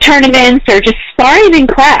tournaments or just sparring in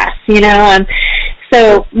class,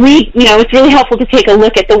 So it's really helpful to take a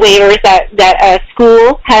look at the waivers that a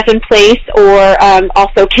school has in place or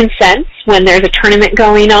also consents when there's a tournament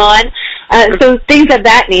going on. So things of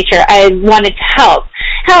that nature I wanted to help.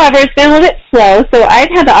 However, it's been a little bit slow, so I've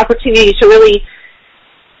had the opportunity to really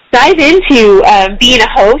dive into being a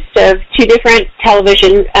host of 2 different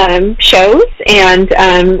television shows, and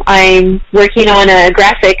I'm working on a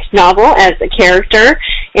graphic novel as a character,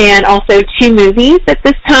 and also 2 movies at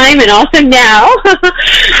this time, and also now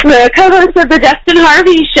the co-host of the Justin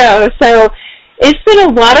Harvey Show. So it's been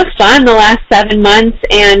a lot of fun the last 7 months,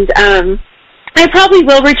 and I probably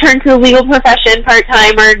will return to the legal profession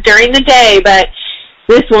part-time or during the day, but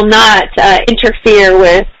this will not interfere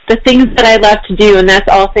with the things that I love to do, and that's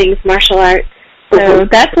all things martial arts. So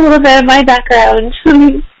that's a little bit of my background.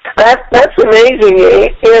 That's amazing,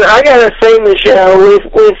 and I gotta say, Michelle,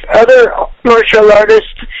 with other martial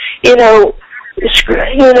artists,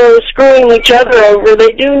 screwing each other over,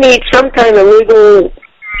 they do need some kind of legal,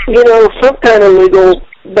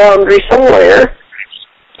 boundary somewhere.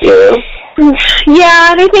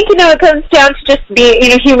 Yeah, and I think, it comes down to just being,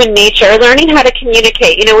 human nature, learning how to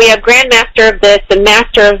communicate. We have grandmaster of this and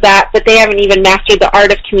master of that, but they haven't even mastered the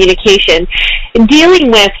art of communication. And dealing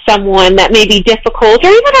with someone that may be difficult, or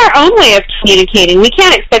even our own way of communicating, we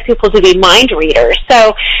can't expect people to be mind readers.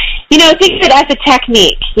 So, think of it as a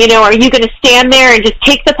technique. Are you going to stand there and just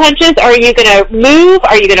take the punches? Or are you going to move?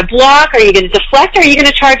 Are you going to block? Are you going to deflect? Or are you going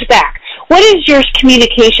to charge back? What is your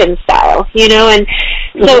communication style? And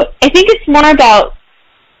So I think it's more about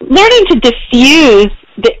learning to diffuse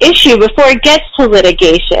the issue before it gets to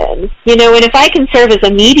litigation. And if I can serve as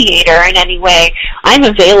a mediator in any way, I'm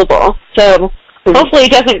available. So hopefully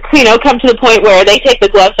it doesn't, come to the point where they take the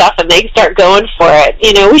gloves off and they start going for it.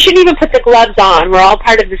 We shouldn't even put the gloves on. We're all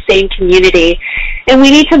part of the same community. And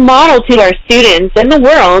we need to model to our students and the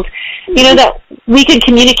world, that we can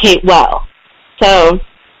communicate well. So,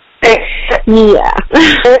 yeah.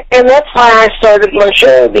 And that's why I started my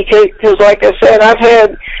show, because like I said, I've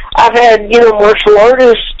had martial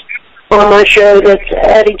artists on my show that's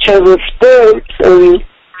at each other's throats, and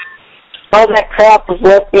all that crap was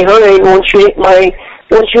left behind once you hit my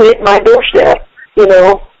doorstep,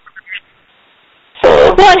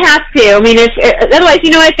 So. Well, it has to. I mean, otherwise,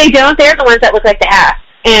 if they don't, they're the ones that look like the ass.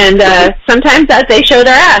 And sometimes they show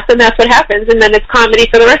their ass, and that's what happens, and then it's comedy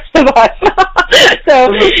for the rest of us.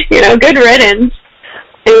 So, good riddance.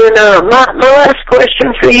 And my last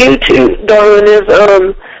question for you, too, Darwin, is,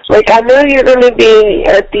 I know you're going to be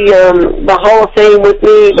at the Hall of Fame with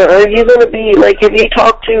me, but are you going to be, have you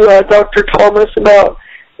talked to Dr. Thomas about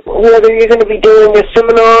whether you're going to be doing a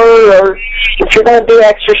seminar, or if you're going to do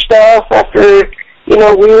extra stuff after, we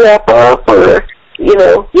wrap up, or...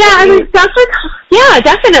 Yeah,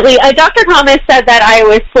 definitely. Dr. Thomas said that I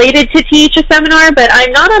was slated to teach a seminar, but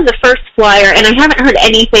I'm not on the first flyer, and I haven't heard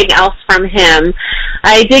anything else from him.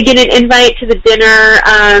 I did get an invite to the dinner,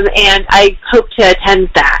 and I hope to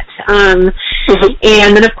attend that. And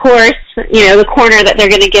then, of course, the corner that they're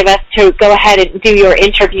going to give us to go ahead and do your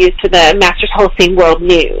interviews to the Masters Hosting World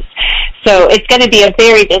News. So it's going to be a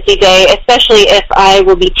very busy day, especially if I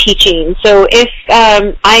will be teaching. So if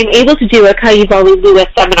I'm able to do a Kayivali Lewis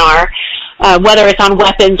seminar, whether it's on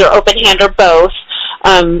weapons or open hand or both,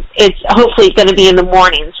 it's hopefully going to be in the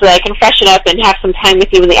morning so that I can freshen up and have some time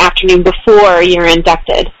with you in the afternoon before you're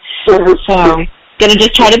inducted. So going to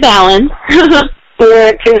just try to balance.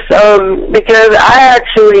 Yeah, because I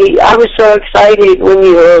was so excited when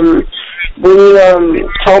you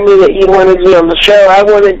told me that you wanted me on the show. I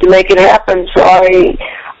wanted to make it happen, so I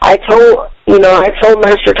told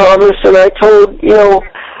Master Thomas, and I told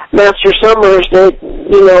Master Summers that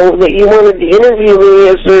that you wanted to interview me.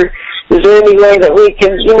 Is there any way that we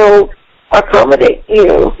can accommodate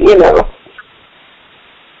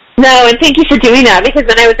No, and thank you for doing that, because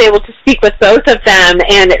then I was able to speak with both of them,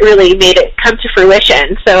 and it really made it come to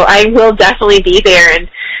fruition. So I will definitely be there and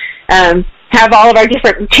have all of our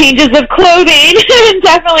different changes of clothing and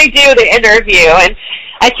definitely do the interview. And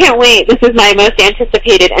I can't wait. This is my most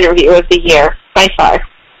anticipated interview of the year, by far.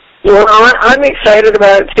 Well, I'm excited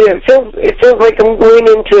about it, too. It feels like I'm going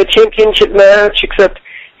into a championship match, except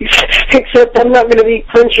I'm not going to be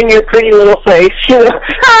punching your pretty little face,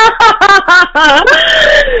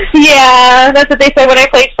 Yeah, that's what they said when I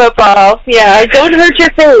played football. Yeah, don't hurt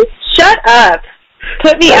your face. Shut up.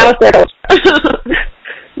 Put me out there.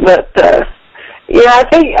 But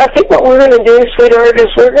I think what we're going to do, sweetheart, is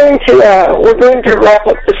we're going to wrap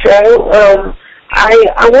up the show.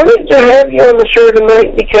 I wanted to have you on the show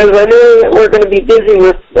tonight because I know that we're going to be busy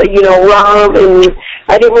with Rob, and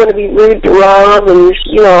I didn't want to be rude to Rob, and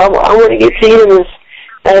I want to get to him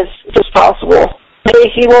as possible. Maybe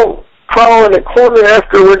he won't crawl in a corner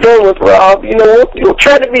after we're done with Rob. We'll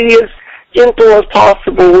try to be as gentle as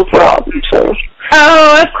possible with Rob. So.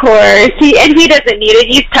 Oh, of course. He doesn't need it.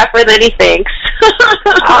 He's tougher than he thinks.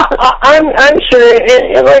 I'm sure,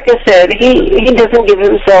 and like I said, he doesn't give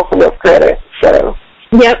himself enough credit. So.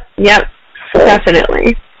 Yep, so.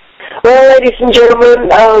 Definitely. Well, ladies and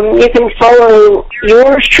gentlemen, you can follow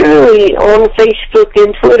yours truly on Facebook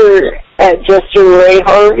and Twitter at Justin Ray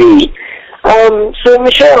Harvey. So,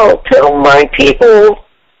 Michelle, tell my people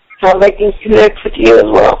how they can connect with you as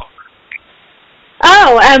well.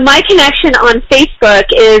 Oh, my connection on Facebook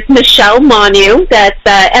is Michelle Manu. That's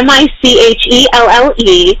Michelle,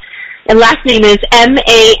 and last name is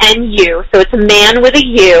Manu. So it's a man with a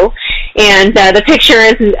U. And the picture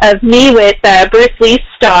is of me with Bruce Lee's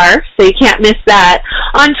star, so you can't miss that.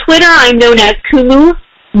 On Twitter, I'm known as Kumu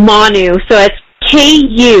Manu. So it's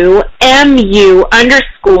KUMU_MANU.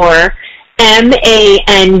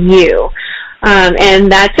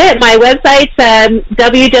 And that's it. My website's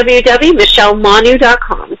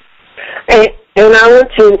www.michellemanu.com. And I want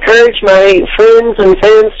to encourage my friends and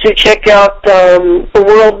fans to check out the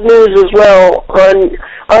World News as well on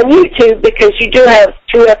YouTube, because you do have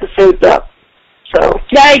 2 episodes up. So.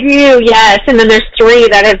 Yeah, I do, yes. And then there's 3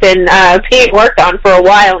 that have been being worked on for a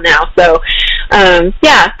while now. So, those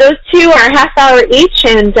 2 are a half hour each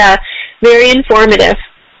and very informative.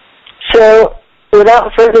 So,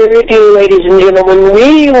 without further ado, ladies and gentlemen,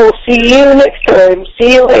 we will see you next time.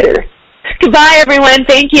 See you later. Goodbye, everyone.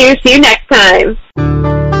 Thank you. See you next time.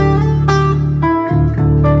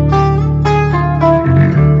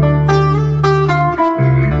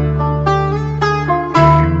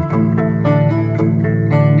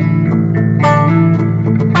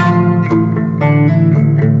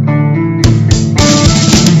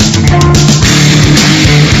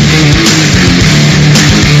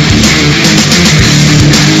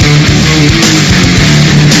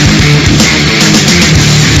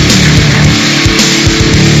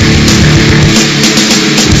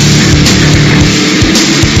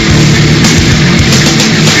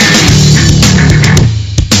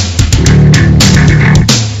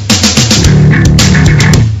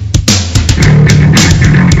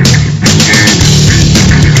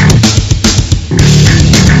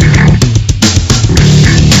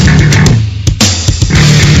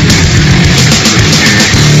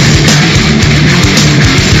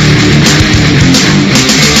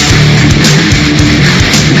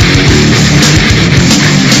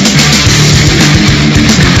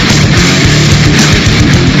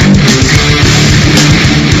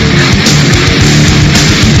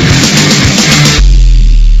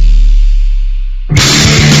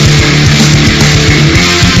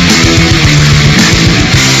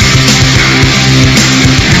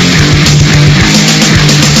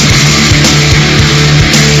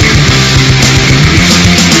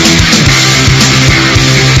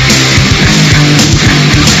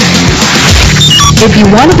 If you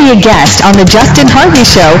want to be a guest on The Justin Harvey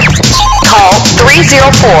Show, call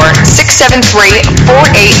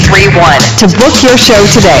 304-673-4831 to book your show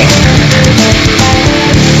today.